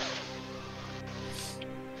well.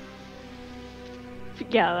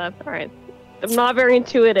 Yeah, that's alright. I'm not very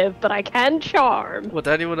intuitive, but I can charm. Would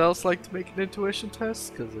anyone else like to make an intuition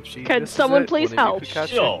test? Because if she Can misses someone it, please one of you help? could catch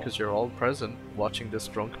Sure. Because you're all present, watching this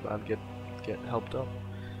drunk man get helped up.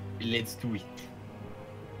 Let's do it.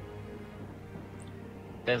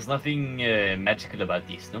 There's nothing magical about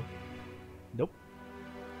this, no? Nope.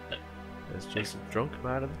 There's just a drunk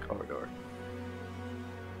man in the corridor.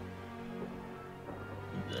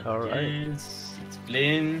 Alright. Yes, it's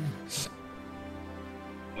plain.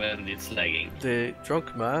 Well, it's lagging. The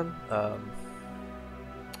drunk man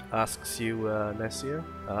asks you, Nessia,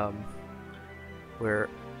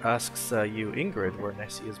 asks you, Ingrid, where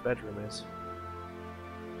Nessia's bedroom is.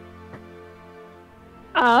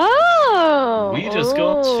 Oh! We just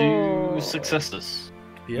got 2 successes.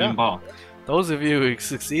 Yeah. Bart. Those of you who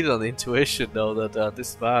succeeded on the intuition know that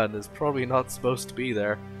this man is probably not supposed to be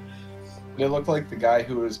there. Did it look like the guy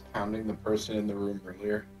who was pounding the person in the room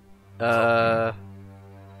earlier?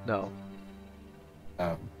 No.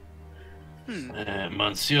 Oh.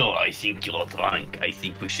 Monsieur, I think you're drunk. I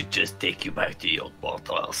think we should just take you back to your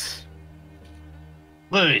quarters.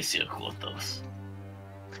 Where is your quarters?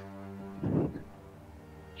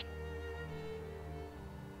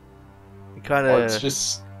 He kind Bart's of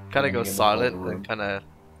just goes in the silent room. and kind of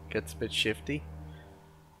gets a bit shifty.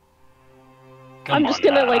 I'm just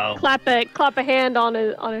gonna like clap a hand on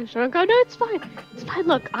his shoulder and go, no, it's fine. It's fine.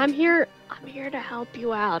 Look, I'm here to help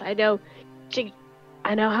you out. I know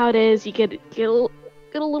how it is. You get a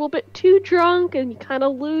little bit too drunk and you kind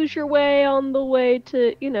of lose your way on the way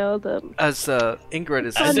to, the. As Ingrid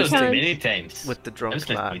is I've done Sometimes. it many times. with the I drunk was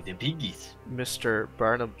like man, with the piggies. Mr.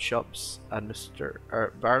 Barnum Chumps and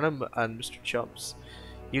Barnum and Mr. Chumps,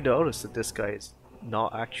 you notice that this guy is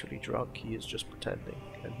not actually drunk. He is just pretending,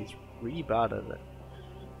 and he's really bad at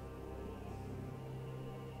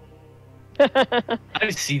it.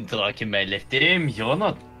 I've seen drunk in my lifetime. You're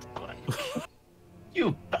not drunk.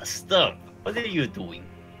 You bastard. What are you doing?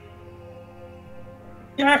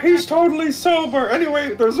 Yeah, he's totally sober.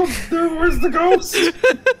 Anyway, where's the ghost?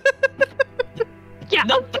 Yeah.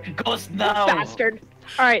 Not the ghost now. Bastard.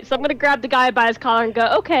 Alright, so I'm gonna grab the guy by his collar and go,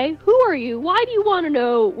 okay, who are you? Why do you want to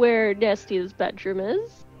know where Nastia's bedroom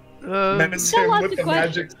is? Menace Got him lots with of the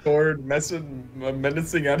questions. magic sword,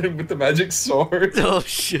 menacing at him with the magic sword. Oh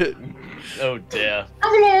shit. Oh dear.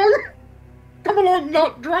 Come along,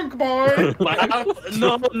 not drunk boy.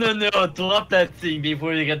 No, drop that thing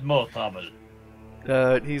before you get more trouble.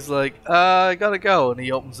 He's like, I gotta go, and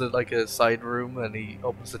he opens it like a side room, and he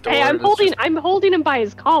opens the door. Hey, and it's just- I'm holding him by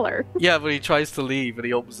his collar. Yeah, but he tries to leave, and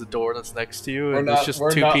he opens the door that's next to you, We're and not- there's just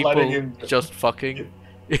we're two not people letting him- just fucking.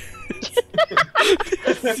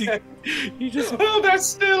 he just Oh, they're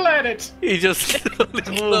still at it. he just slowly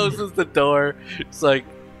closes the door. It's like,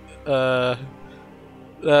 not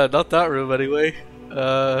that room anyway.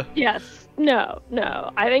 Yes. No.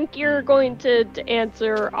 I think you're going to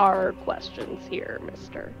answer our questions here,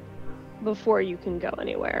 mister. Before you can go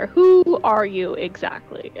anywhere. Who are you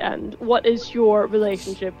exactly? And what is your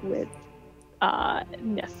relationship with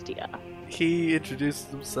Nastassia? He introduces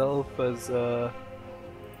himself as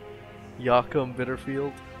Joachim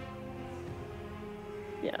Bitterfield.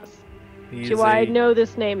 Yes. He Do is I a- know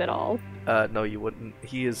this name at all? No, you wouldn't.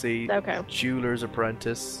 He is a Okay. jeweler's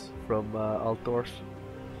apprentice from Altdorf.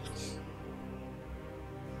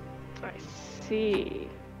 I see.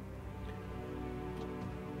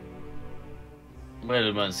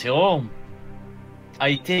 Well, monsieur,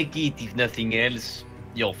 I take it, if nothing else,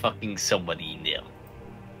 you're fucking somebody in there.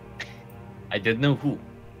 I don't know who,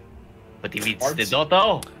 but if it's the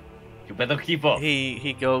daughter, you better keep up.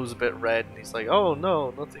 He goes a bit red, and he's like, "Oh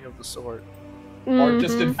no, nothing of the sort." Or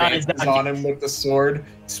just Mhm. advances on him with the sword.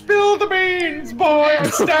 Spill the beans, boy! I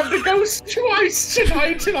stabbed a ghost twice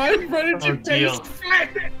tonight, and I'm ready to Oh, dear. taste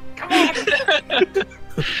flesh. Come on!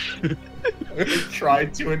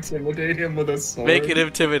 Tried to intimidate him with a sword. Make it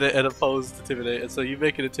intimidate and opposed intimidate. So you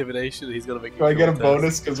make an intimidation, and he's gonna make. Do I get a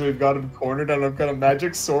bonus because we've got him cornered and I've got a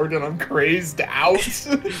magic sword and I'm crazed out?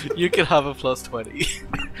 You can have a +20.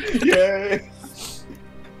 Yay!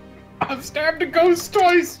 I've stabbed a ghost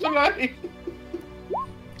twice tonight!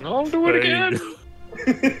 I'll do it again.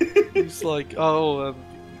 He's like, "Oh,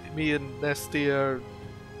 me and Nastassia,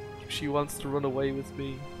 she wants to run away with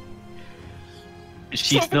me."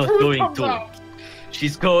 She's So the not truth going comes to. out.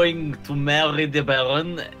 She's going to marry the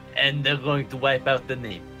Baron, and they're going to wipe out the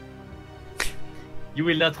name. You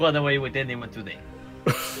will not run away with anyone today.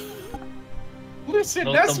 Listen,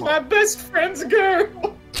 No, that's come my on. best friend's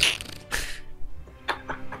girl!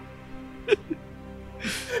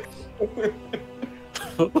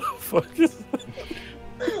 Fuck.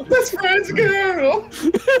 Best friend's girl!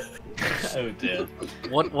 Oh dear.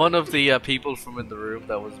 One of the people from in the room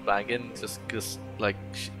that was banging just like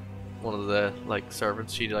one of the like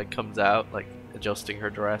servants, she like comes out like adjusting her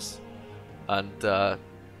dress, and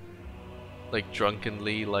like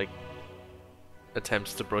drunkenly like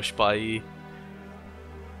attempts to brush by you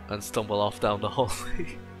and stumble off down the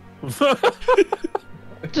hallway.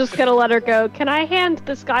 Just gonna let her go. Can I hand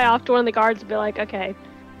this guy off to one of the guards and be like, okay,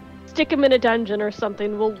 stick him in a dungeon or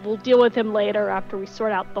something. We'll deal with him later after we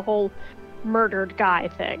sort out the whole murdered guy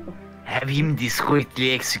thing. Have him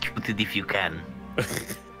discreetly executed if you can.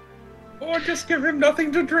 Or just give him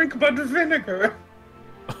nothing to drink but vinegar.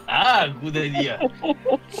 Ah, good idea.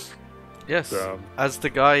 Yes. Damn. As the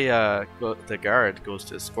guy, the guard goes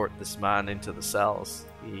to escort this man into the cells,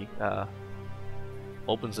 he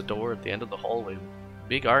opens a door at the end of the hallway,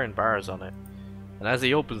 big iron bars on it, and as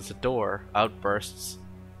he opens the door, out bursts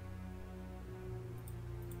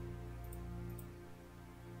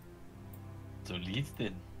So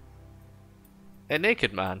listen. a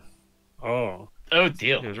naked man. Oh. Oh He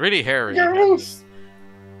dear. was really hairy. Ghost!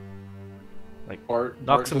 Like Bart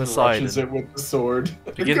knocks him just aside rushes and it with the sword.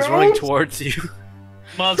 begins Ghost! running towards you.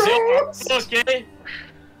 Monsieur, Ghost! okay?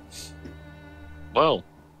 Well,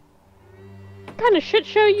 What kind of shit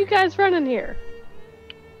show you guys running here?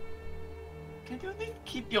 Can you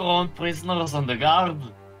keep your own prisoners on the guard?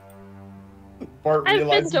 Bart I've been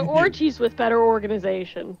realizes to orgies with better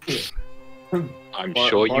organization. I'm Bart,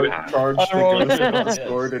 sure you Bart have. charged the Oh, ghost with the yes.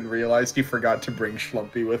 sword and realized he forgot to bring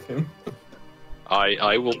Schlumpy with him.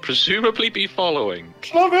 I will presumably be following.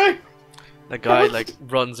 Schlumpy! The guy like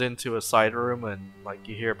runs into a side room and like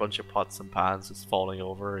you hear a bunch of pots and pans just falling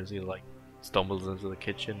over as he like stumbles into the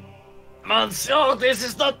kitchen. Monsieur, this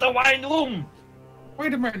is not the wine room!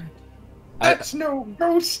 Wait a minute. That's no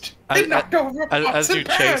ghost! They knocked over pots As you and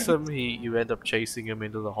chase pans. him, you end up chasing him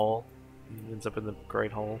into the hall. He ends up in the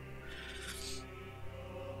Great Hall.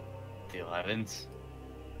 The 11th.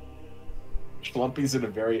 Schlumpy's in a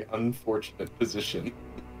very unfortunate position.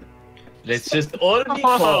 Let's just all be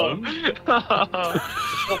calm.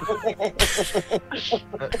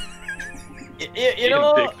 You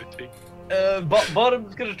know, Indignity.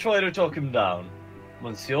 Bottom's gonna try to talk him down.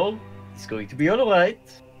 Monsieur, it's going to be alright.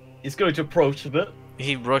 He's going to approach a bit.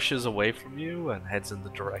 He rushes away from you and heads in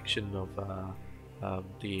the direction of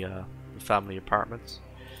the family apartments.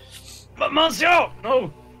 But Monsieur!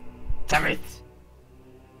 No! Damn it!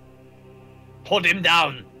 Hold him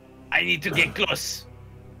down! I need to get close!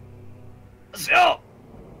 Monsieur!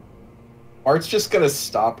 Bart's just gonna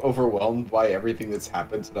stop, overwhelmed by everything that's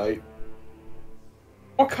happened tonight.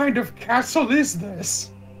 What kind of castle is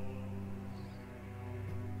this?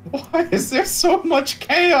 Why is there so much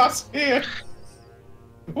chaos here?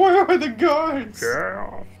 Where are the guards?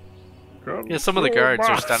 Yeah, some of the guards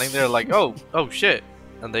are standing there like, oh shit,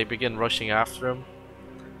 and they begin rushing after him.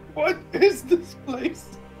 What is this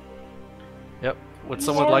place? Yep. Would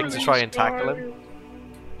someone like to try and tackle him?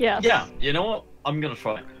 Yes. Yeah, you know what? I'm gonna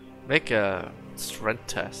try. Make a strength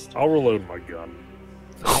test. I'll reload my gun.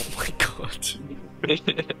 Oh my god.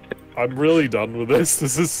 I'm really done with this.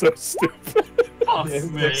 This is so stupid. Fuck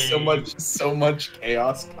There's me. like so much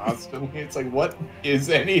chaos constantly. It's like, what is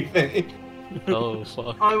anything? Oh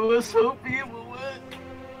fuck. I was hoping it would work.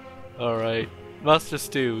 Alright. Master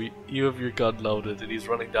Stu, you have your gun loaded and he's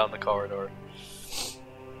running down the corridor.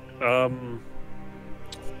 I'm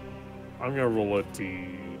gonna roll a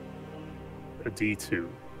D2.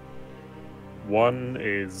 1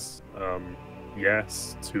 is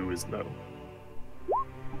yes, 2 is no.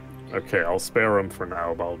 Okay, I'll spare him for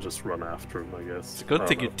now, but I'll just run after him, I guess. It's a good I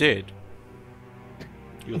thing don't you know. did.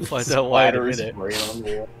 You'll find out why in a Splatter his minute. brain on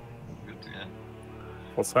the wall. Yeah.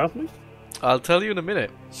 What's happening? I'll tell you in a minute.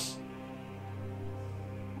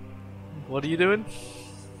 What are you doing?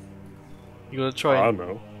 You gonna try I and don't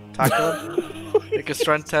know. tackle him? Make a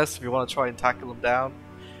strength test if you want to try and tackle him down.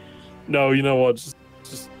 No, you know what?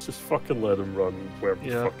 Just fucking let him run wherever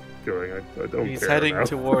Yeah. the fuck he's going. I don't He's care heading now.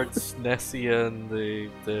 towards Nessia and the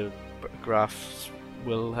Graf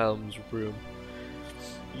Wilhelm's room.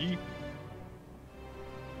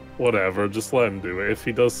 Whatever, just let him do it. If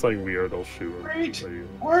he does something weird, I'll shoot him. Wait. So you-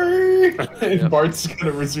 Wait! And Yeah. Bart's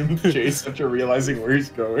gonna resume the chase after realizing where he's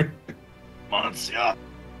going. Monsieur!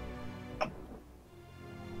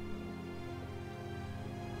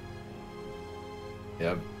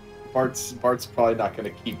 Yeah, Bart's probably not gonna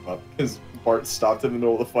keep up because Bart stopped in the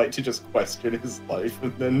middle of the fight to just question his life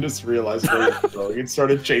and then just realized where he was going and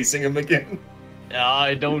started chasing him again. Yeah,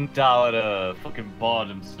 I don't doubt fucking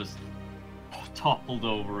Bottom's just toppled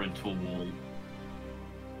over into a wall.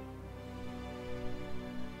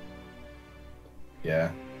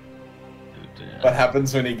 Yeah. Yeah. What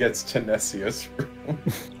happens when he gets to Nessia's room?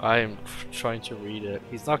 I am trying to read it.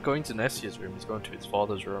 He's not going to Nessia's room, he's going to his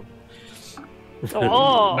father's room.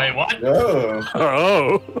 Oh. Wait, what? Oh.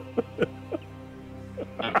 Oh!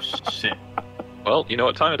 Oh, shit. Well, you know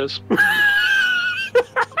what time it is.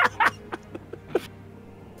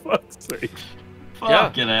 Fuck's sake.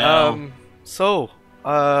 Fucking hell. So,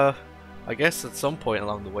 I guess at some point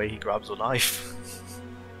along the way he grabs a knife.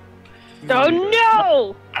 Oh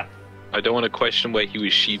no! I don't want to question where he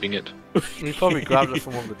was sheathing it. He probably grabbed it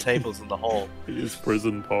from one of the tables in the hall. His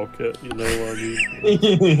prison pocket, you know what I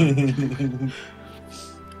mean?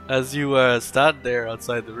 As you stand there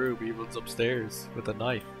outside the room, he runs upstairs with a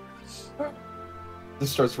knife.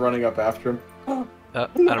 Just starts running up after him.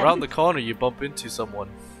 And around the corner you bump into someone.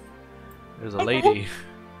 There's a lady.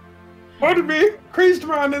 Pardon me, crazed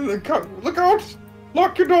man in the look out!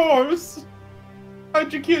 Lock your doors!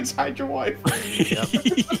 Hide your kids, hide your wife.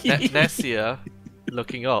 Nessia,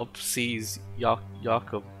 looking up, sees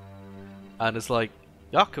Jakob and is like,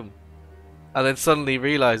 Jakob! And then suddenly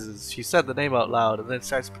realizes she said the name out loud and then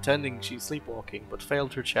starts pretending she's sleepwalking but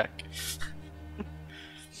failed her check.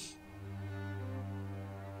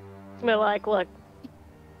 We're like, look,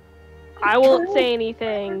 I won't say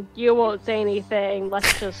anything, you won't say anything,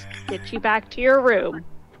 let's just get you back to your room.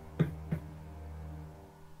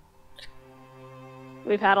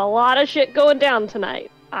 We've had a lot of shit going down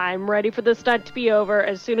tonight. I'm ready for this night to be over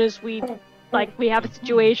as soon as we have a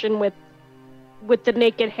situation with the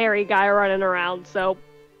naked hairy guy running around, so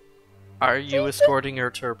Are you escorting her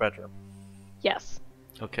to her bedroom? yes.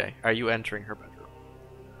 Okay. Are you entering her bedroom?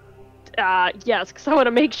 Yes, because I want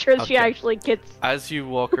to make sure that she Okay. actually gets... As you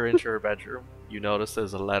walk her into her bedroom, you notice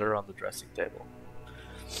there's a letter on the dressing table.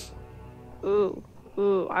 Ooh.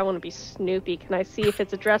 Ooh, I want to be Snoopy. Can I see if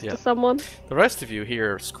it's addressed Yeah. to someone? The rest of you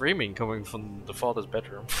hear screaming coming from the father's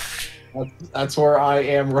bedroom. That's where I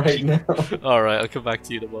am right now. Alright, I'll come back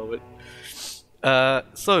to you in a moment.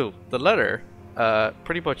 So, the letter,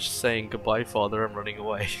 pretty much saying, goodbye, father, I'm running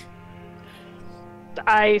away.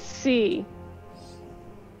 I see.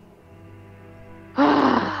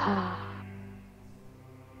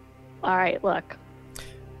 Alright, look.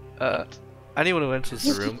 Anyone who enters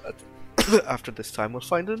the room after this time will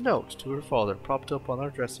find a note to her father propped up on our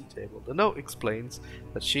dressing table. The note explains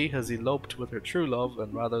that she has eloped with her true love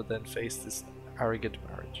and rather than face this arrogant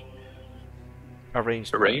marriage.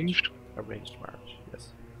 Arranged marriage, yes.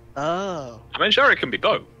 Oh. I mean, sure, it can be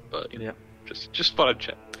both, but you know, Yeah. just thought I'd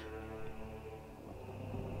check.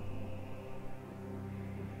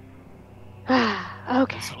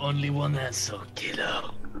 Okay. There's only one answer,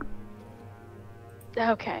 kiddo.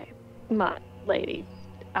 Okay, my lady.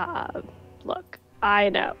 Look, I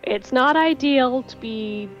know it's not ideal to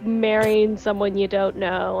be marrying someone you don't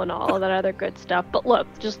know and all of that other good stuff, but look,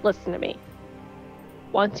 just listen to me.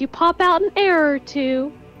 Once you pop out an error or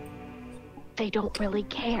two, they don't really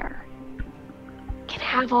care. You can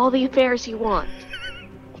have all the affairs you want.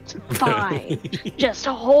 It's fine. Just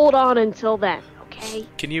hold on until then, okay?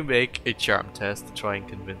 Can you make a charm test to try and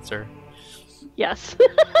convince her? Yes.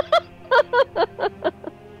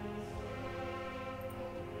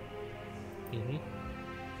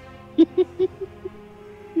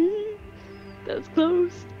 That's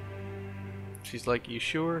close. She's like, you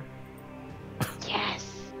sure? Yes.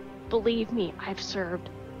 Believe me, I've served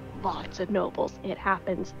lots of nobles. It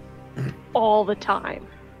happens all the time.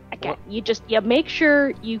 Okay, you make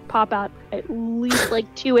sure you pop out at least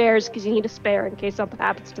like 2 airs because you need a spare in case something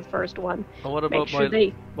happens to the first one. And what Make about sure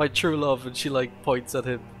my true love? And she like points at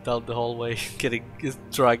him down the hallway, getting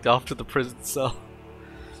dragged off to the prison cell.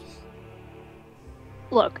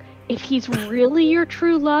 Look, if he's really your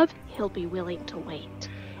true love, he'll be willing to wait.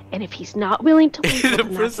 And if he's not willing to wait, In a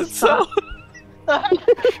then prison that's cell.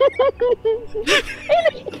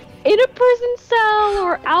 in a prison cell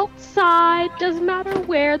or outside, doesn't matter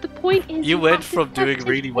where. The point is, You went have to from test doing his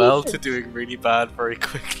really well to patience. doing really bad very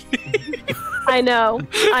quickly. I know.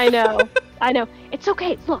 It's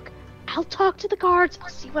okay. Look, I'll talk to the guards. I'll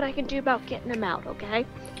see what I can do about getting him out. Okay?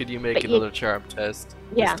 Could you make But you- another charm test?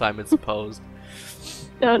 Yeah. This time it's opposed.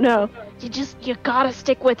 No. You gotta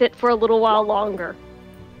stick with it for a little while longer.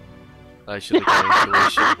 I should have gone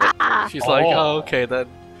intuition, but she's like, oh, okay then.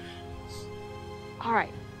 All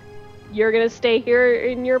right. You're gonna stay here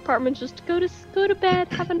in your apartment. Just go to bed.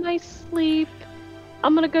 Have a nice sleep.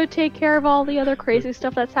 I'm gonna go take care of all the other crazy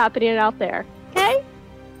stuff that's happening out there. Okay?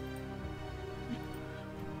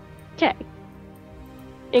 Okay.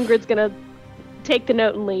 Ingrid's gonna take the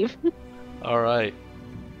note and leave. Alright.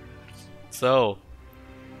 So,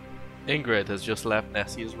 Ingrid has just left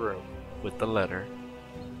Nessia's room with the letter.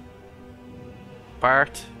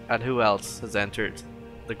 Bart and who else has entered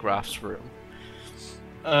the Graf's room?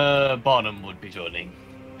 Bonham would be joining.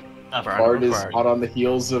 Bart is hot on the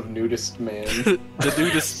heels of nudist man The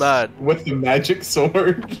nudist man. with the magic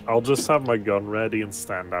sword. I'll just have my gun ready and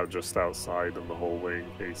stand out just outside in the hallway in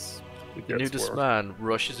case it The gets nudist worse. man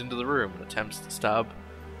rushes into the room and attempts to stab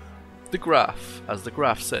the Graf, as the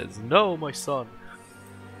Graf says, "No, my son."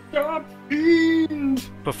 God fiend!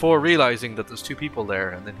 Before realizing that there's 2 people there,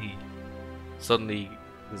 and then he suddenly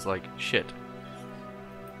is like, shit.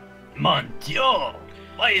 Mon Dieu!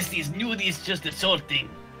 Why is these nudies just assaulting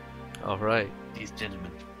Alright, these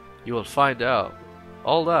gentlemen? you will find out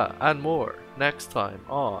all that and more next time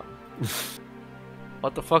on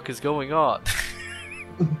What the fuck is going on?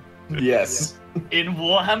 Yes. In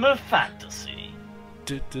Warhammer Fantasy.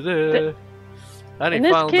 Du-du-du. Any And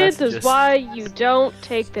this, final kids, messages? is why you don't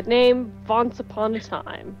take the name Once Upon a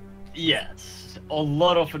Time. Yes, a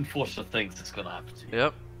lot of unfortunate things is gonna happen to you.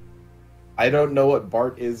 Yep. I don't know what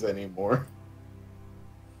Bart is anymore.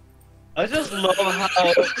 I just love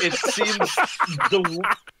how it seems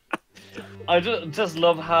I just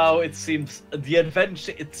love how it seems the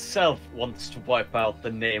adventure itself wants to wipe out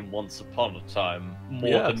the name Once Upon a Time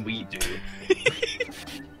more than we do.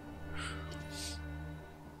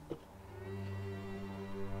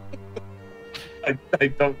 I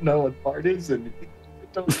don't know what Bart is anymore. I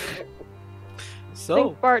don't know. I So,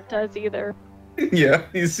 think Bart does either. Yeah,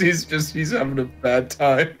 he's having a bad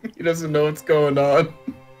time. He doesn't know what's going on.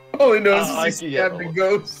 All he knows I is he's get stabbing it.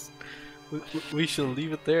 ghosts. we shall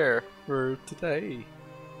leave it there for today.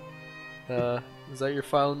 Is that your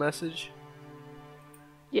final message?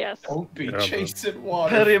 Yes. Don't be Yeah, chasing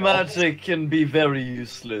water. Perry magic can be very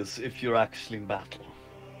useless if you're actually in battle.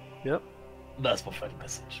 Yep. That's my final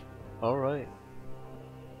message. Alright.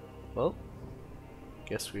 well,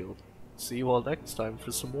 guess we'll see you all next time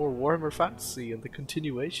for some more Warhammer Fantasy and the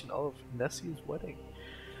continuation of Nessia's wedding.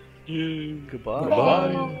 Goodbye.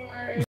 Bye.